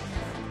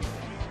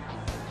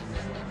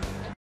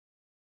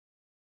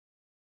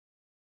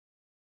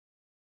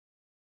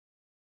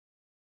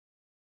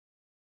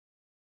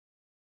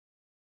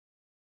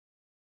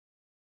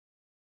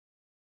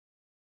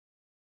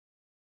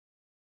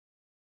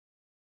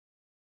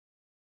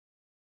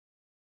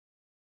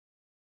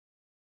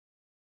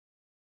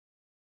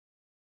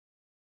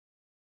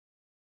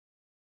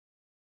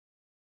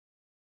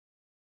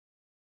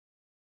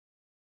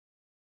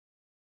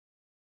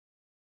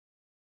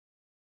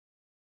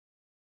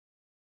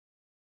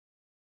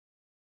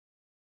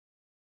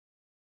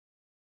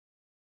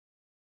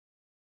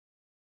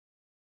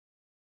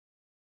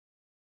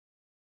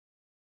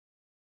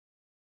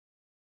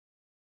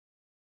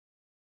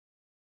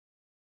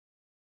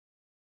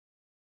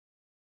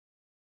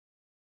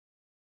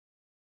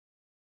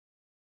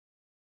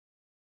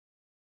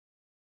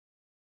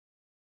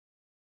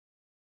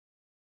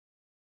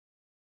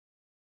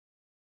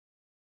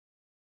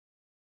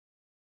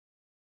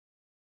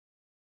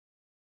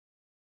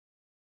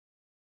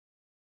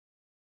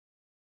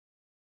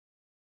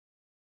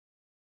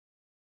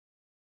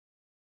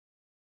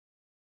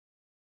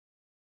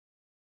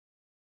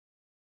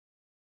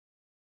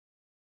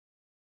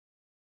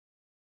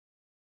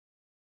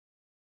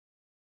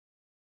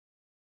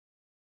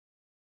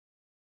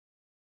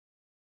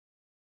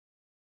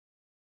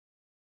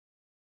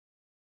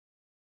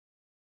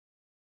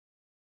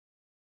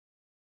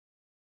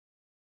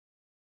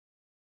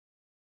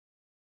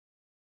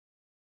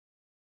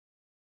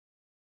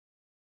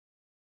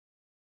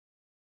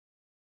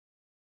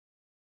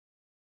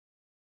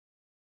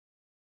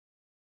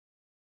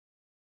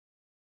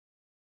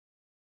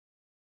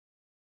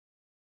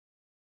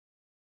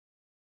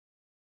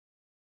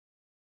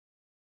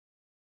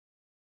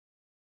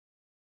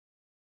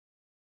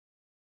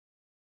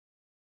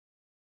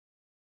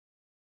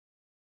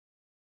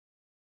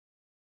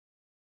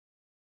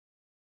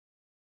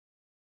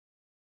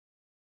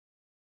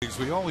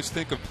 We always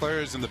think of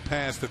players in the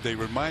past that they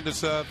remind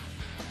us of,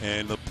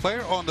 and the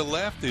player on the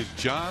left is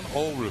John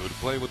Olerud, who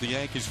played with the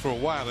Yankees for a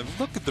while. And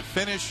look at the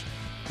finish,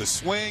 the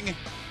swing,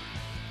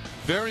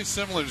 very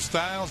similar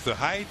styles, the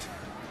height.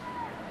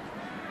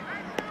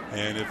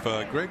 And if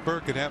Greg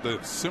Burke could have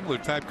the similar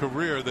type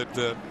career that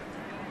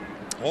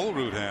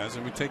Olerud has,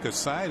 and we take a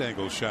side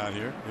angle shot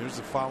here. Here's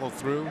the follow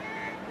through.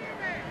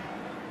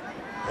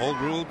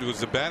 Olerud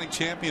was the batting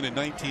champion in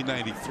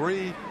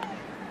 1993.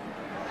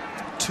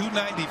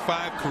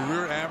 295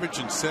 career average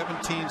in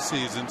 17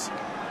 seasons,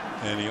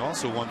 and he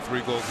also won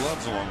 3 Gold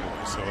Gloves along the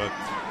way.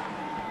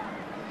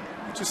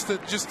 So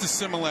just the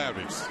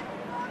similarities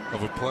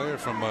of a player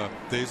from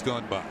days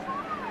gone by.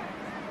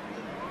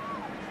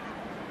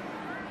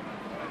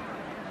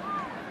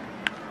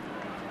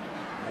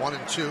 One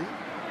and 2.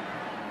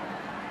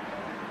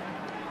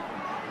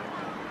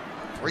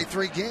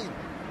 3-3 game.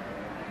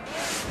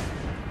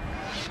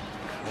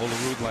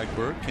 Olerud, like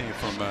Burke, came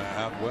from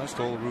out west.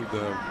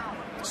 Olerud,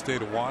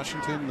 state of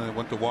Washington,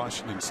 went to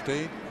Washington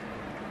State.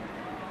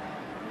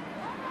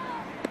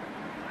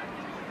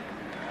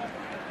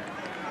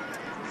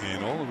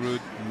 And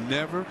Olerud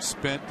never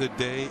spent the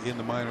day in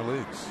the minor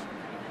leagues.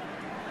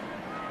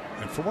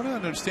 And from what I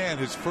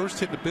understand, his first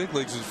hit in the big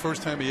leagues is the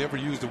first time he ever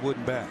used a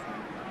wooden bat.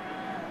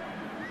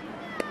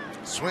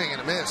 Swing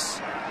and a miss.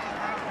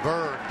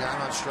 Bird down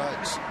on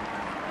strikes.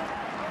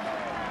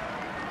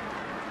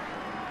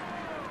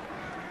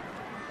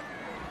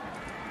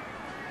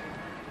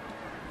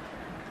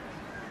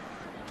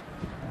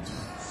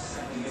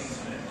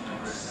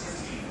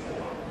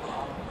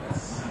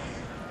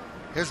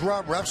 Here's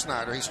Rob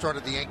Refsnyder. He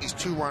started the Yankees'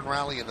 2-run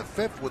rally in the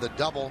 5th with a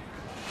double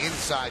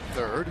inside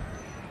third.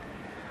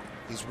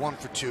 He's 1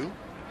 for 2.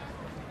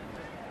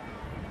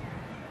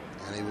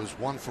 And he was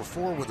 1 for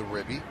 4 with a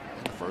ribby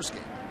in the first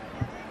game.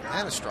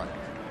 And a strike.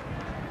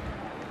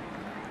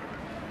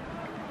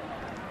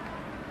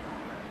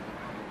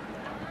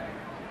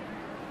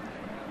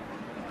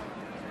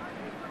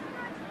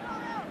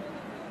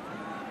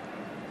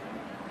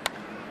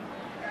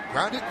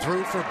 Grounded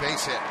through for a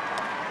base hit.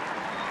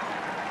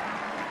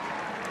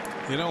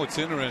 You know what's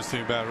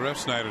interesting about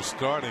Refsnyder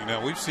starting?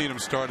 Now, we've seen him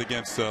start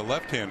against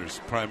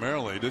left-handers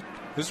primarily.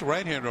 This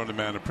right-hander on the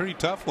mound, a pretty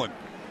tough one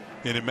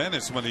in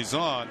Jimenez when he's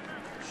on.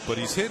 But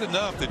he's hit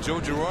enough that Joe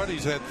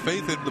Girardi's had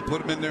faith in him to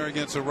put him in there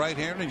against a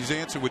right-hander. He's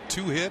answered with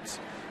 2 hits,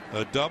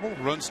 a double,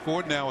 run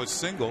scored, now a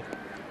single.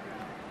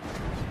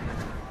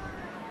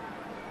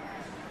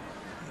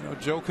 You know,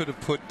 Joe could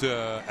have put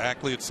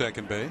Ackley at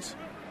second base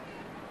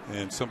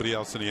and somebody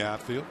else in the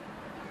outfield.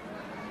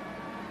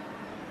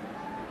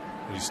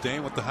 He's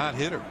staying with the hot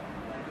hitter.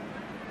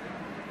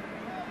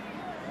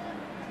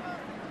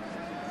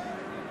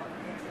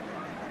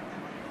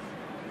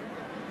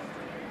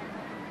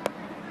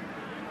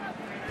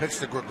 Pitch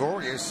to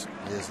Gregorius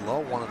is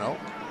low, 1-0.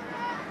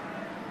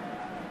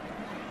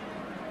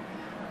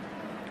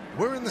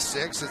 We're in the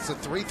sixth. It's a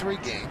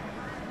 3-3 game.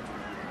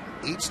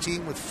 Each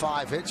team with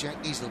 5 hits.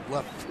 Yankees have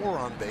left 4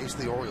 on base.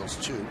 The Orioles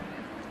 2.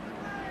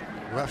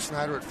 Ref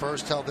Snyder at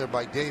first, held there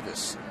by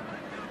Davis.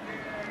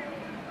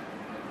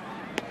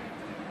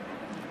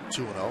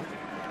 2-0.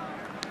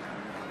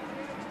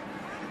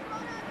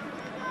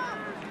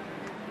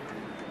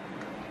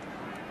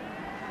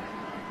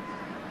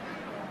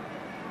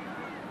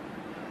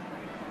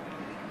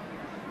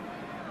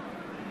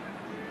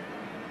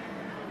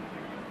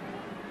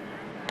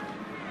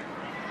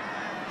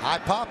 High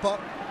pop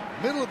up,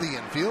 middle of the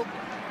infield.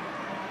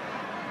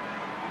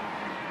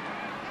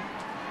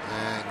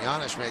 And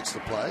Giannis makes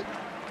the play.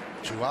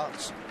 2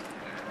 outs.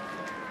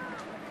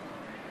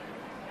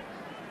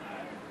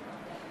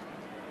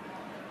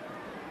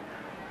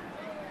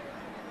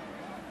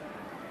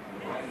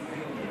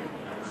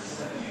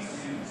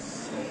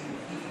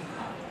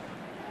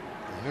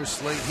 And here's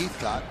Slade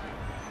Heathcott.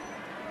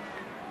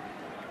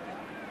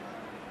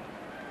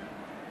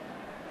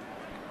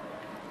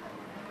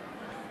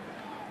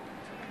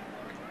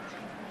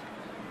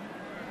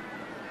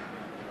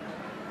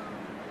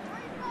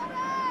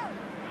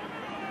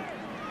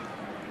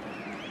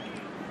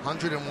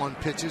 .101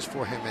 pitches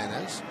for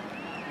Jimenez,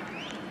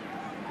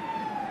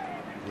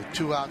 with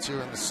 2 outs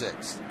here in the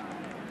sixth.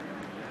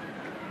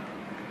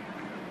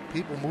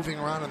 People moving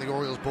around in the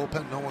Orioles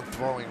bullpen. No one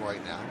throwing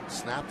right now.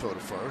 Snap throw to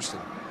first,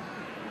 and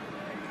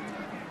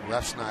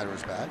Ref Snyder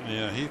is back.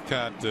 Yeah,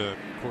 Heathcott, of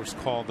course,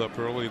 called up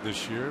early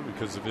this year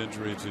because of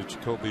injury to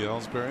Jacoby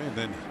Ellsbury, and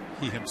then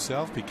he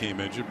himself became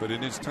injured. But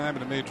in his time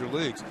in the major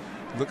leagues,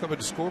 look up at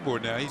the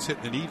scoreboard now. He's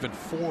hitting an even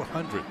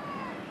 .400.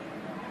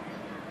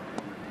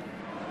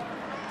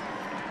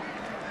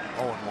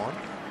 0-1.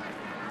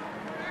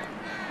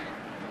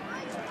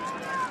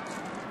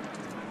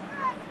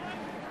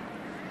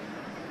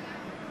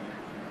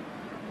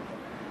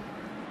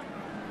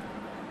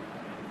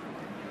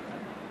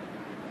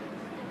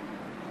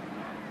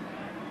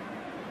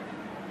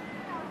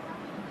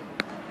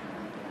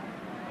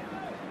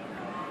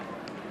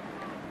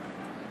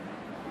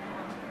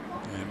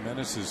 And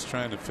Menace is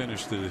trying to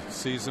finish the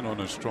season on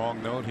a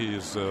strong note. He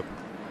has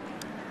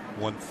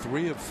won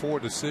 3 of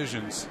 4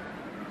 decisions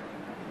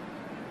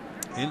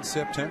in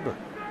September.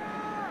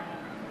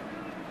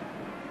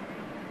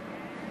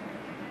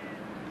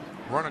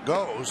 Runner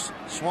goes,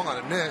 swung on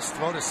a miss,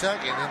 throw to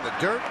second in the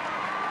dirt,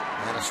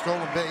 and a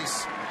stolen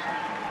base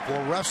for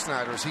Ref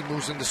Snyder as he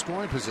moves into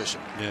scoring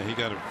position. Yeah, he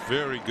got a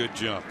very good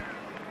jump.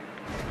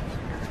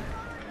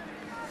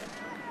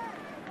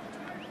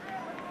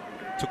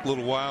 Took a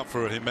little while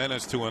for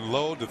Jimenez to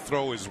unload. The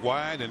throw is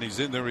wide, and he's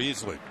in there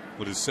easily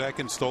with his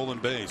second stolen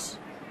base.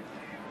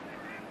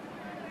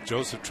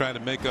 Joseph trying to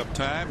make up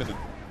time, and it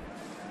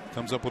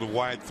comes up with a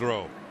wide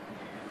throw.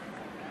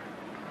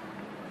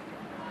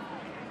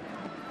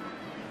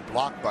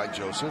 Blocked by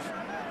Joseph.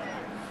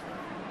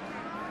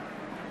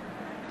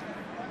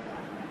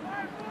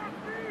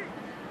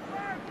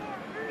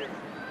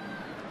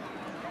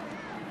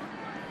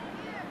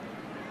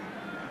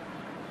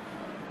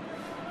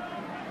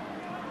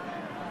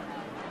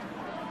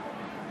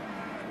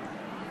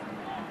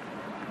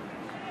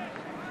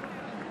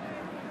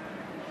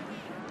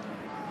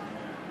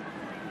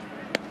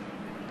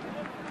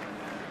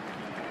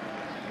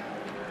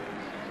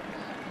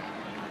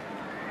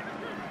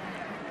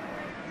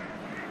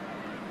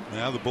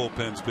 Now the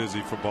bullpen's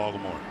busy for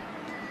Baltimore.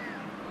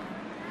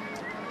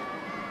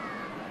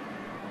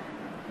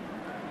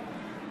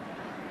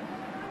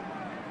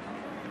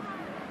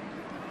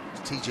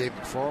 It's TJ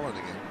McFarland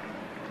again.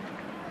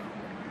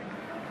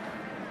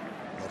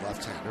 The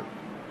left-hander.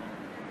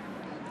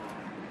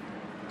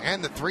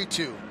 And the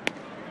 3-2.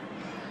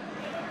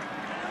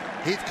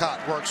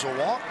 Heathcott works a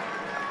walk.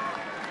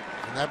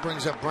 And that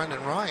brings up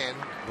Brendan Ryan.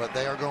 But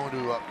they are going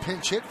to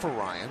pinch hit for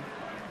Ryan.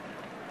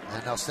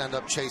 And they'll send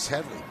up Chase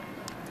Headley.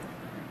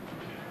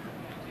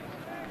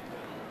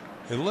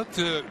 It looked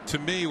to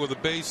me with the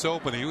base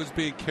open, he was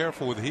being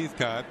careful with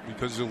Heathcott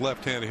because he's a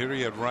left-handed hitter.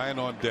 He had Ryan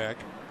on deck,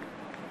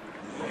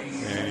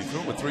 and he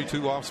threw him a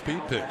 3-2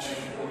 off-speed pitch.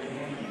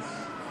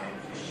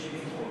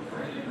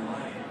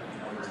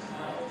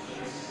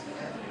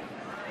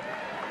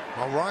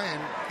 Well,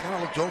 Ryan kind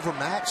of looked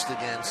overmatched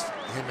against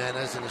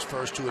Jimenez in his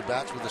first 2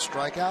 at-bats with a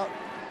strikeout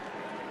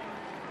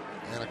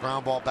and a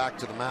ground ball back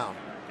to the mound.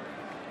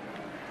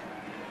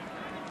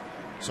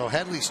 So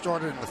Headley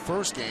started in the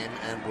first game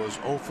and was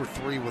 0 for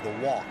 3 with a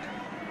walk.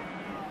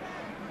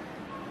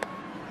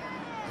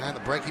 And the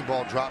breaking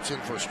ball drops in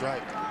for a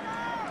strike.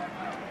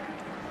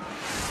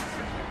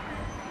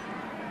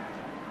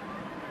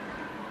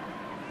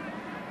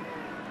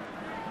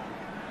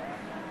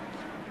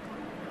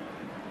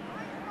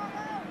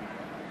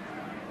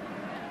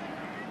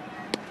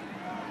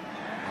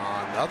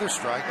 Another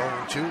strike,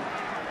 0-2.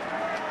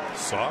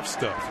 Soft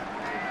stuff.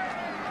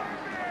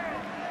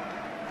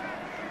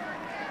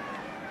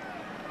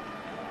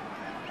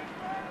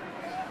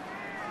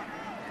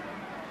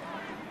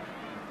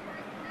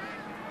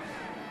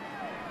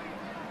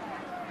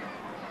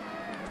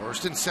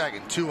 First and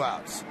second, 2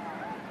 outs.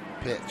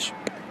 Pitch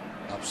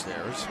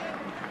upstairs.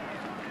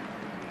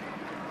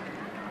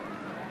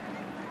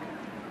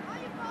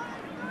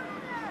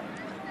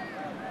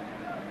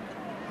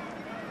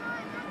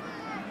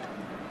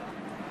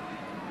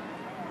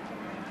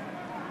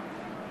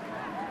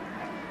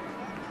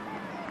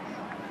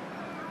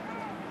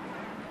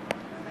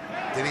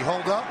 Did he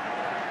hold up?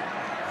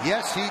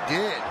 Yes, he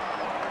did,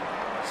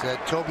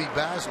 said Toby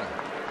Basner.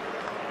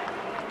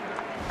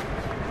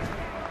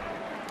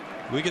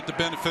 We get the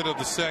benefit of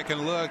the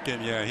second look,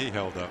 and yeah, he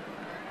held up.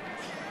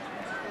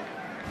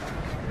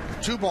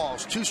 2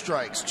 balls, 2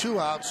 strikes, 2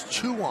 outs,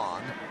 2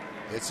 on.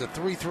 It's a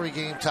 3-3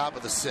 game, top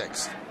of the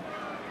 6th.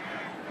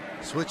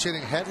 Switch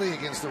hitting Headley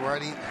against the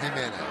righty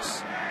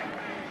Jimenez.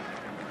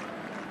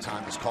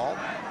 Time is called.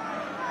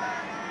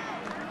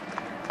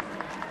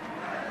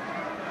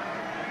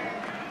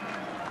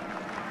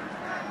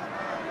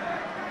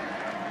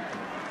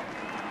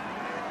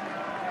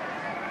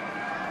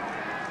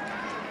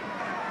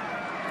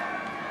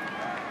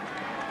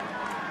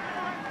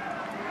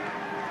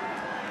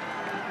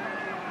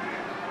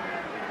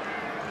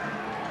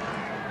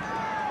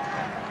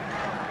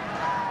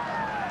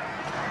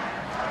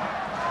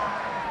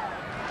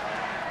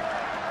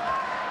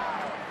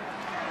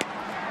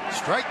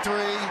 Strike 3,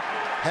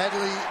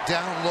 Headley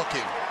down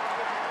looking.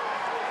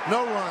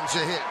 No runs, a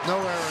hit, no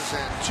errors,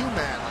 and 2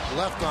 men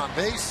left on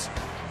base.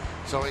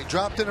 So he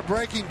dropped in a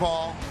breaking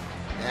ball,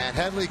 and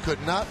Headley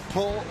could not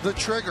pull the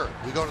trigger.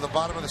 We go to the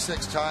bottom of the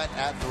 6th, tied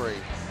at 3.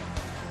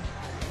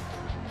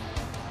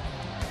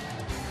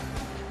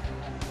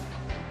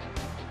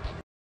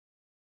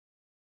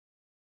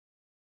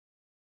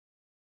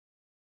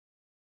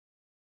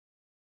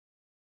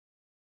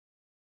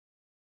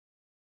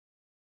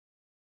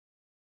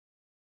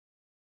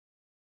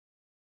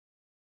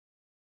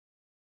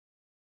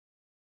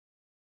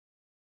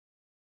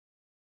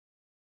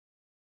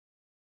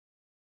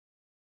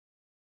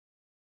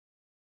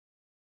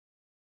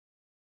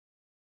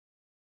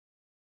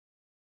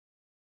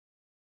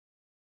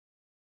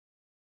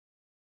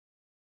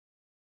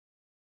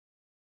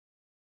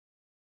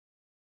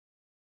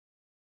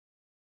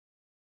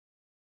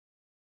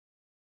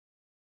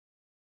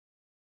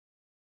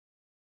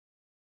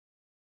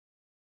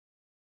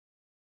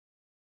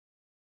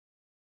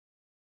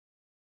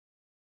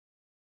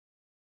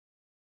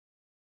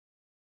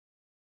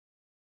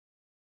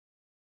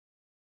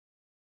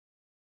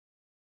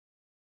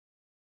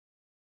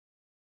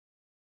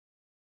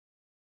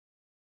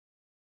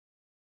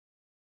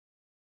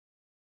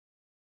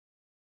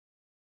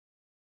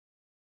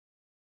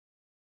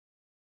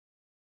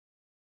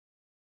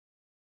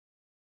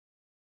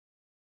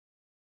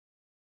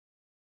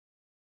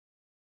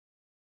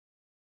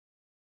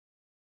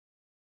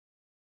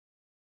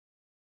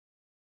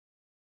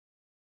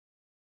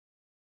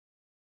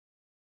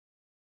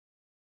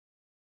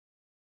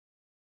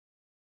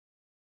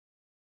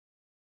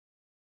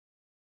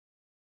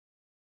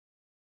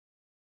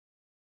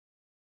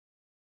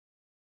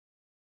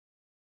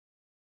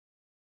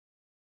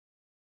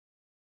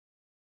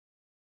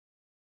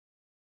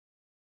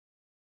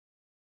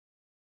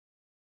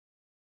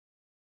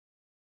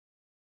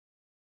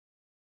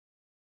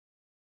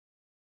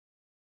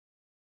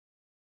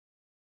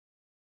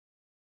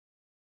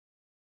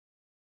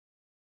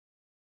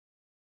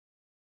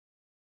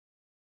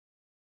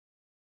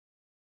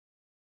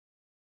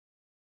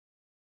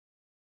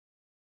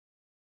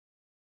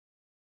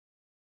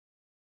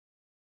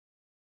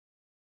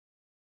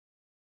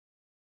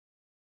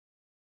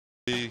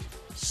 The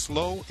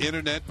slow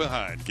internet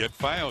behind. Get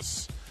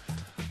Fios.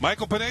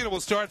 Michael Pineda will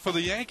start for the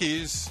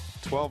Yankees,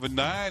 12-9,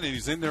 and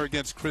he's in there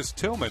against Chris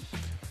Tillman,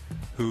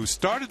 who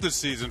started the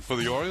season for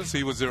the Orioles.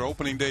 He was their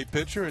opening day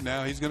pitcher, and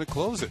now he's going to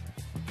close it.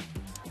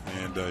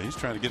 And he's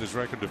trying to get his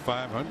record to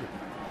 500.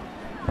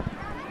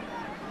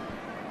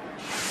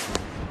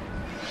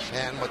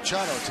 And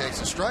Machado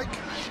takes a strike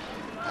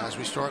as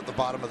we start at the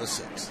bottom of the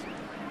 6th.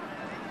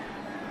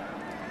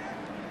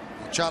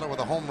 Machado with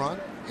a home run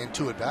in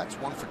 2 at-bats,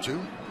 1 for 2.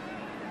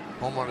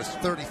 Home run is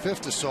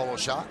 35th, a solo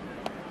shot.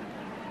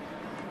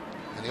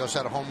 And he also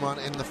had a home run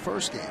in the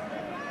first game.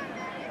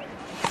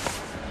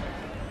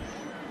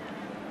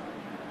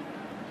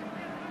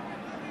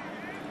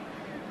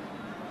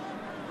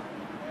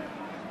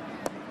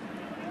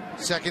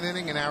 Second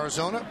inning in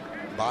Arizona.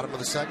 Bottom of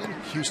the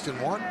 2nd.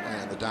 Houston 1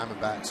 and the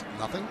Diamondbacks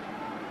nothing.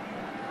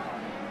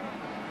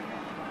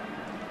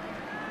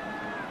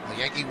 A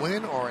Yankee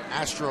win or an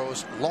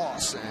Astros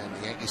loss, and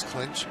the Yankees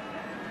clinch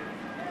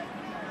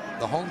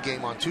the home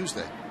game on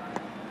Tuesday.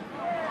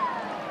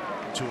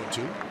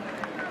 2-2.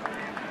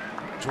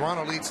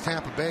 Toronto leads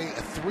Tampa Bay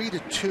a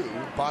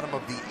 3-2. Bottom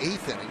of the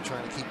 8th inning,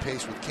 trying to keep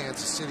pace with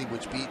Kansas City,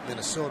 which beat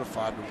Minnesota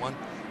 5-1,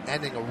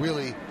 ending a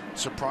really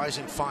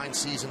surprising fine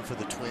season for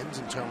the Twins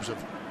in terms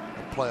of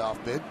a playoff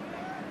bid.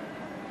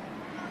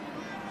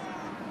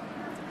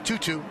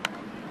 2-2.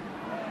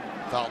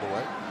 Fouled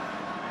away.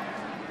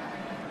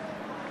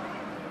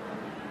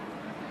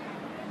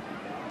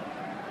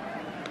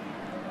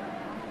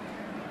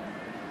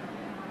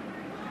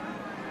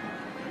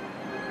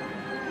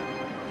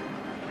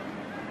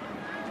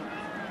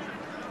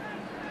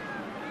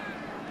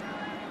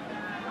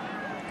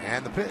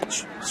 And the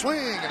pitch. Swing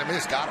and a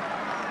miss. Got him.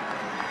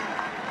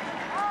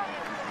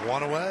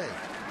 One away.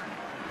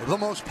 The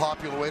most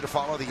popular way to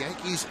follow the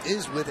Yankees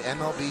is with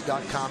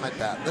MLB.com at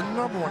bat, the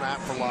 #1 app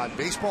for live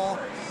baseball.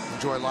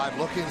 Enjoy live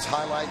look-ins,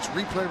 highlights,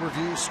 replay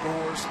reviews,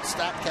 scores,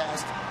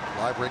 StatCast,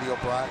 live radio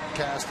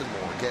broadcast, and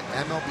more. Get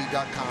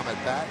MLB.com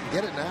at bat and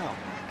get it now.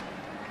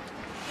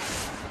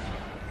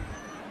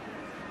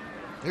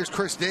 Here's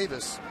Chris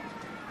Davis.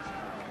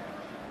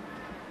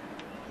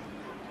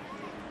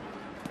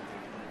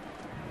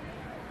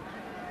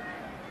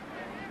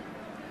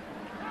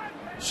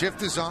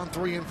 Shift is on.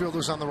 3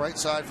 infielders on the right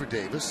side for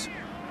Davis.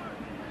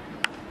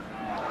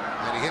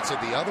 And he hits it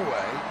the other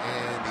way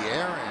in the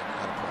air and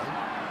out of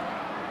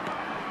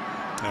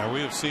play. Now, we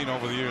have seen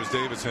over the years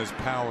Davis has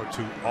power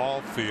to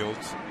all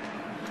fields.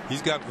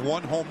 He's got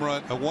one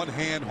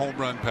hand home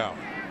run power.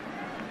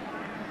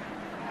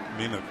 I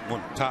mean,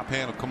 one top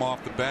hand will come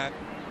off the bat,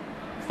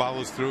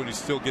 follows through, and he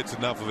still gets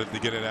enough of it to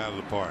get it out of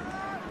the park.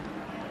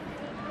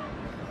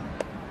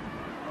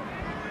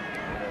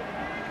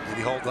 Did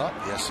he hold up?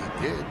 Yes,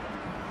 he did.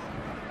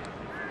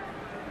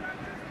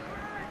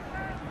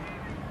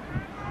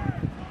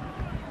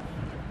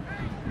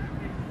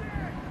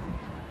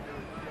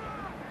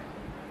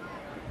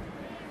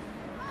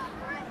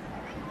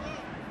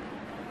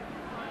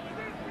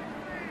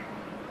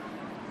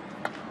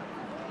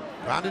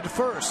 Grounded to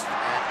first,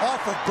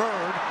 off of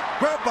Bird,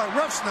 grabbed by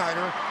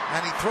Refsnyder,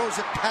 and he throws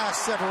it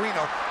past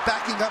Severino.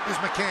 Backing up is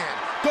McCann.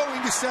 Going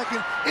to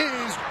second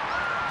is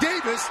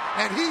Davis,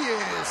 and he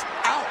is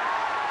out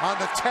on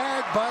the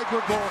tag by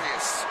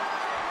Gregorius.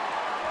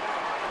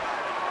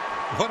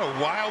 What a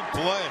wild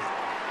play.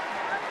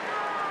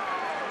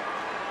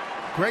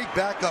 Great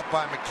backup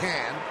by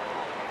McCann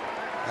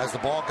as the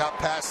ball got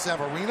past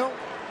Severino,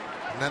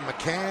 and then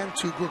McCann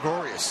to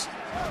Gregorius.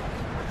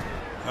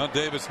 Well,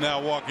 Davis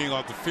now walking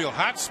off the field.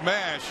 Hot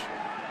smash.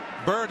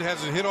 Bird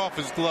has it hit off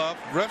his glove.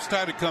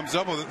 Refsnyder comes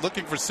up with it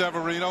looking for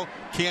Severino.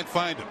 Can't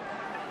find him.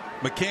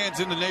 McCann's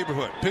in the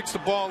neighborhood. Picks the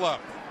ball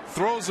up.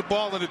 Throws the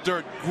ball in the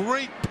dirt.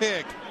 Great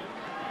pick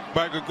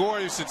by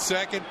Gregorius at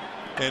second.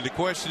 And the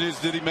question is,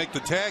 did he make the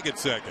tag at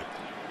second?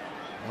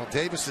 Well,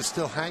 Davis is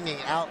still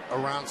hanging out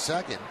around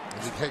second.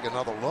 Does he take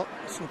another look?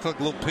 This looks like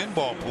a little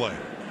pinball play.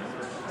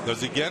 Does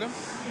he get him?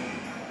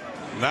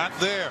 Not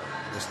there.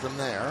 Missed him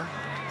there.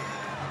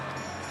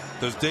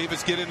 Does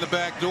Davis get in the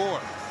back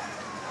door?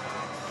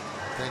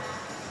 I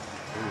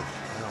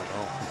don't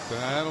know.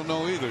 I don't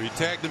know either. He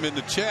tagged him in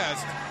the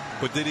chest,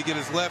 but did he get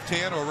his left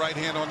hand or right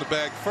hand on the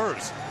bag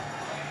first?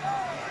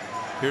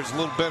 Here's a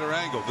little better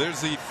angle.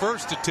 There's the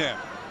first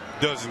attempt.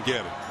 Doesn't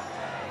get it.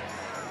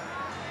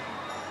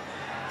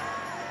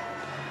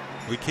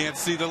 We can't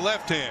see the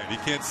left hand. He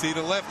can't see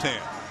the left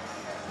hand.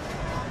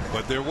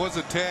 But there was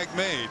a tag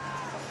made.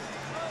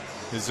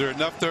 Is there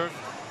enough there?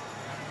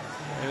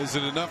 Is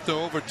it enough to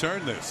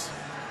overturn this?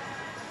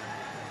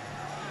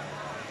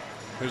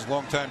 There's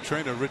longtime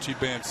trainer Richie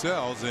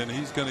Bancells, and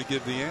he's going to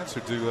give the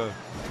answer to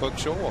Buck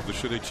Showalter.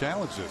 Should they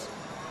challenge this?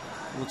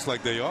 Looks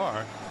like they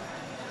are.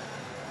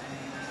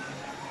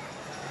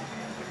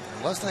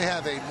 Unless they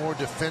have a more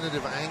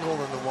definitive angle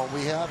than the one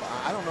we have,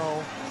 I don't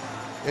know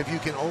if you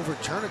can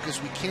overturn it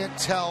because we can't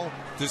tell.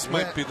 This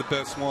might be the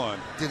best one.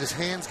 Did his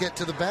hands get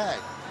to the bag?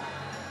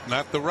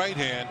 Not the right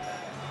hand.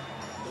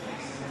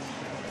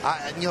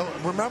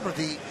 Remember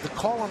the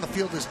call on the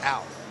field is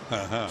out.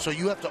 So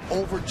you have to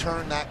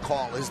overturn that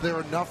call. Is there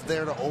enough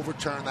there to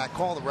overturn that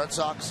call? The Red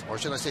Sox, or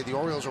should I say the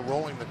Orioles, are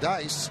rolling the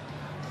dice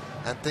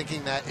and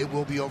thinking that it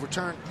will be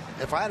overturned.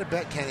 If I had a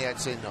bet, Kenny, I'd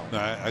say no.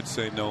 I'd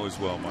say no as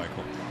well,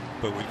 Michael.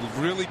 But we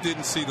really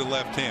didn't see the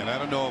left hand. I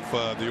don't know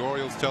if the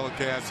Orioles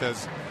telecast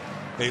has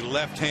a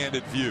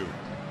left-handed view.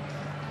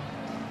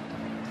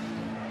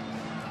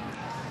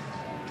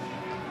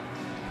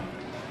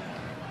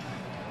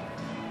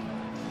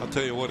 I'll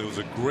tell you what, it was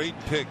a great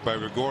pick by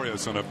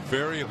Gregorius on a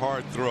very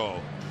hard throw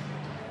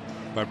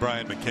by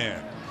Brian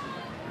McCann.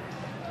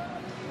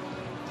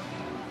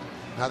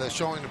 Now they're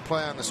showing the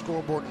play on the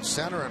scoreboard in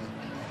center, and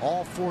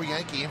all 4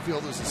 Yankee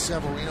infielders and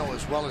Severino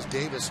as well as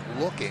Davis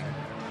looking.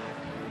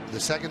 The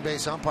second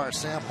base umpire,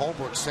 Sam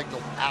Holbrook,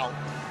 signaled out.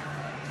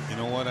 You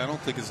know what? I don't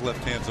think his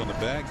left hand's on the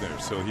bag there,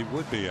 so he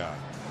would be out.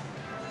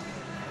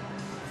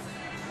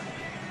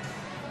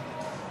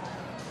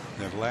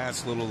 That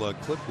last little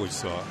clip we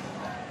saw.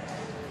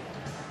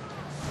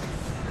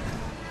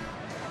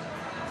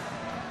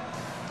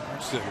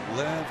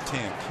 Left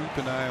hand, keep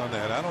an eye on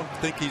that. I don't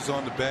think he's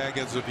on the bag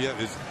as of yet.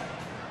 It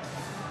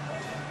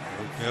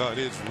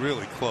is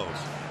really close.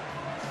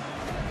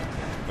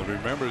 But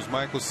remember, as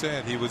Michael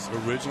said, he was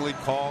originally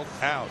called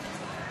out.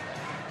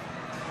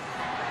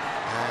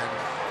 And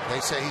they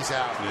say he's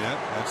out. Yeah,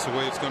 that's the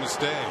way it's going to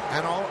stay.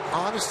 And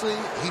honestly,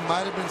 he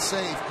might have been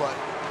safe, but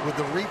with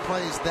the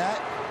replays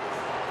that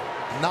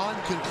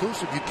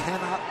non-conclusive, you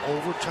cannot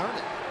overturn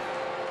it.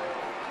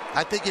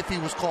 I think if he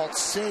was called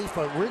safe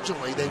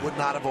originally, they would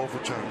not have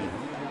overturned it.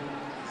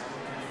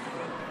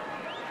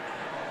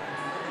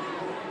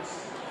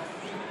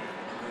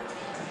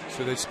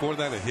 Should they score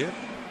that a hit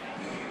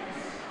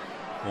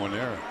or an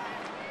error?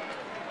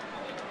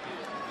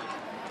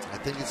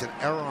 think it's an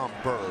error on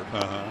Bird.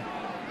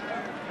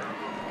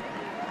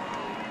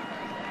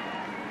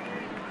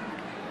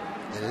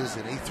 It is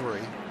an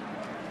E3.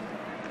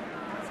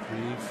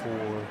 3,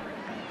 4,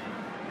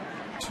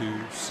 2,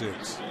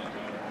 6.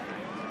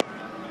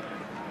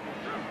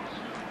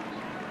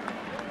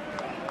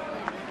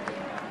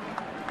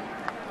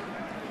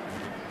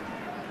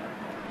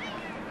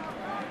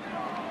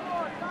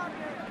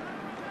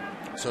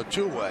 So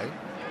 2-away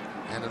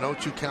and an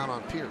 0-2 count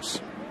on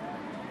Pierce.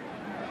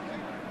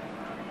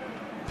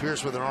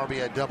 Pierce with an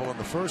RBI double in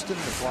the first inning,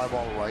 the fly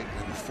ball right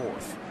in the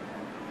fourth.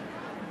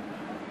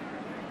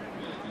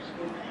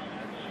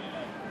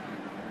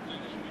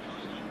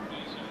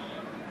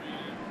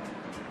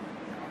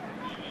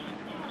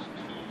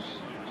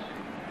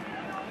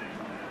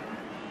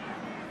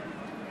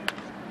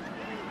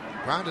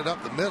 Grounded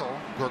up the middle,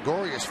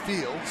 Gregorius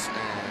fields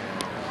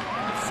and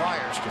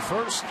fires to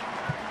first,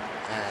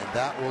 and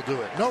that will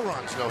do it. No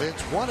runs, no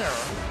hits, 1 error,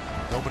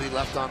 nobody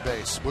left on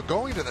base. We're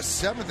going to the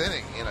 7th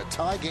inning in a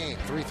tie game,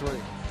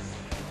 3-3.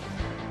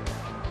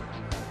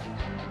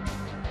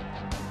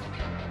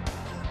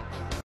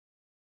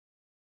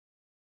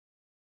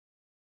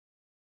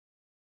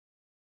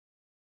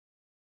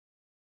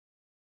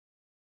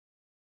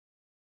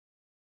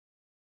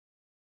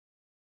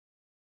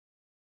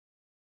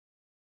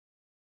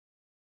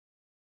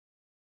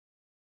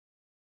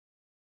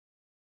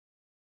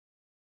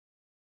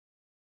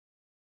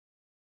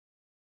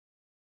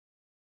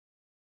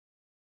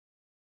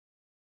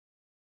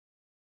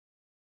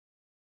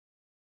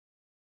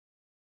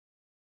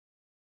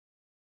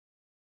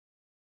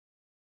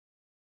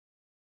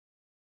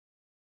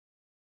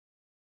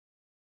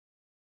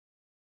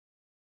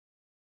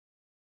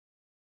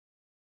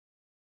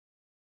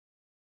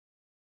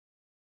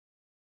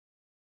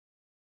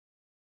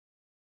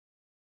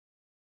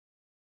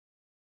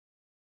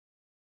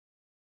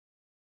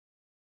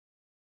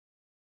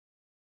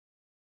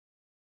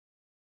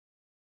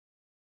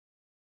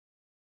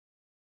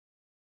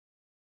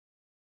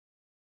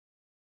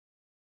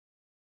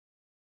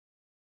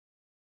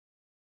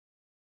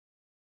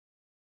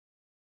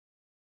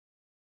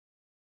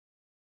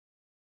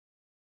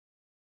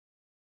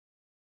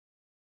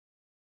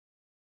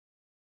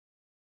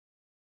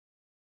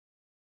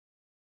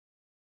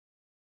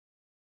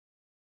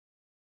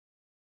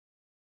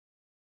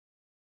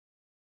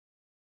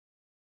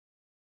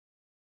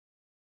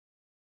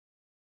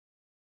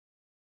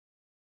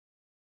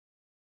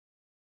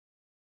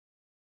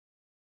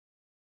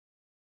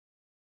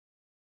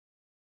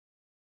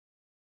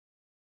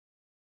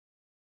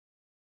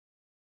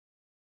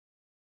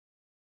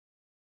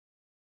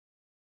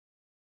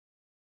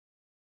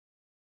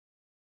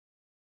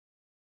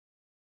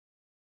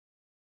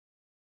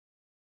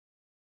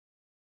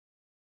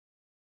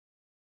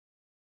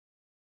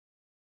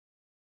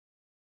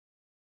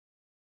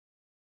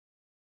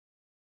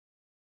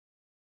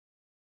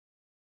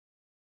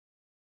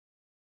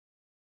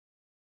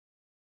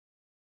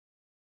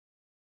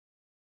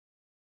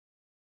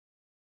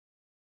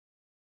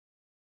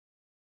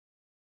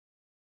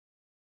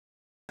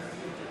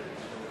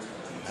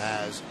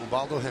 As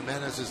Ubaldo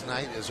Jimenez's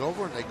night is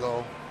over and they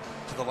go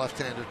to the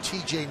left-hander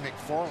TJ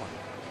McFarland.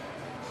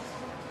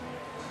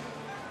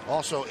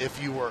 Also,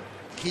 if you were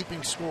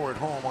keeping score at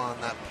home on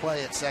that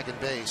play at second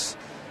base,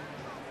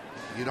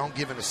 you don't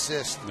give an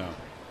assist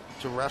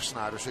to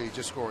Refsnyder, so you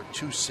just scored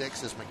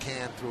 2-6 as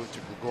McCann threw it to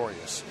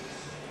Gregorius.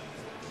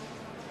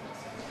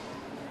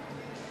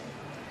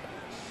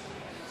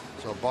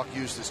 So Buck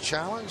used his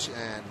challenge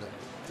and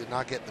did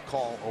not get the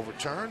call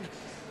overturned.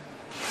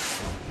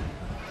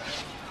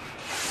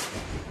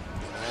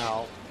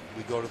 Now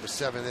we go to the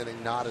 7th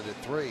inning, knotted at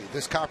 3.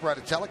 This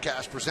copyrighted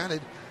telecast presented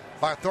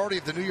by authority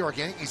of the New York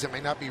Yankees and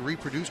may not be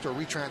reproduced or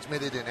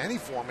retransmitted in any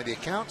form, and the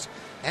accounts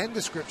and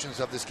descriptions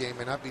of this game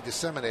may not be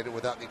disseminated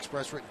without the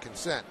express written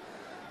consent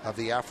of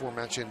the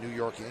aforementioned New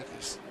York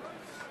Yankees.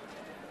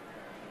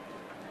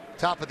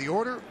 Top of the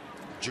order,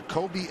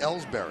 Jacoby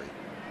Ellsbury.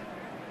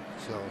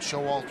 So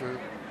Showalter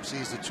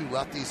sees the two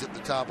lefties at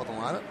the top of the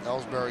lineup,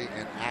 Ellsbury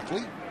and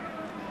Ackley,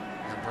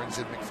 and brings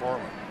in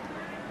McFarland.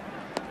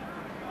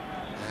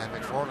 And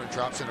McFarland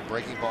drops in a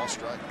breaking ball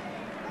strike.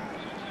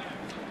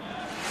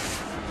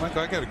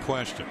 Michael, I got a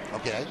question.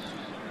 Okay.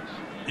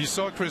 You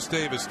saw Chris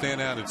Davis stand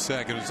out at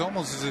second. It's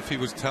almost as if he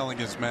was telling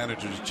his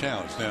manager to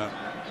challenge. Now,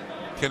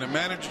 can a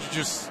manager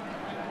just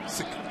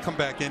come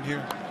back in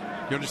here?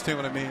 You understand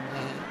what I mean?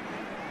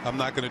 Mm-hmm. I'm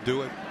not going to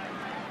do it.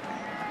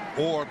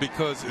 Or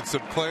because it's a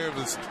player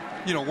that's,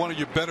 one of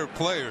your better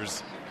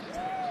players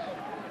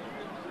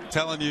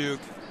telling you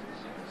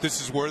this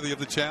is worthy of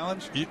the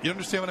challenge. You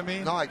understand what I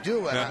mean? No, I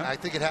do. And I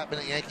think it happened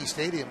at Yankee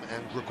Stadium,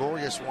 and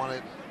Gregorius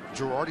wanted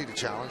Girardi to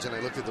challenge, and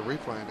they looked at the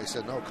replay and they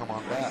said, no, come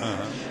on back.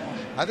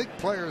 I think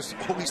players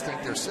always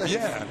think they're safe.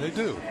 Yeah, they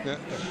do. Yeah.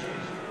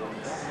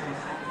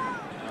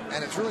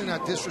 And it's really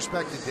not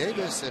disrespecting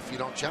Davis if you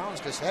don't challenge,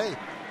 because, hey,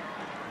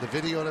 the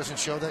video doesn't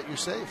show that you're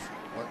safe.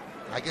 But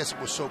I guess it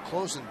was so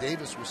close and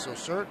Davis was so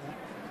certain,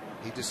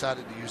 he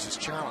decided to use his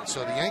challenge.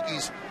 So the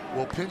Yankees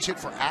will pinch it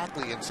for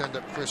Ackley and send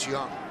up Chris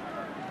Young.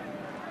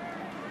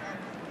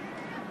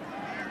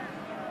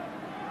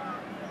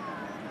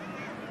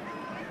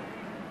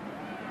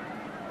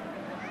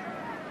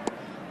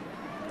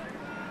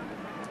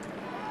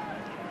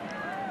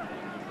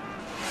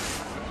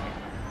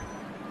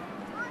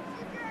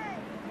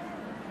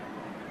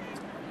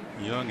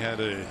 Young had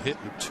a hit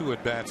and 2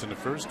 at bats in the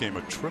first game,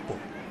 a triple.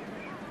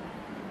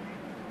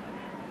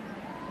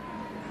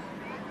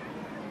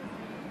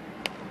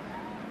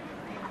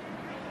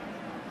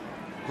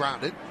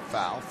 Grounded,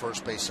 foul,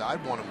 first base side,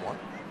 1-1.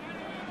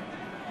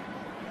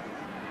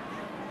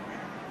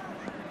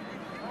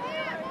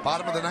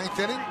 Bottom of the 9th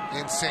inning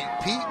in St.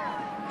 Pete.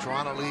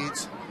 Toronto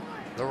leads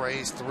the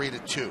Rays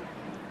 3-2.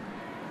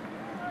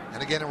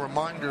 And again, a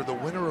reminder, the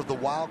winner of the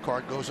wild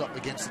card goes up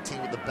against the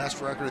team with the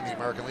best record in the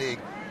American League.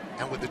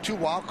 And with the 2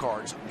 wild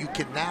cards, you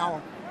can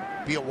now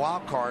be a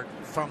wild card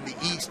from the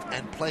East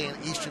and play an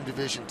Eastern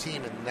Division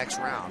team in the next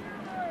round,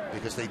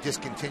 because they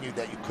discontinued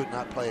that you could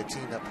not play a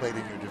team that played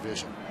in your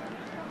division.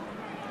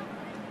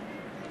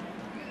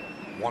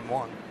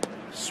 1-1.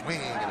 Swing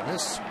and a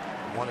miss.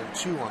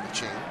 1-2 on the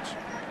change.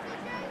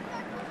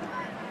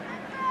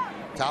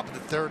 Top of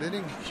the 3rd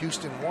inning,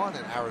 Houston 1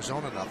 and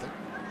Arizona 0.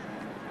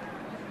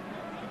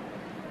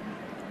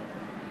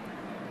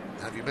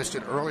 Now, if you missed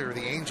it earlier,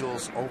 the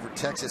Angels over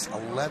Texas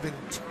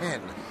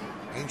 11-10.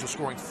 Angels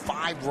scoring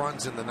 5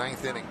 runs in the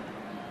 9th inning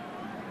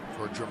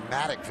for a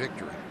dramatic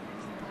victory.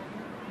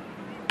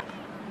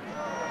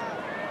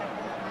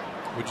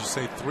 Would you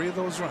say 3 of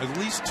those runs? At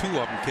least 2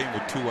 of them came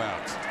with 2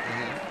 outs.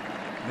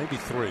 Maybe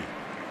 3.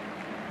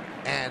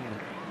 And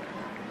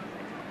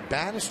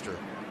Bannister,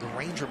 the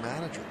Ranger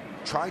manager,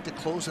 tried to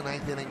close the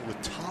 9th inning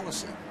with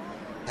Tolleson,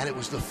 and it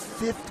was the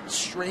 5th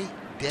straight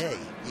day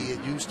he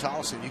had used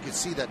Tolleson. You could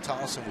see that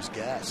Tolleson was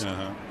gassed.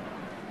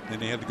 Then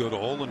he had to go to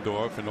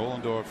Ohlendorf, and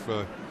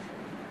Ohlendorf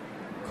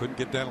couldn't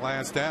get that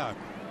last out.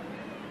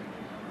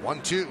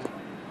 1-2.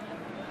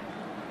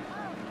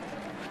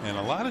 And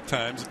a lot of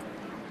times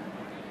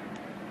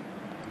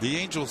the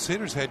Angels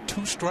hitters had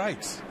 2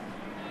 strikes.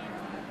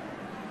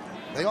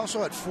 They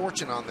also had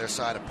fortune on their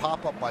side. A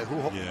pop-up by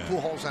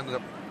Pujols ended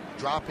up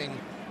dropping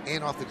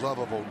in off the glove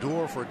of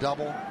Odor for a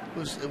double.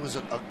 It was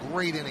a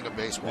great inning of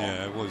baseball.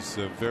 Yeah, it was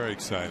very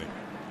exciting.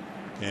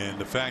 And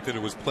the fact that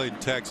it was played in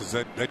Texas,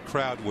 that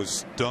crowd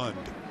was stunned.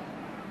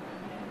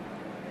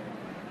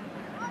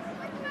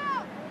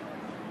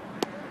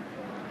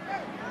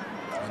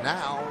 And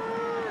now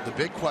the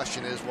big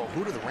question is, well,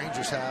 who do the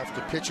Rangers have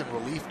to pitch in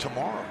relief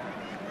tomorrow?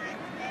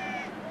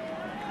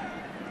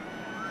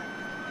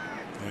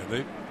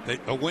 Yeah,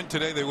 a win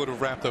today, they would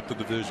have wrapped up the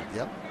division.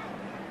 Yep.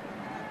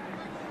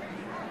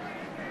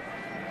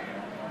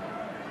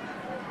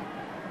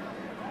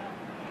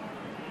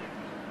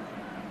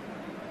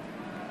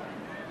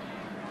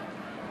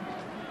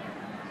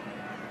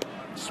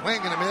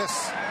 Swing and a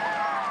miss.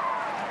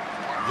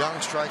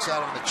 Young strikes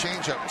out on the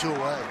changeup, 2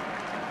 away.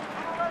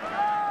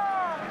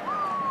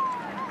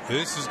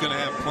 This is going to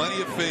have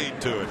plenty of fade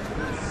to it.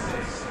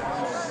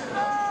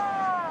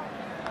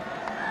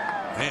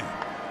 Man,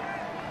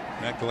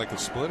 acted like a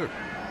splitter.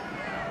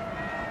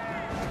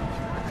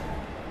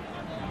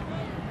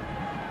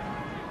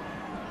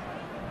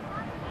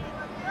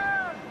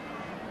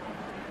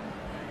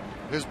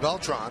 Here's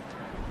Beltran.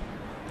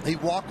 He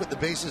walked with the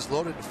bases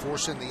loaded to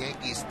force in the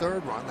Yankees'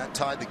 3rd run. That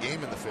tied the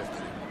game in the 5th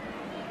inning.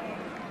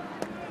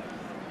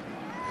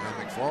 And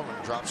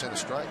McFarland drops in a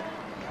strike.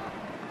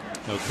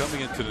 Now,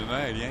 coming into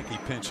tonight, Yankee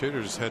pinch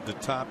hitters had the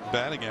top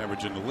batting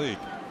average in the league.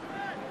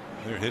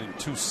 They're hitting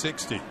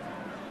 .260.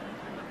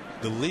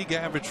 The league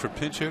average for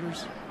pinch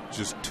hitters,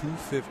 just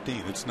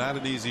 .215. It's not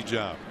an easy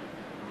job.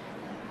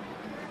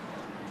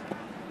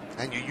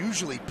 And you're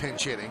usually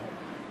pinch hitting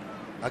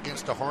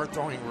against a hard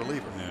throwing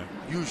reliever. Yeah.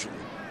 Usually.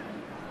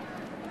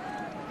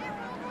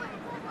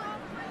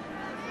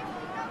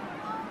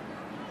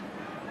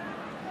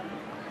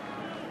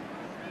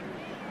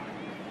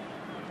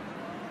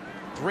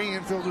 Three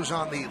infielders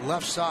on the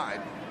left side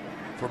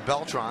for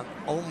Beltran,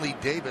 only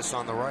Davis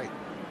on the right.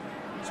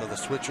 So the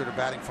switcher to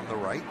batting from the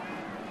right.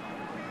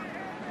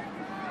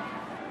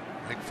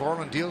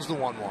 McFarland deals the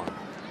 1-1.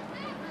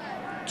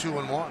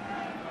 2-1.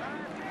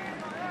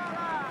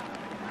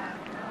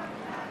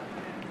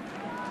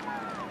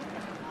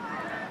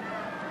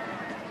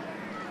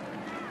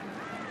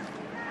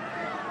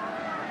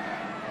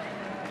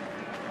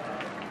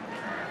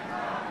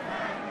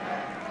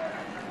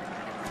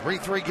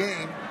 Three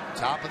game.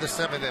 Top of the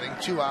 7th inning,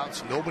 2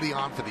 outs, nobody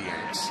on for the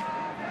Yanks.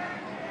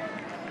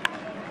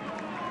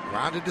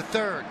 Grounded to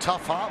 3rd,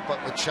 tough hop,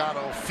 but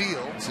Machado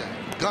fields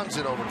and guns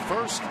it over to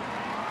 1st.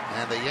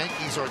 And the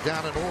Yankees are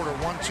down in order,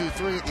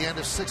 1-2-3 at the end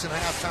of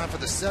 6.5 time for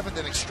the 7th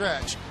inning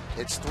stretch.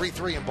 It's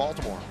 3-3 in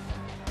Baltimore.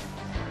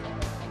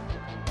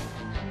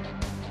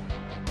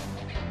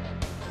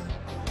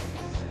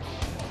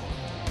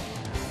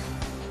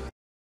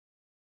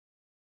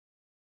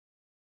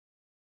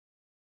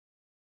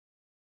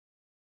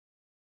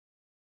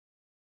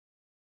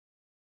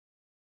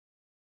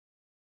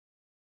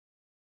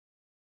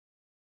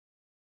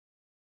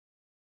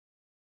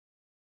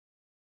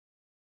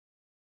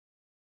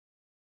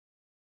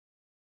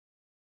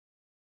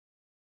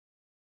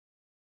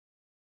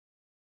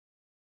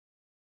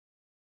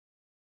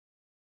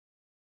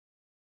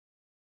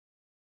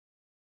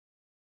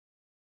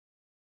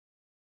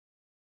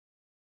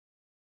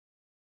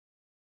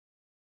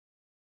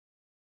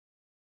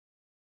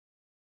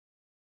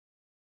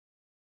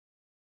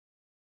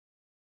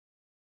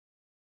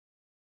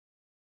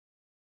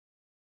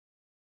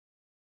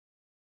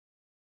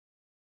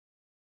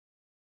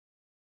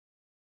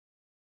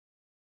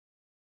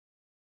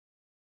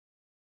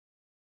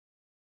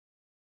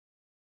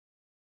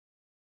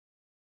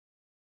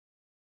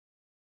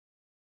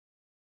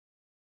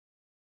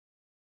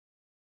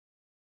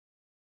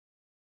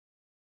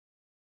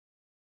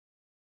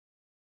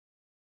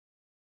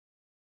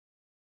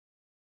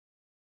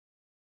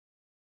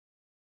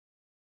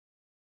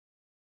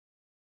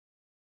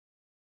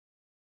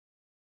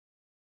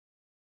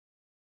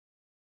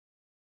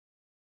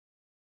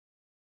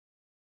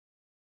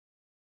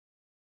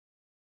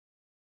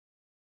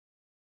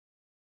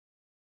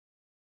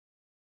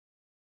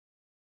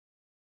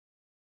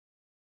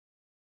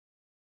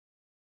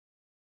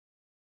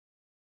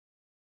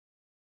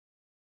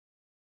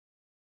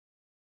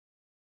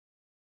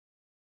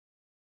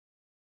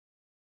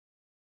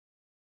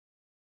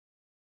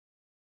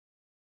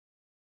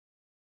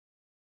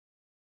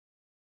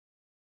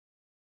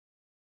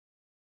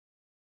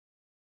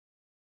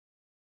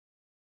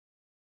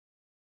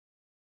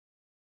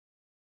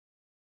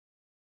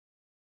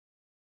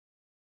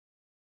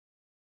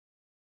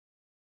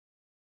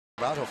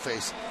 He'll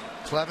face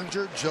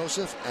Clevenger,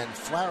 Joseph, and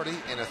Flaherty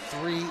in a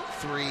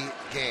 3-3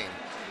 game.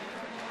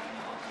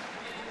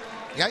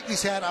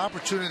 Yankees had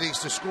opportunities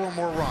to score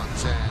more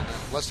runs, and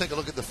let's take a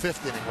look at the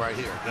 5th inning right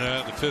here.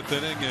 The 5th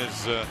inning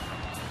is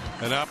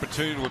an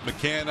opportunity with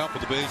McCann up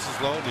with the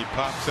bases loaded. He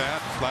pops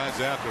out,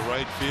 flies out to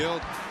right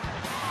field,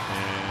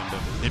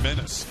 and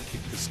Jimenez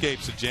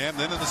escapes a jam.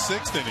 Then in the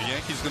 6th inning,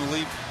 Yankees going to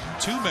leave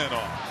 2 men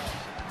off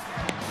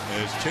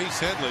as Chase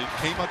Headley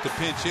came up to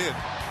pinch hit,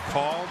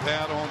 called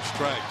out on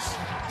strikes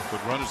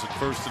with runners at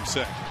first and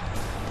second.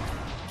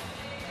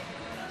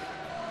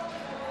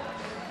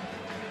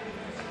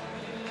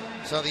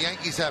 So the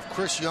Yankees have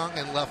Chris Young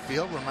in left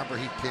field. Remember,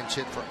 he pinch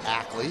hit for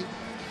Ackley.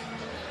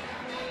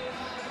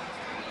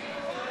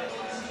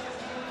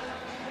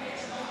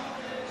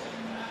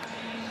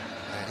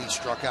 And he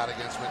struck out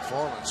against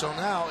McFarland. So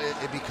now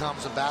it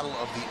becomes a battle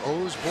of the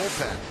O's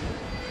bullpen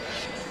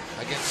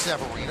against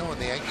Severino, and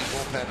the Yankees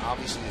bullpen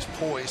obviously is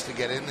poised to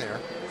get in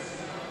there.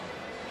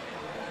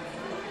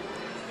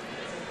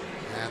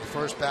 And the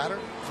first batter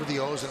for the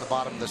O's in the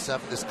bottom of the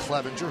 7th is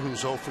Clevenger, who's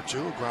 0 for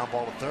 2. A ground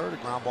ball to third, a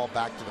ground ball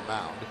back to the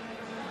mound.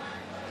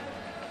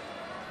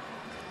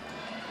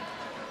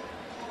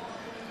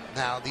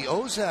 Now, the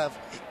O's have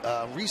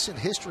recent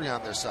history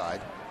on their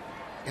side.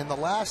 In the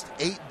last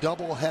 8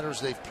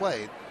 doubleheaders they've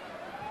played,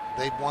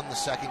 they've won the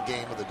 2nd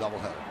game of the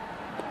doubleheader.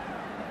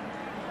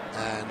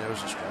 And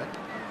there's a strike.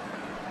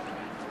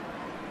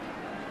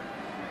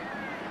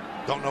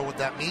 Don't know what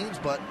that means,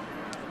 but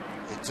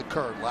it's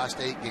occurred. Last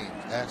 8 games,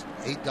 last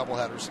 8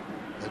 doubleheaders,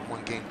 they've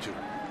won game 2.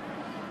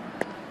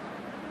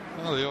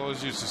 Well, they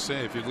always used to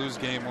say if you lose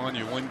game 1,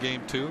 you win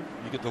game 2, you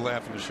get to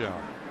laugh in the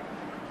shower.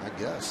 I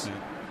guess. Yeah.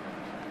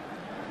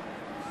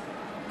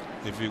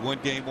 If you win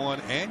game 1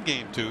 and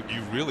game 2,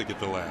 you really get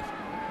to laugh.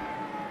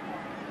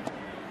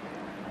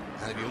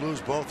 And if you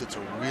lose both, it's a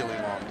really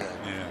long day.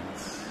 Yeah.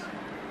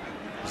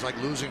 It's like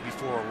losing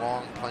before a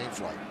long plane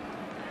flight.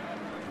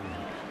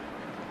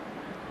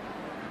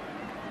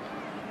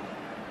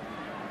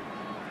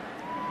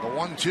 The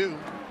 1-2.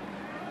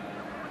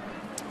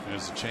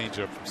 There's a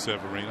changeup from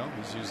Severino.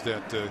 He's used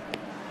that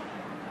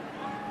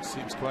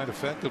seems quite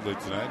effectively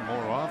tonight,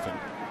 more often.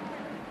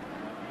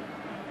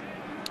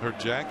 Heard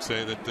Jack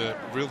say that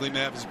really didn't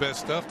have his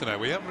best stuff tonight.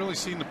 We haven't really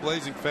seen the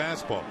blazing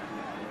fastball.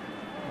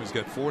 He's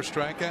got 4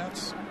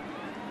 strikeouts.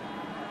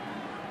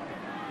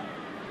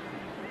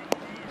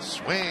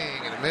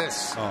 Swing and a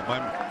miss. Oh, my.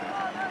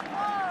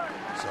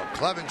 So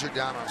Clevenger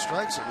down on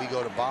strikes, and we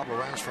go to Bob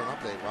Lorenz for an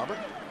update. Robert.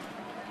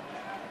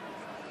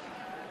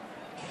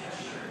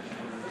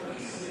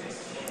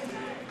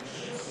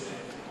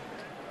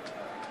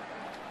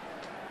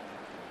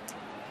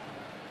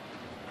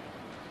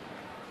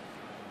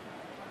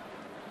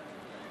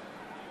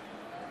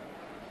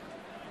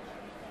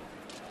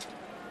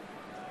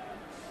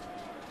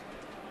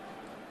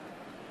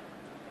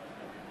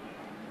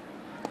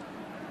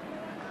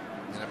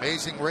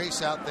 Amazing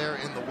race out there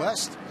in the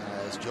West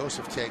as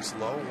Joseph takes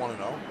low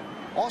 1-0.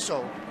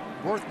 Also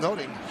worth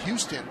noting,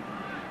 Houston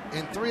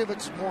in 3 of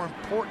its more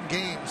important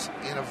games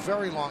in a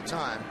very long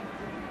time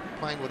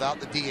playing without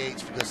the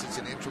DH because it's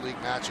an interleague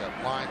matchup.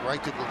 Line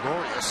right to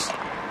Gregorius.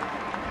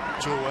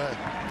 2 away.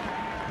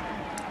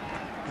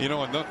 You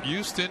know,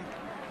 Houston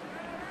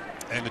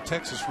and the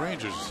Texas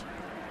Rangers,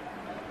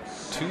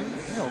 2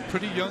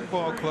 pretty young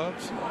ball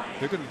clubs.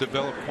 They're going to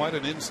develop quite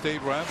an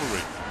in-state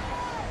rivalry.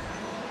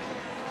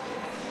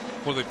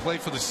 Well, they play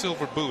for the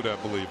silver boot, I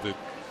believe. That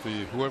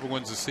whoever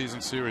wins the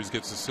season series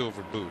gets the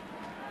silver boot.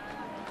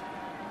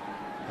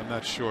 I'm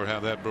not sure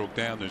how that broke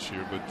down this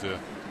year, but those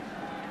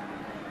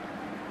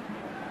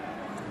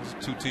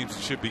are 2 teams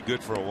that should be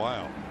good for a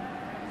while.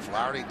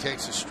 Flaherty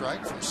takes a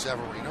strike from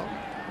Severino.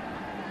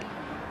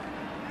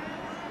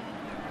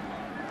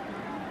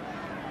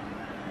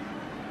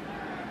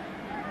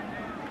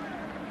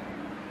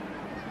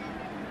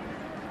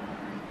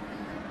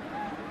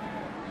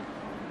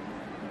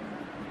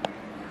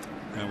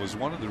 That was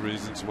one of the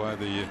reasons why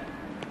the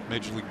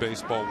Major League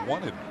Baseball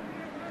wanted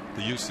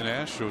the Houston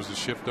Astros to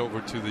shift over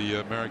to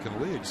the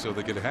American League so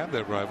they could have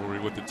that rivalry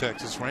with the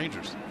Texas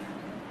Rangers.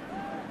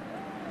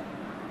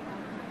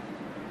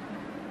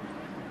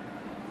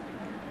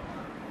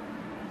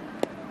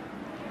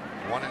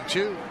 One and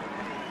two.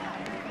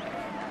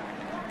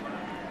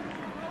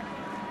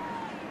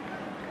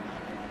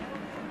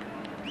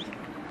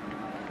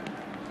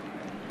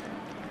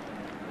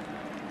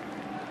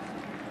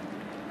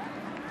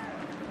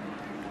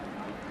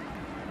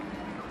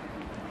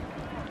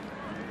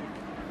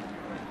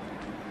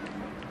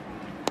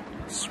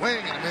 Swing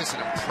and a miss.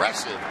 An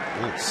impressive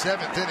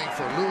 7th inning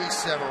for Luis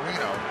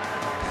Severino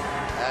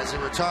as he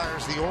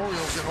retires the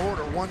Orioles in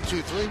order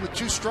 1-2-3 with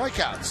 2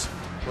 strikeouts.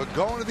 We're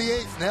going to the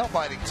 8th,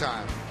 nail-biting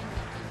time.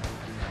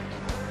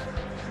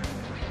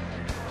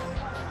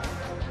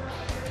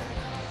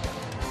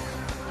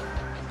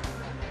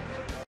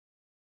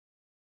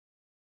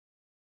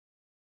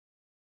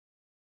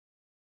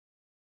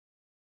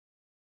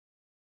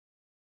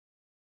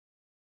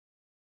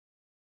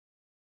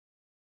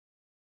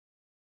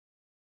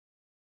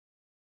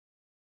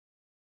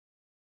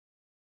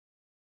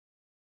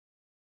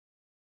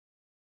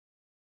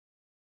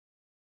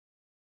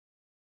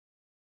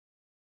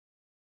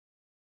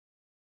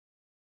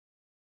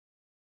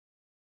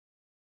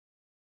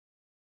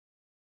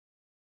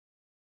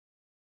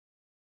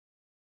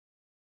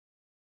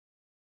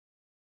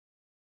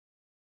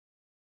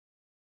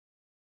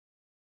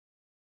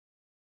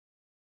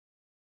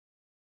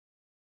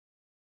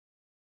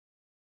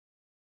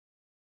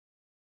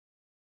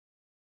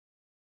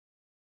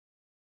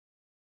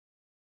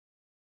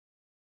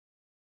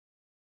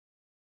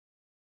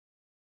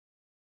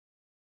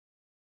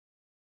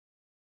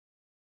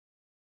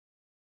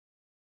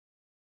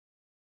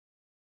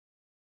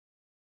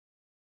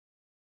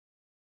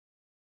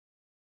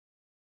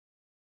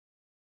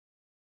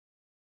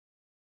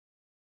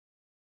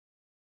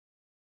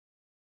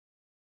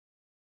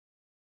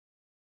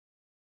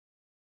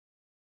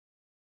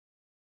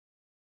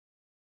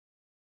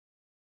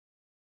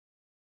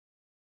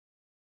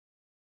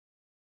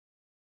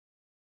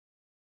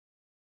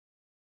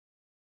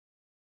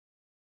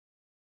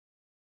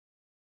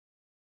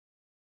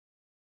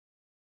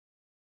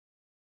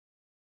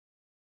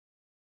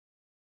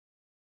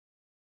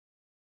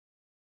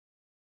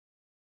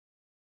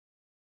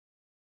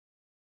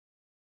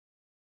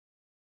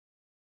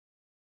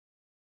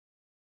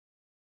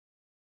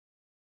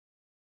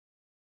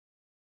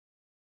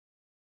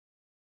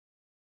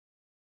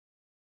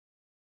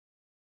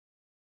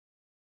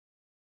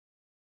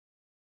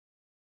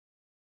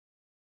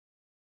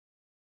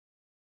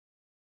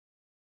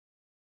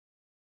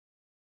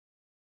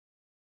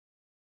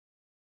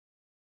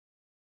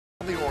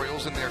 The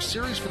Orioles in their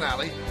series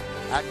finale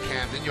at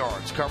Camden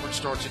Yards. Coverage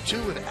starts at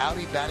 2 with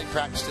Audi batting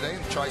practice today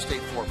in the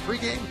Tri-State 4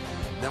 pregame.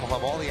 Then we'll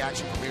have all the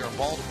action from here in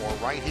Baltimore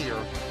right here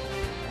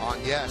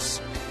on Yes.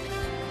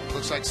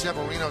 Looks like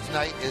Severino's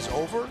night is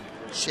over.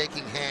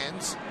 Shaking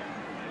hands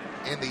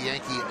in the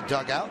Yankee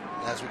dugout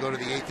as we go to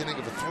the 8th inning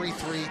of a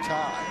 3-3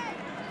 tie.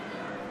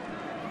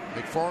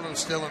 McFarland's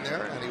still in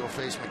there, and he will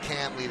face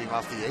McCann leading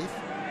off the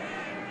 8th.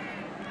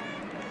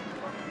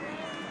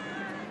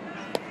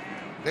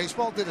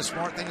 Baseball did a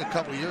smart thing a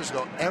couple of years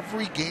ago.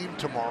 Every game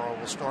tomorrow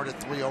will start at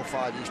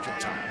 3:05 Eastern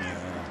time,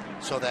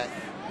 so that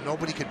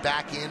nobody could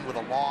back in with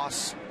a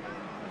loss.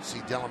 See,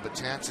 Dylan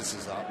Betances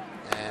is up,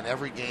 and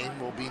every game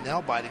will be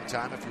nail-biting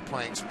time if you're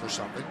playing for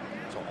something.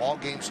 So all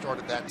games start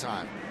at that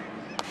time.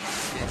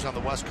 Games on the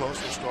West Coast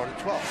will start at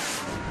 12.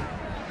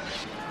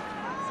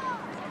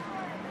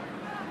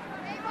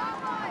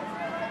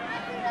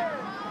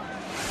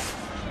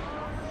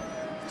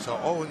 So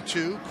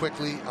 0-2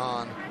 quickly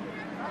on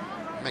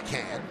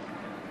McCann.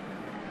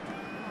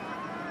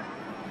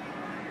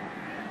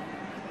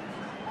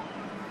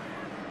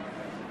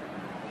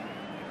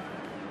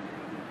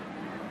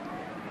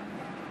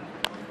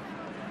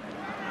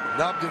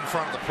 Nubbed in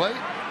front of the plate.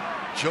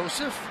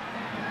 Joseph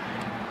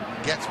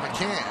gets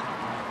McCann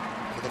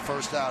for the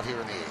first out here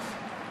in the 8th.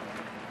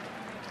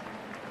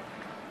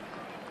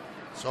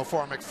 So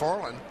far,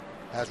 McFarland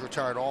has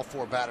retired all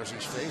 4 batters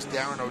he's faced.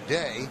 Darren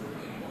O'Day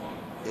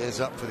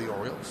is up for the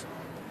Orioles.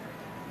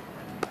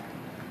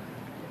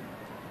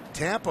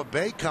 Tampa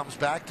Bay comes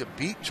back to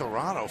beat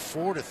Toronto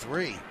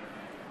 4-3.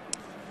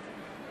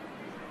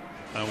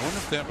 I wonder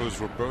if that was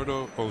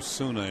Roberto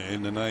Osuna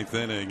in the 9th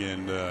inning,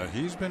 and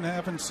he's been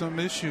having some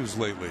issues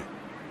lately.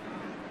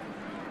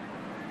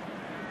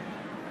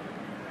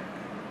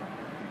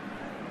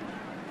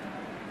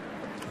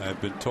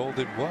 I've been told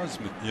it was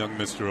young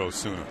Mr.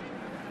 Osuna.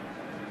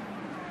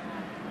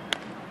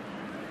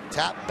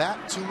 Tap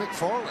back to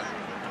McFarland.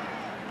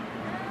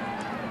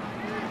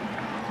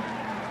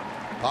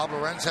 Bob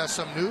Lorenz has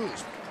some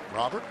news.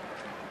 Robert?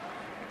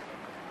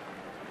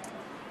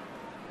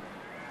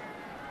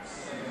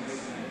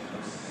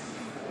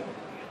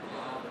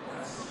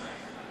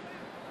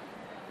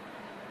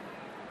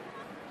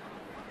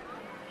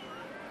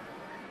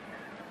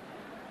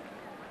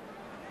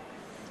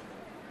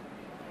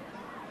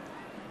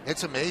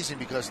 It's amazing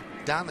because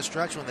down the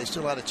stretch when they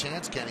still had a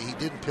chance, Kenny, he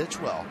didn't pitch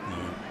well.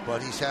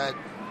 But he's had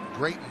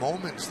great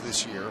moments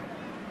this year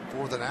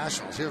for the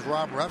Nationals. Here's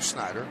Rob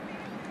Refsnyder.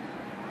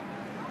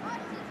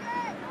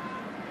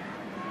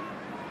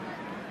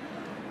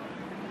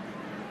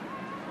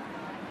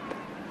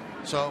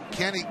 So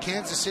Kenny,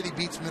 Kansas City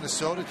beats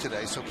Minnesota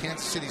today. So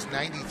Kansas City's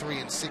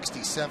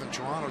 93-67.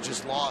 Toronto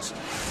just lost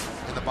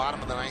in the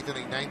bottom of the 9th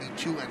inning,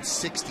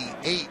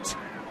 92-68.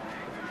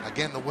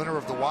 Again, the winner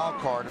of the wild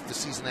card, if the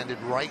season ended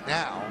right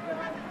now,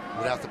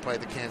 would have to play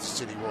the Kansas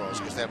City Royals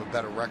because they have a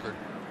better record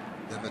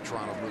than the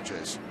Toronto Blue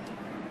Jays.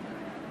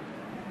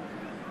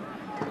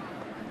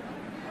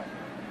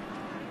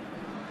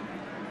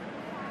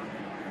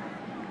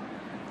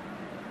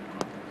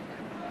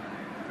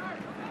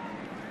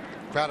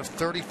 Crowd of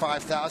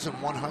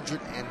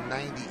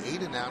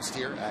 35,198 announced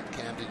here at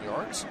Camden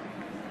Yards.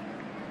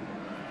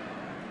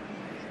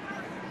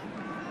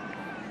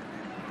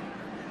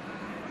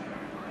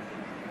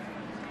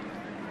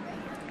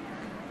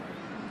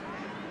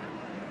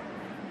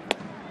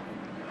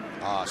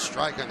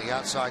 Strike on the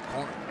outside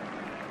corner.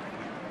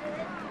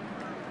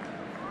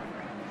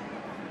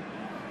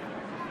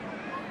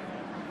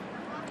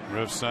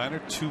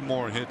 Refsnyder, 2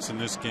 more hits in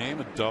this game,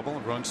 a double, a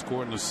run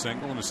scored, and a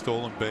single, and a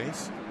stolen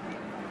base.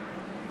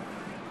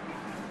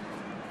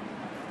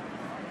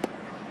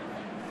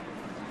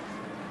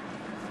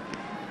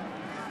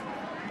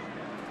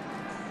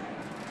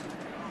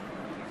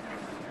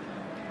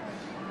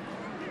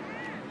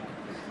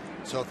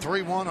 So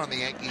 3-1 on the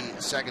Yankee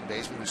second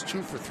baseman, who's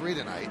 2 for 3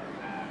 tonight,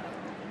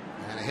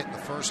 and a hit in the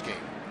first game.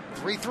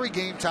 3-3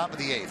 game, top of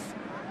the 8th.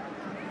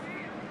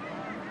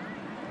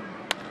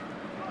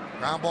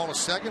 Ground ball to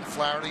second.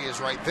 Flaherty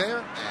is right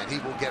there, and he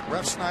will get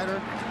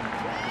Refsnyder.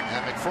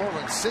 And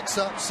McFarland 6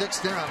 up, 6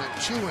 down in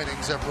 2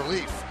 innings of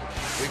relief.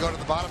 We go to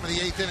the bottom of the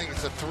 8th inning.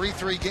 It's a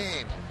 3-3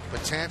 game.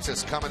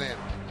 Betances coming in.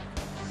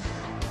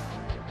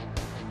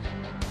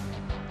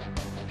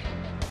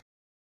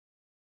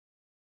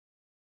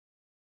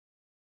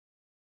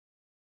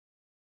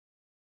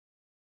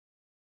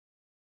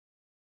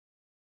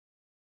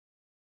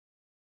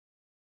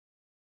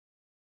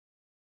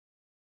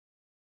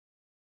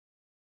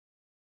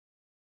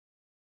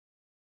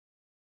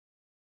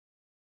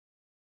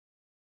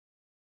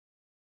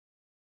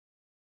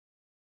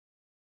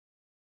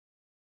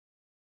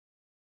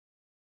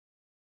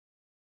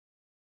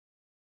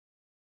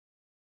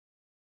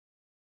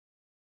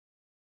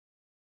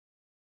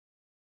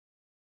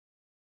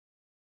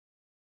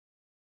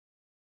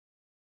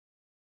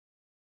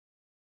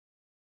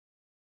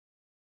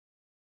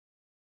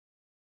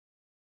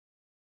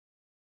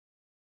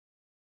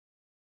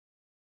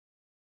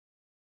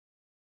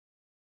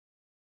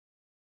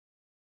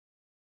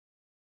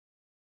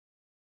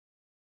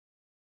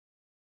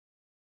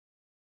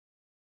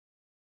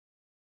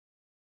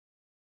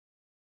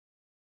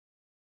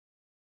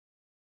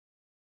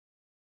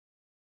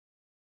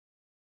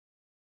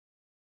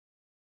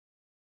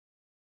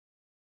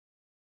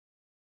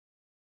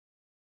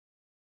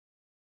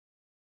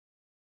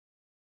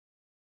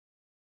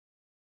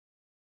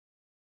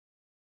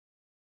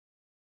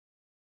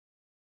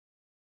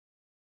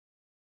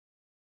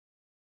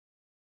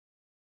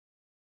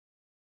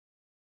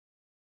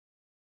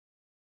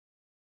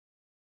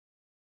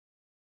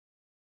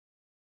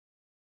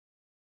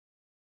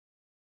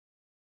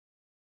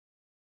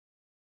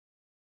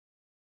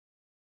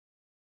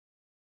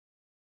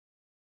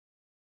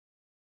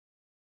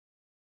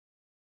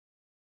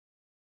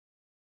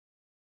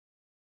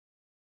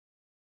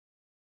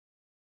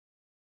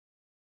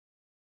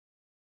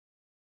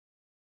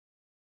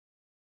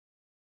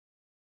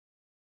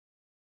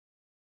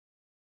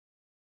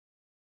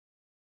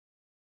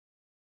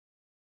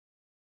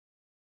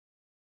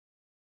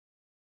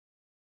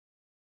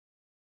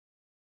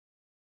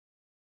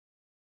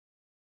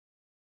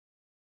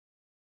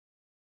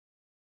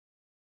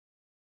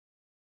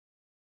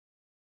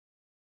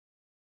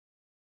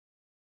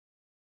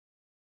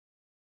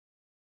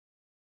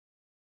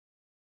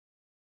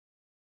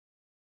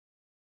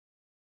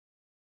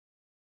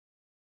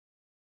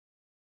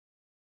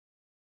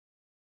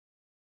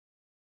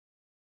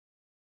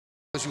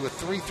 Gives you a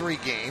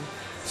 3-3 game.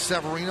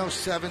 Severino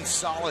 7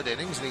 solid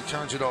innings, and he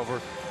turns it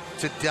over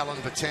to Dellin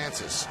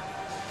Betances.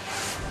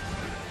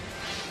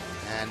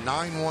 And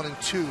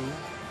 9-1-2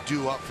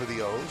 due up for the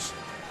O's.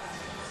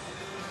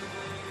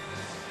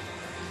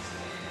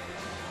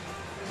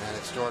 And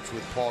it starts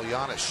with Paul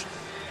Janisch.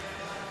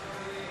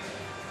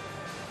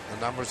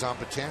 The numbers on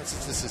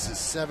Betances. This is his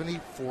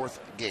 74th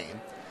game.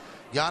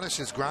 Janisch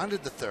has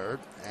grounded to third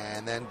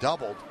and then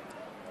doubled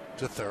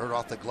to third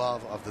off the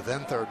glove of the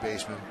then third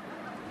baseman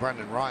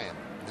Brendan Ryan.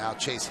 Now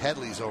Chase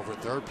Headley's over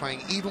at third,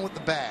 playing even with the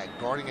bag,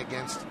 guarding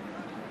against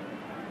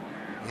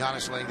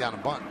Janisch laying down a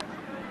bunt.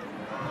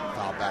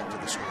 Foul back to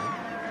the screen.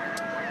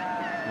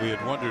 We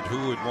had wondered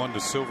who had won the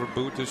Silver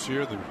Boot this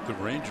year. The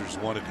Rangers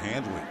won it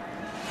handily,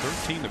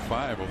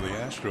 13-5 over the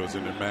Astros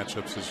in their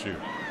matchups this year.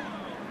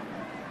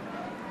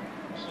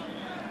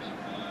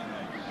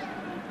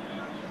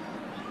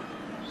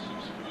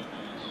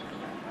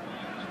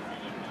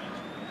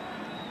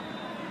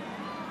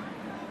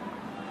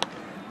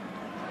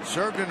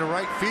 Served into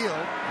right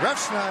field.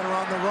 Refsnyder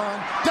on the run.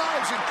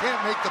 Dives and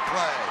can't make the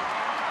play.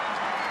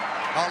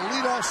 A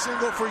leadoff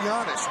single for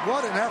Janisch.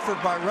 What an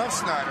effort by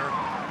Refsnyder.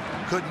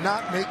 Could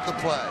not make the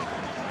play.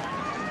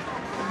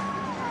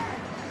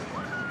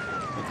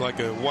 Looked like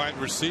a wide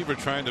receiver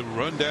trying to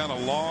run down a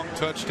long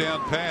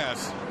touchdown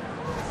pass.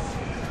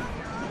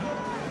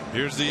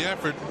 Here's the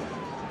effort.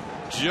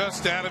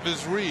 Just out of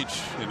his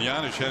reach. And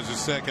Janisch has his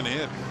second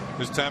hit.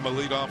 This time a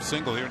leadoff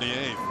single here in the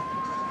 8th.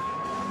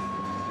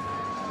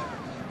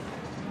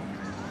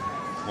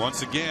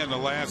 Once again, the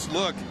last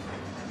look.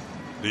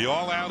 The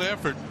all-out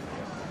effort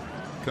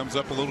comes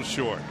up a little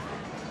short.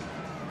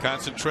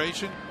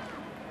 Concentration.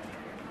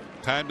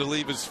 Time to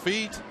leave his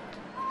feet,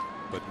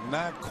 but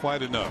not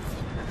quite enough.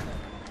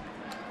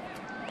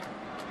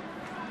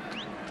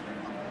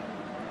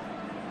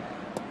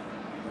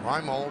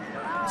 Reimold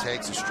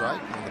takes a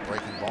strike on the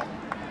breaking ball.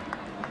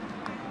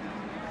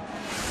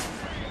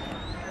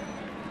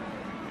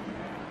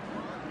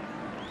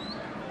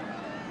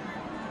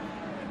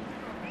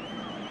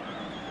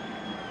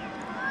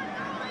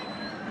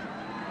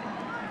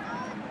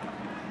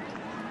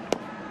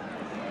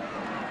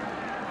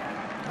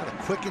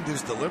 Quickened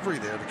his delivery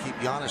there to keep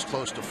Janisch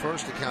close to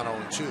first to count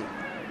 0-2.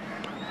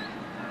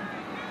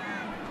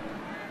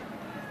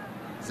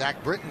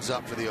 Zach Britton's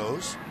up for the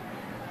O's.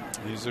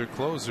 He's their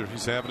closer.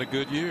 He's having a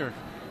good year.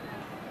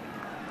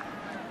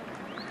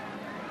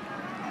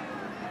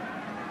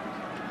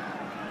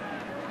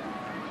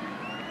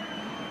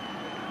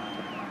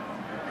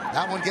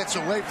 That one gets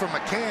away from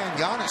McCann.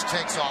 Janisch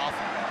takes off.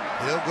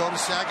 He'll go to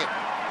second.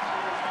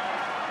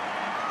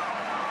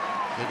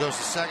 He goes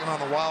to second on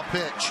the wild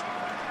pitch.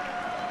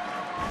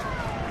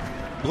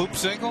 Bloop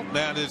single.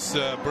 Now this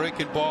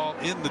breaking ball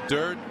in the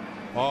dirt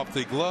off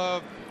the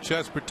glove.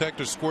 Chest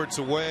protector squirts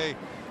away.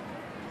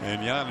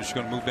 And Janisch is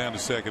going to move down to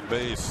second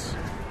base.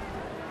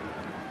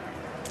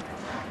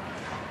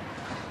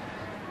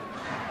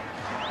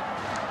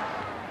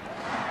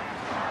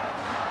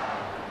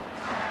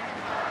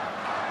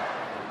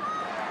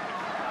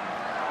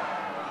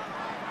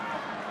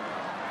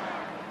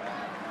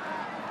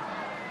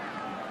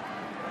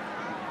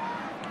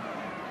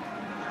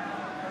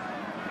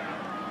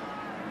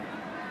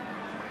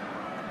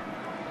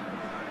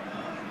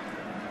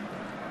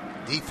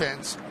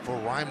 Defense for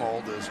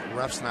Reimold is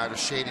Refsnyder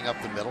shading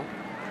up the middle.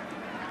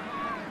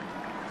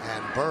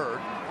 And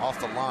Bird off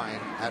the line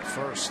at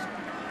first.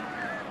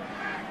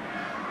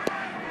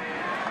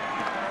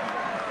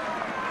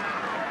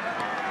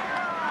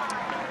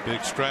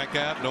 Big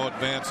strikeout, no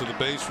advance of the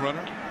base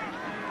runner.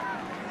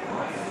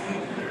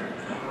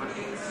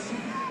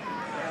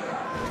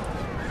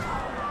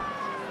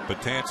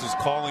 Betances'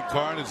 calling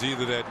card is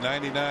either that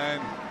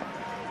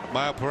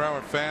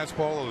 99-mile-per-hour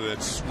fastball or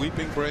that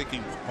sweeping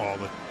breaking ball,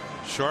 the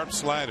sharp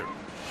slider.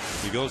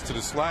 He goes to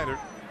the slider,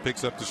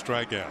 picks up the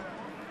strikeout.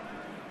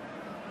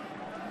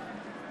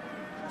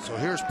 So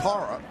here's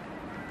Parra,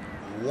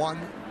 1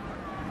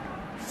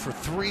 for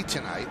 3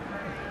 tonight.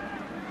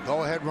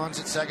 Go ahead runs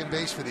at second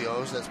base for the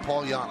O's. That's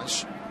Paul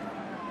Janisch.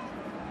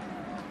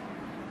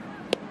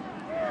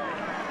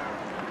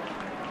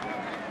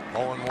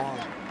 Oh and 1.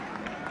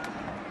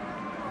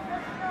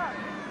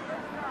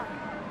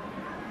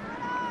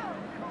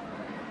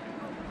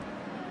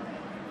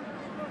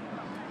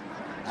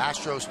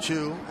 Astros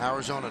 2,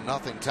 Arizona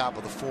nothing, top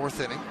of the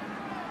 4th inning.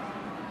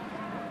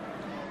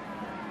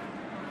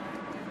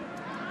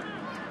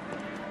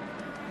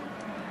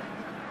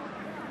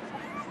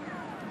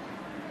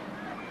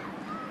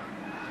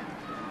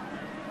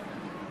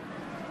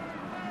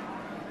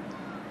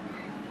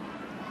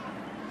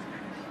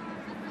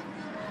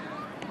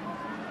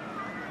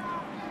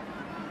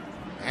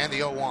 And the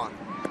 0-1.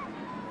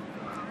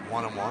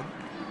 1-1.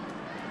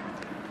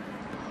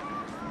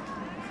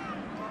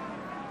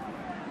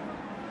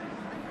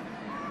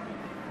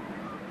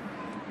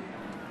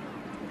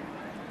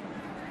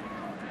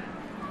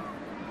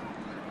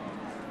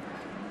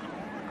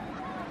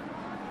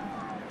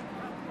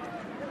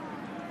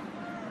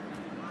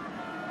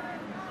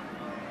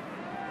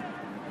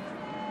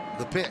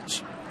 The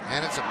pitch.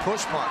 And it's a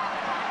push punt.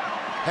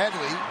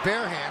 Headley,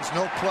 bare hands,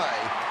 no play.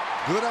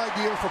 Good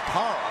idea for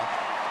Parra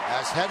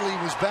as Headley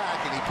was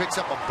back and he picks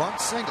up a bunt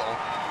single.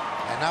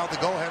 And now the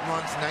go-ahead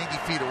run's 90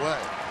 feet away.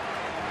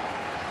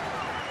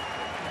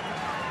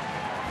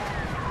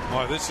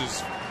 Well, this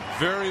is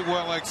very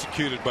well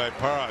executed by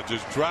Parra.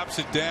 Just drops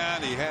it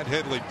down. He had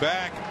Headley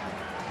back.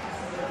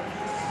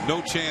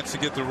 No chance to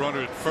get the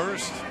runner at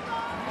first.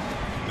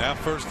 Now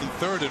first and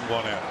third and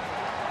one out.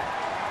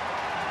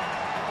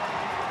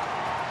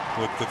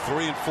 With the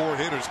 3 and 4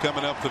 hitters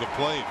coming up to the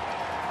plate.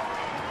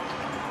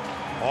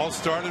 All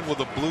started with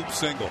a bloop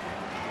single.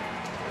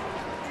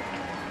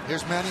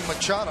 Here's Manny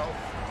Machado.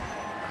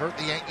 Hurt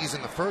the Yankees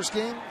in the first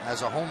game.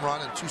 Has a home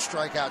run and 2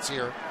 strikeouts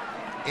here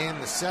in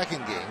the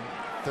second game.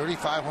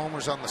 35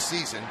 homers on the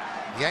season.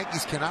 The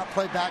Yankees cannot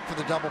play back for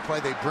the double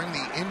play. They bring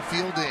the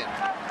infield in.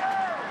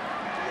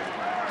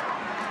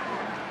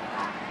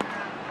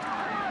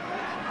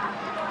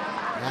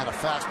 And a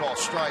fastball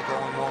strike,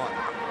 0-1.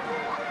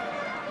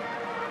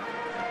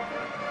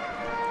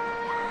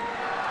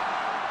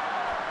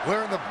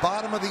 We're in the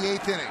bottom of the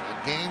 8th inning.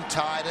 A game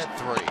tied at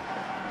 3.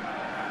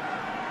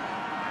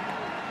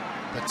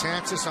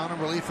 Betances on a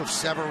relief of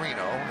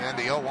Severino and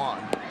the 0-1.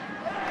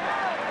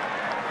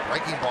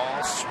 Breaking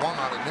ball swung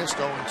on and missed,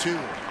 0-2.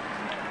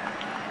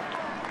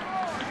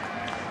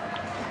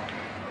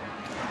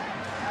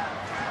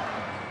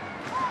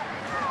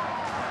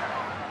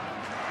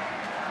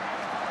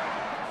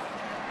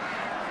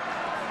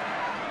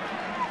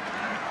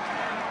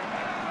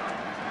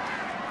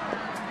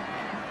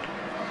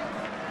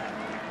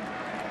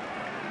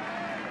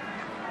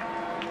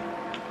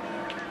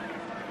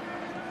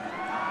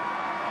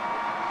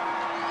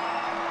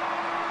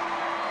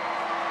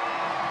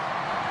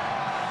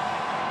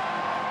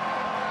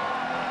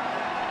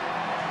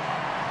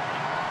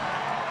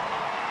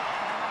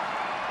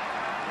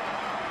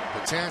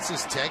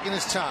 Betances taking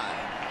his time.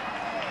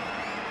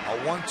 A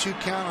 1-2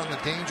 count on the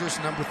dangerous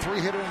number 3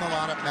 hitter in the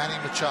lineup, Manny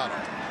Machado.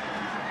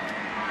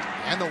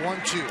 And the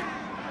 1-2.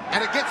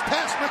 And it gets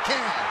past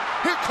McCann.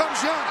 Here comes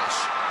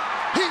Giannis.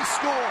 He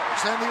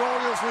scores, and the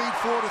Orioles lead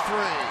 4-3.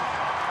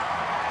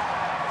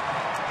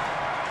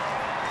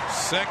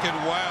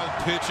 Second wild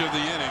pitch of the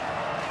inning.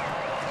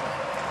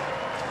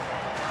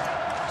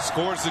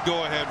 Scores the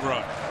go-ahead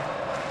run.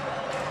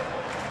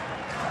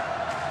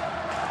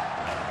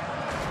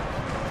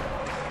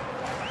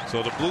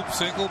 So the bloop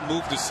single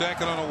moved to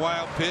second on a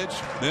wild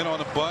pitch, then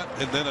on a bunt,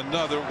 and then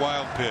another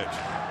wild pitch.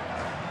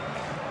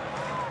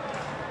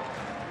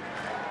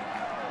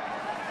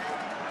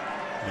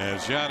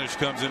 As Giannis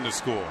comes in to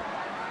score.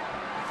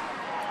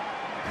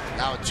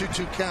 Now a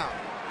 2-2 count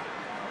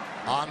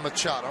on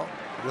Machado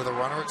with a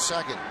runner at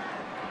second.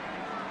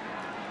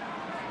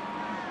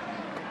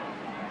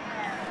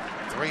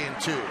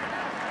 3-2.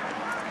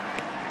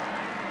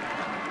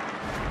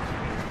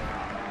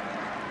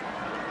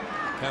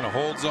 Kind of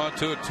holds on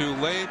to it too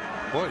late.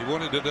 Boy, he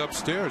wanted it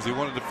upstairs. He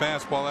wanted the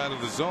fastball out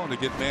of the zone to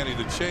get Manny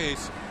to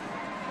chase,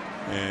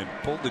 and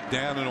pulled it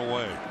down and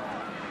away.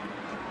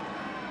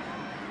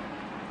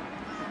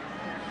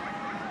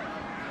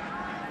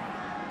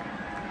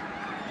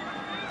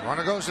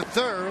 Runner goes to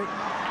third.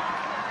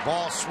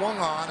 Ball swung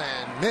on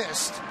and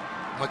missed.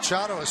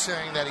 Machado is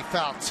saying that he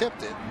foul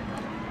tipped it.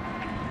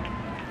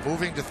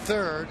 Moving to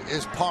third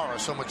is Parra,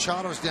 so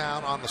Machado's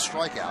down on the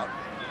strikeout.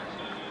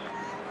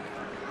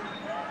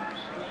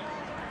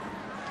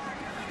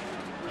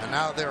 And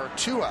now there are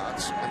 2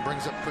 outs, and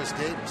brings up Chris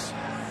Davis.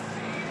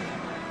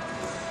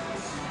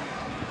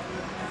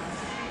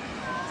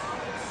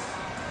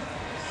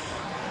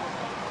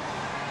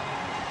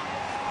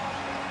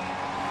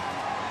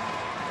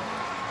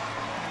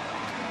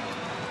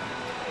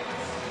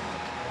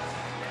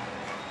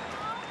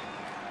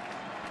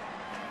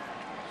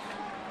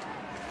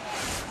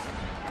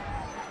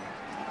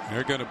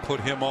 They're going to put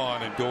him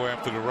on and go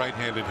after the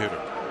right-handed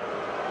hitter.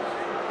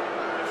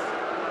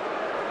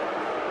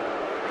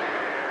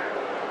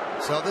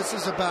 So this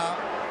is about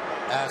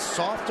as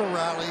soft a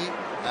rally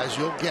as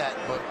you'll get,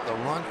 but the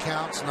run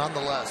counts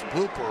nonetheless.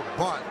 Blooper,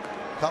 bunt,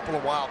 couple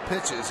of wild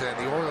pitches, and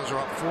the Orioles are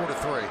up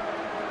 4-3.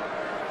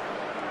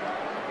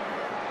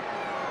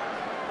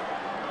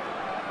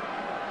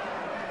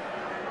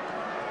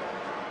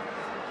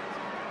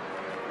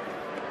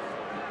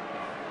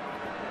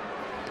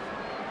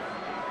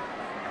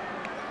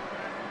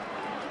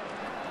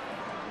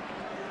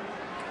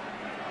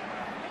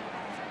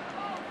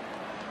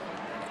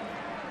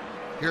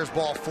 Here's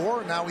ball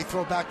 4. Now we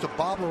throw back to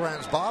Bob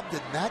Lorenz. Bob,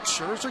 did Matt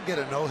Scherzer get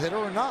a no-hitter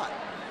or not?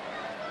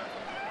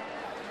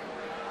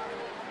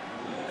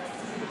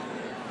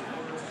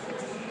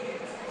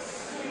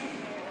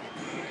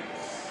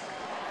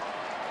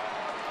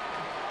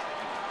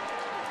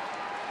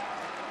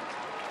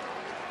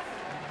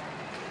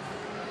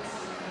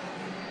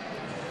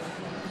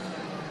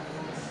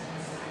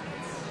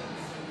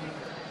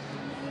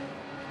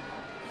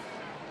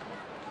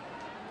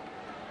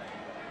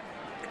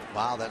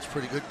 Wow, that's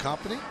pretty good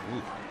company.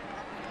 Ooh.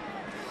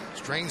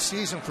 Strange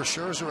season for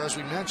Scherzer, as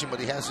we mentioned, but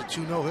he has the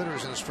 2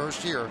 no-hitters in his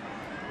first year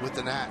with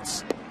the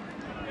Nats.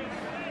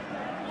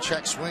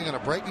 check swing and a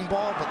breaking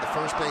ball, but the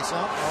first base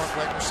ump, Mark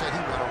Wegner, said he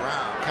went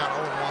around. Count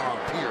 0-1 on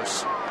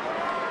Pierce.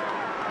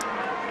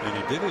 And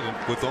he did it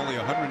with only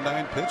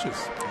 109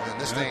 pitches. And in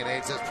this day and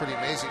age, that's pretty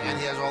amazing. And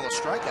he has all the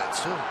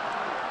strikeouts, too.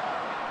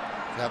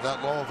 To have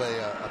that low of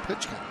a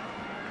pitch count.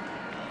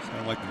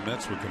 Sound like the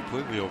Mets were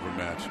completely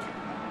overmatched.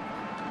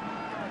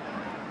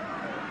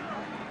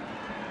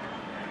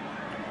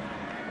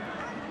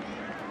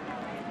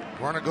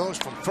 Runner goes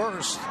from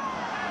first.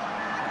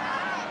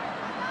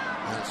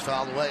 And it's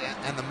fouled away.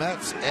 And the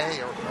Mets,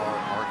 A, are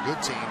a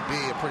good team. B,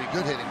 a pretty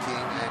good hitting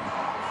team. And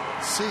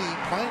C,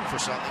 playing for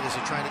something as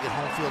they're trying to get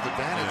home field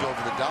advantage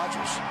over the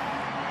Dodgers.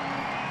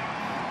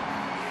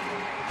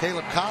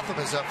 Caleb Cotham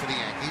is up for the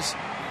Yankees.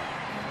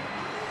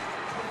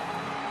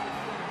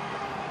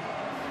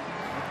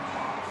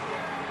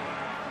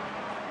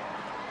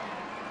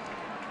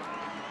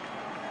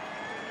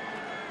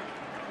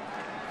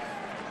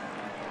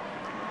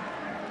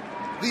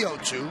 The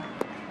 0-2.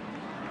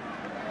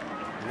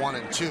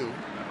 1-2.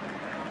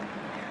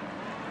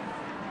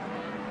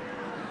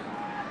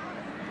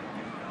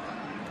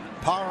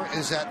 Power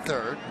is at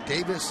third.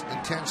 Davis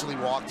intentionally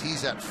walked.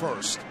 He's at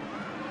first.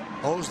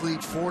 O's lead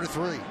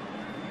 4-3.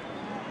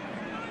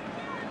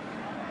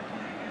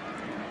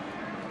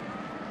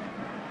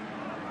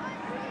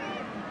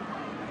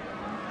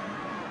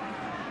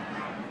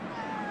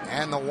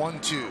 And the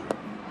 1-2.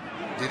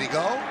 Did he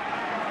go?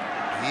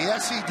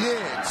 Yes, he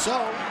did.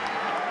 So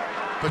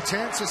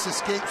Betances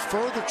escaped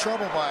further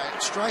trouble by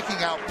striking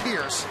out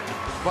Pierce,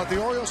 but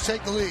the Orioles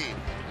take the lead.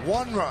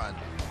 1 run,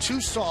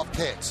 2 soft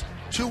hits,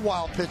 2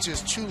 wild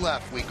pitches, 2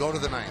 left. We go to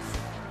the 9th.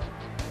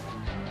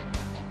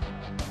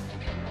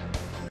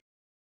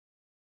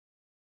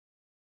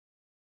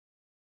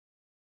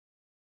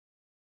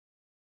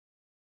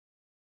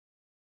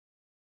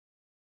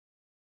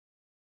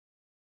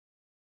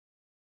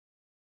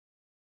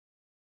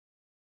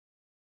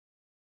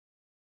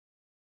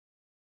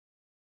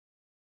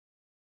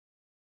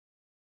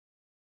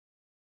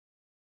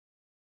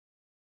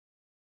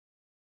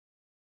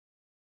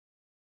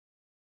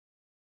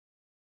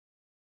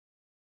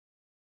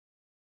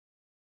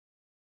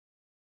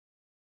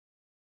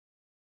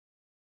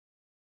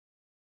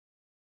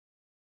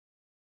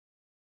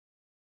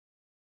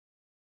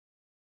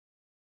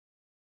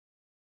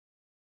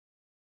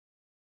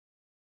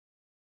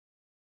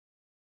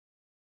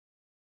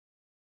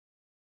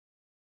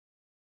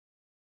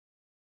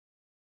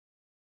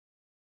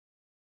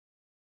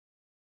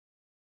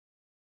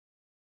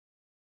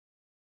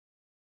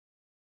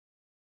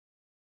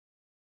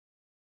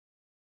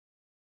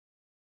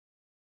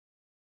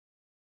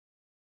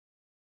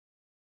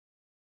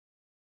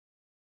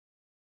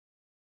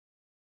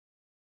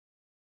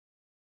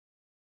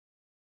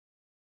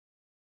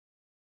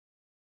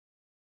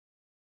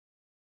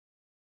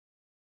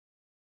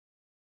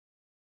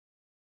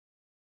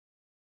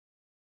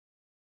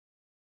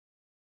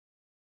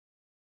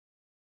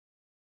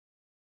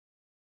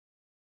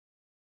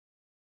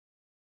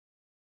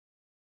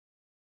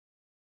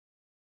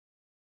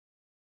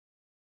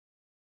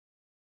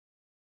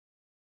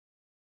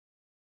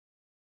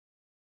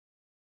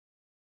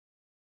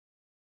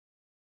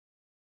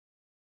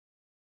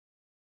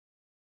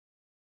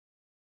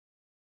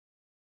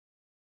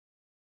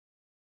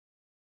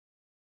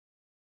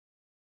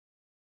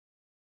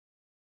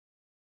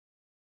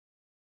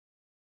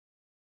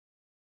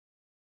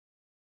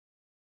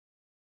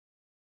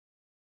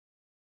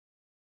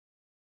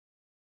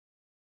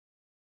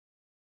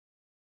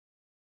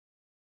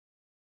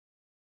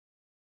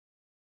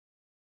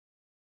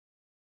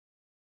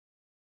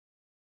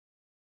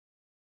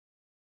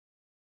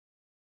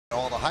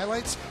 All the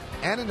highlights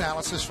and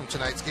analysis from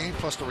tonight's game,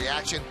 plus the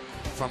reaction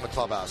from the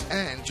clubhouse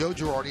and Joe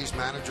Girardi's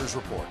manager's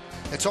report.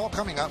 It's all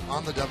coming up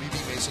on the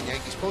WB Mason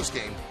Yankees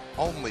postgame,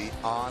 only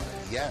on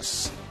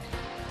Yes.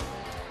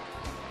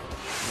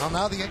 Well,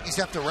 now the Yankees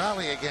have to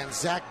rally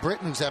against Zach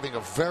Britton, who's having a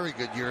very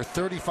good year,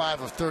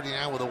 35 of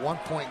 39 with a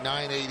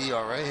 1.98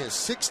 ERA, his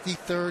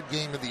 63rd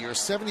game of the year,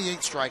 78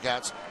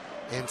 strikeouts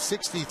in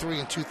 63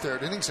 and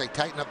 2/3 innings. They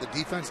tighten up the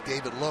defense.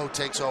 David Lowe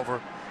takes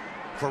over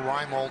for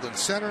Reimold in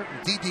center.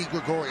 Didi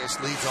Gregorius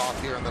leads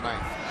off here in the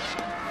 9th.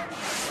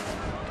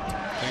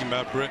 Thing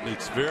about Britton,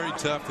 it's very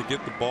tough to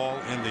get the ball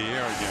in the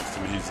air against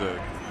him. He's a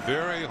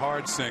very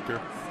hard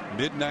sinker,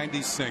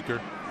 mid-90s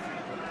sinker.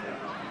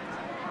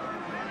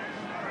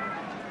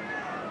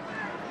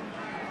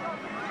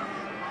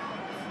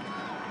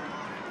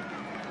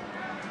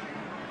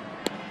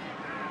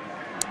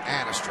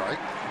 And a strike.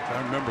 If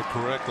I remember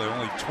correctly,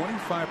 only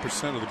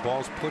 25% of the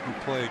balls put in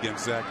play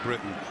against Zach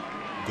Britton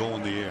go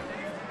in the air.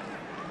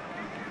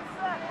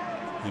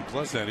 And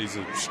plus that, he's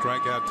a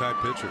strikeout type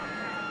pitcher.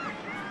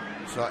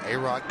 Saw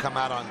A-Rod come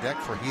out on deck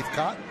for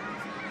Heathcott.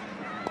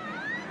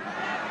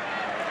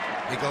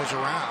 He goes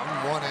around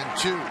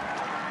 1-2.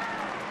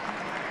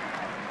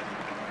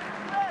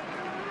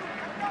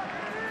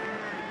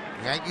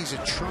 Yankees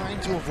are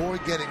trying to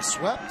avoid getting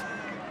swept.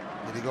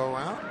 Did he go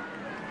around?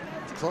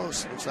 It's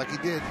close. Looks like he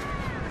did.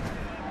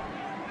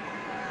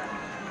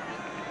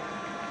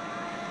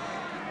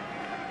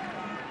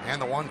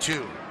 And the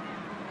 1-2.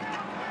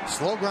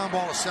 Slow ground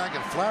ball to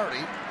second.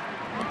 Flaherty.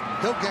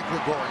 He'll get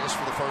Gregorius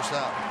for the first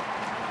out.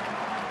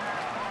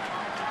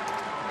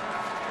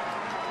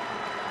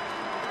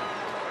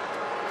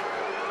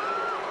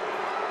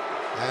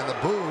 And the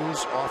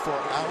boos are for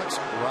Alex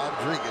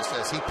Rodriguez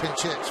as he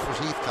pinch hits for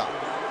Heathcote.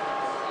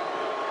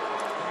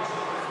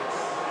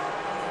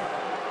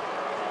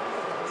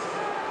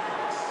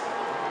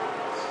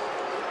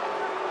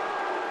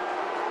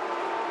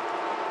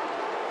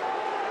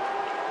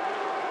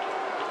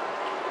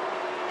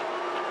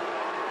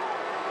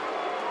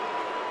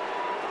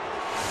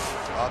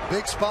 A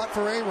big spot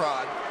for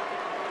A-Rod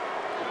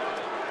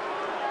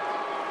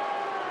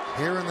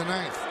here in the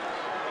ninth.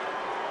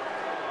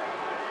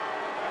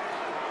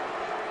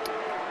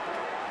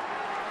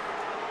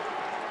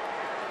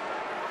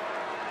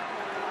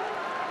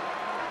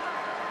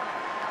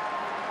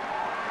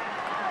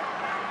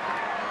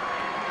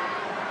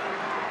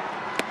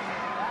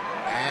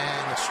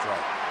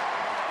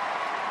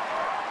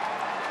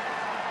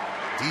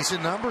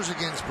 Decent numbers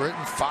against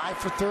Britton, 5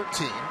 for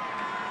 13.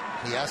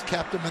 He has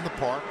kept him in the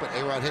park, but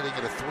A-Rod hitting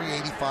at a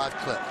 .385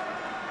 clip.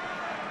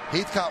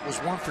 Heathcote was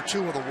 1 for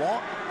 2 with a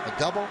walk, a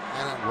double,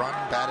 and a run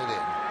batted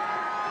in.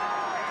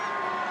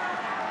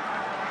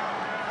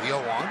 The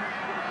 0-1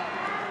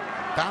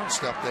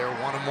 bounced up there,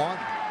 1-1.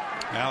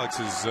 Alex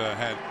has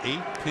had 8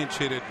 pinch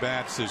hit at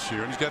bats this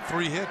year, and he's got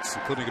 3 hits,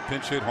 including a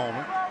pinch hit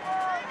homer.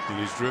 And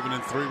he's driven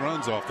in 3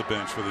 runs off the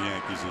bench for the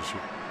Yankees this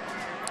year.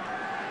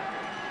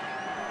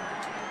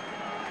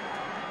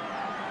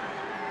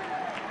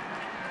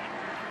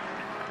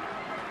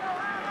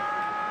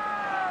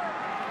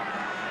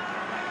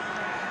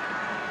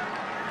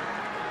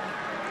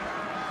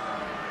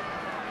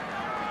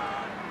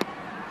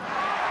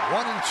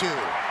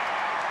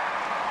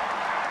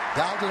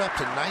 Dialed it up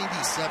to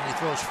 97. He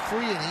throws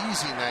free and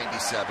easy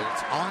 97.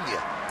 It's on you.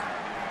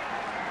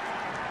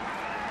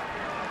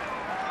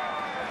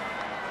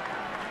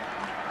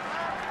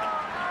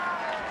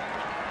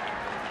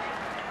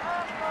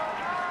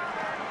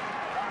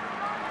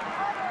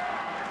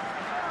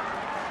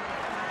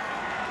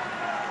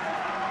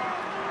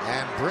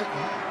 And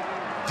Britton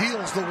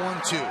deals the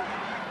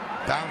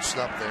 1-2. Bounced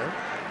up there.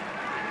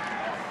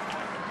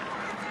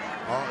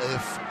 Well,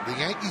 if the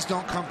Yankees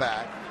don't come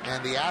back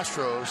and the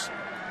Astros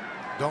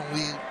don't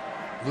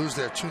lose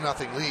their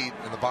 2-0 lead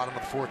in the bottom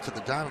of the 4th to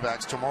the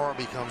Diamondbacks, tomorrow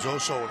becomes oh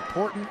so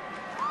important.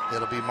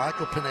 It'll be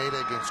Michael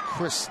Pineda against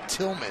Chris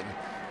Tillman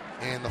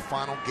in the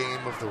final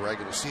game of the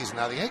regular season.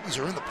 Now, the Yankees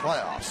are in the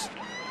playoffs,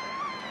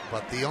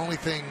 but the only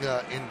thing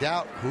in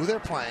doubt, who they're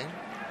playing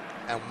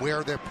and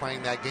where they're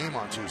playing that game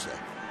on Tuesday.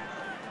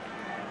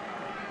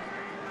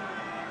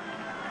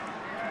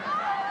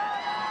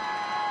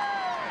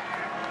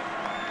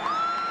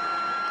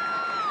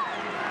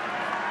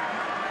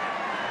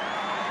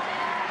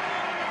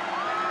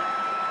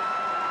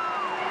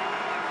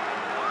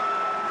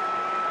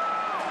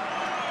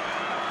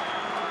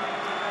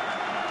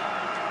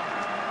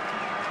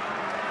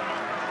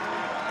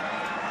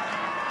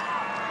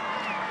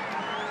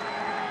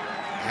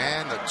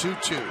 And the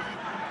 2-2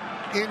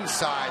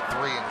 inside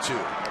 3-2.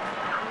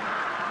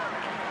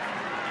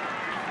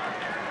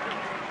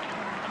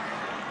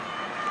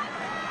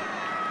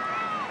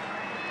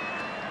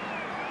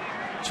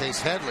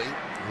 Chase Headley,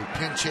 who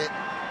pinch hit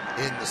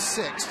in the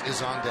 6th,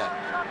 is on deck.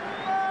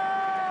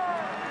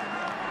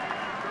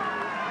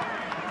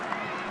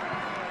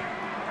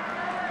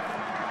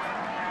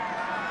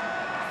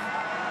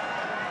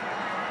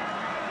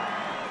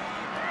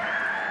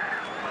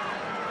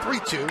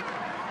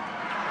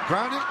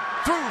 Grounded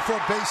through for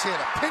a base hit.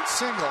 A pinch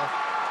single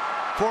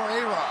for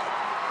A-Rod.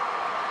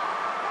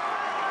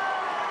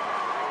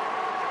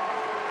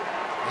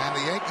 And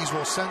the Yankees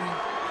will send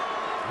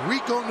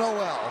Rico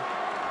Noel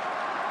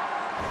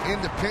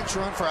into pinch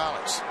run for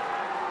Alex.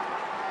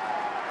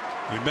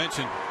 We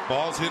mentioned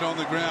balls hit on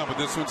the ground, but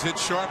this one's hit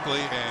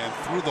sharply and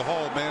through the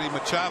hole. Manny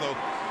Machado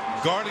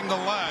guarding the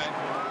line,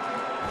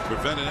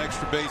 prevent an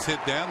extra base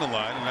hit down the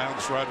line, and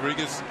Alex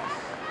Rodriguez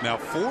now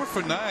 4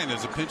 for 9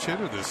 as a pinch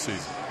hitter this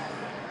season.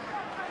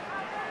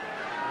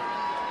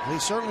 He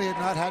certainly had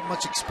not had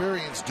much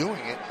experience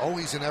doing it.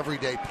 Always an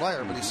everyday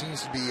player, but he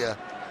seems to be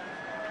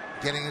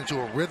getting into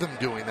a rhythm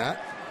doing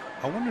that.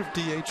 I wonder if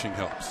DHing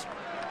helps.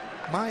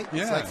 Might.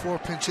 Yeah. It's like 4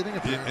 pinch hitting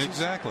appearances. Yeah,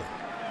 exactly.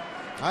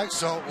 All right,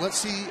 so let's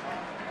see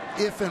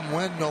if and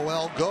when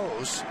Noel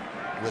goes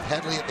with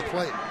Headley at the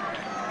plate.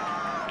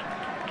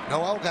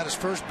 Noel got his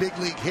first big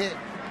league hit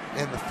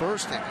in the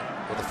first inning,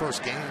 or the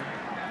first game.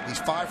 He's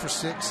 5 for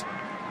 6,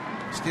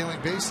 stealing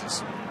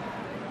bases.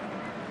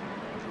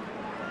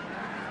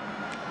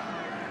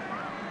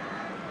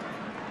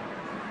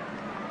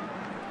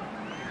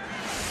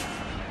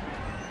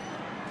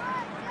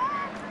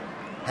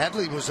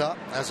 Headley was up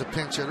as a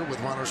pinch hitter with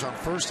runners on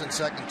first and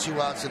second,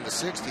 2 outs in the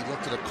 6th. He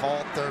looked at a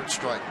called 3rd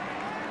strike.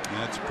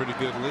 That's a pretty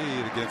good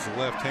lead against a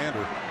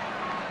left-hander.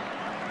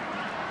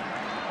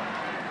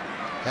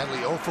 Headley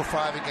 0 for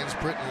 5 against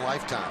Britton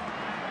lifetime.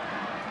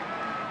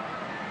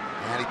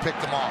 And he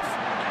picked them off.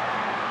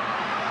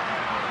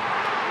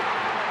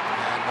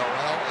 And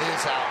Noel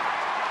is out.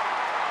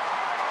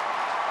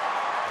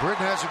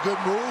 Britton has a good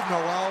move.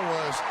 Noel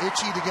was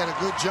itchy to get a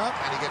good jump,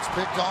 and he gets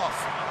picked off.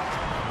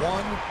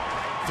 1,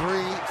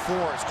 3,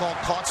 4. It's called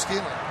caught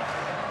stealing.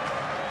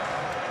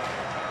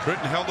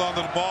 Britton held on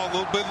to the ball a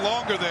little bit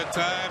longer that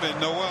time, and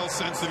Noel,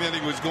 sensing that he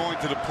was going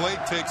to the plate,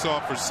 takes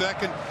off for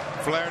second.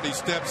 Flaherty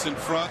steps in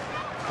front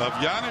of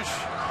Giannis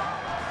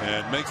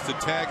and makes the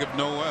tag of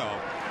Noel.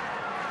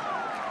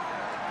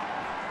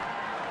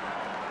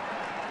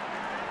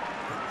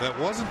 That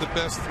wasn't the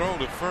best throw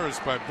to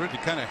first by Britton.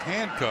 Kind of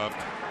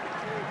handcuffed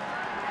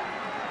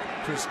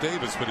Chris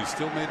Davis, but he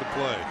still made the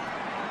play.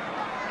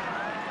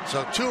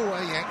 So 2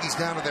 away, Yankees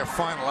down to their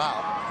final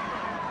out.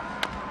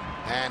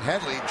 And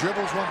Headley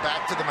dribbles one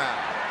back to the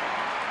mound.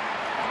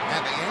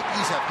 And the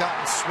Yankees have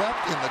gotten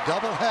swept in the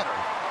doubleheader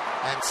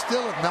and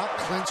still have not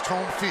clinched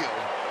home field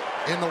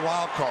in the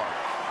wild card.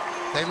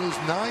 They lose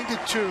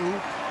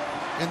 9-2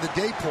 in the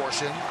day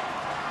portion.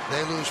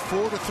 They lose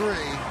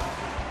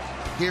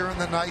 4-3 here in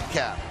the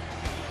nightcap.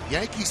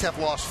 Yankees have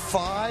lost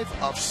 5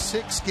 of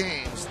 6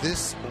 games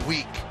this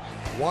week.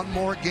 One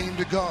more game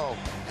to go,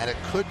 and it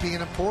could be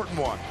an important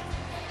one.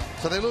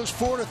 So they lose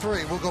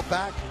 4-3. We'll go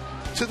back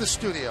to the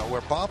studio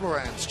where Bob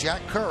Lorenz,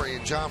 Jack Curry,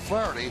 and John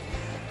Flaherty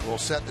will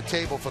set the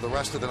table for the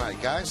rest of the night.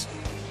 Guys?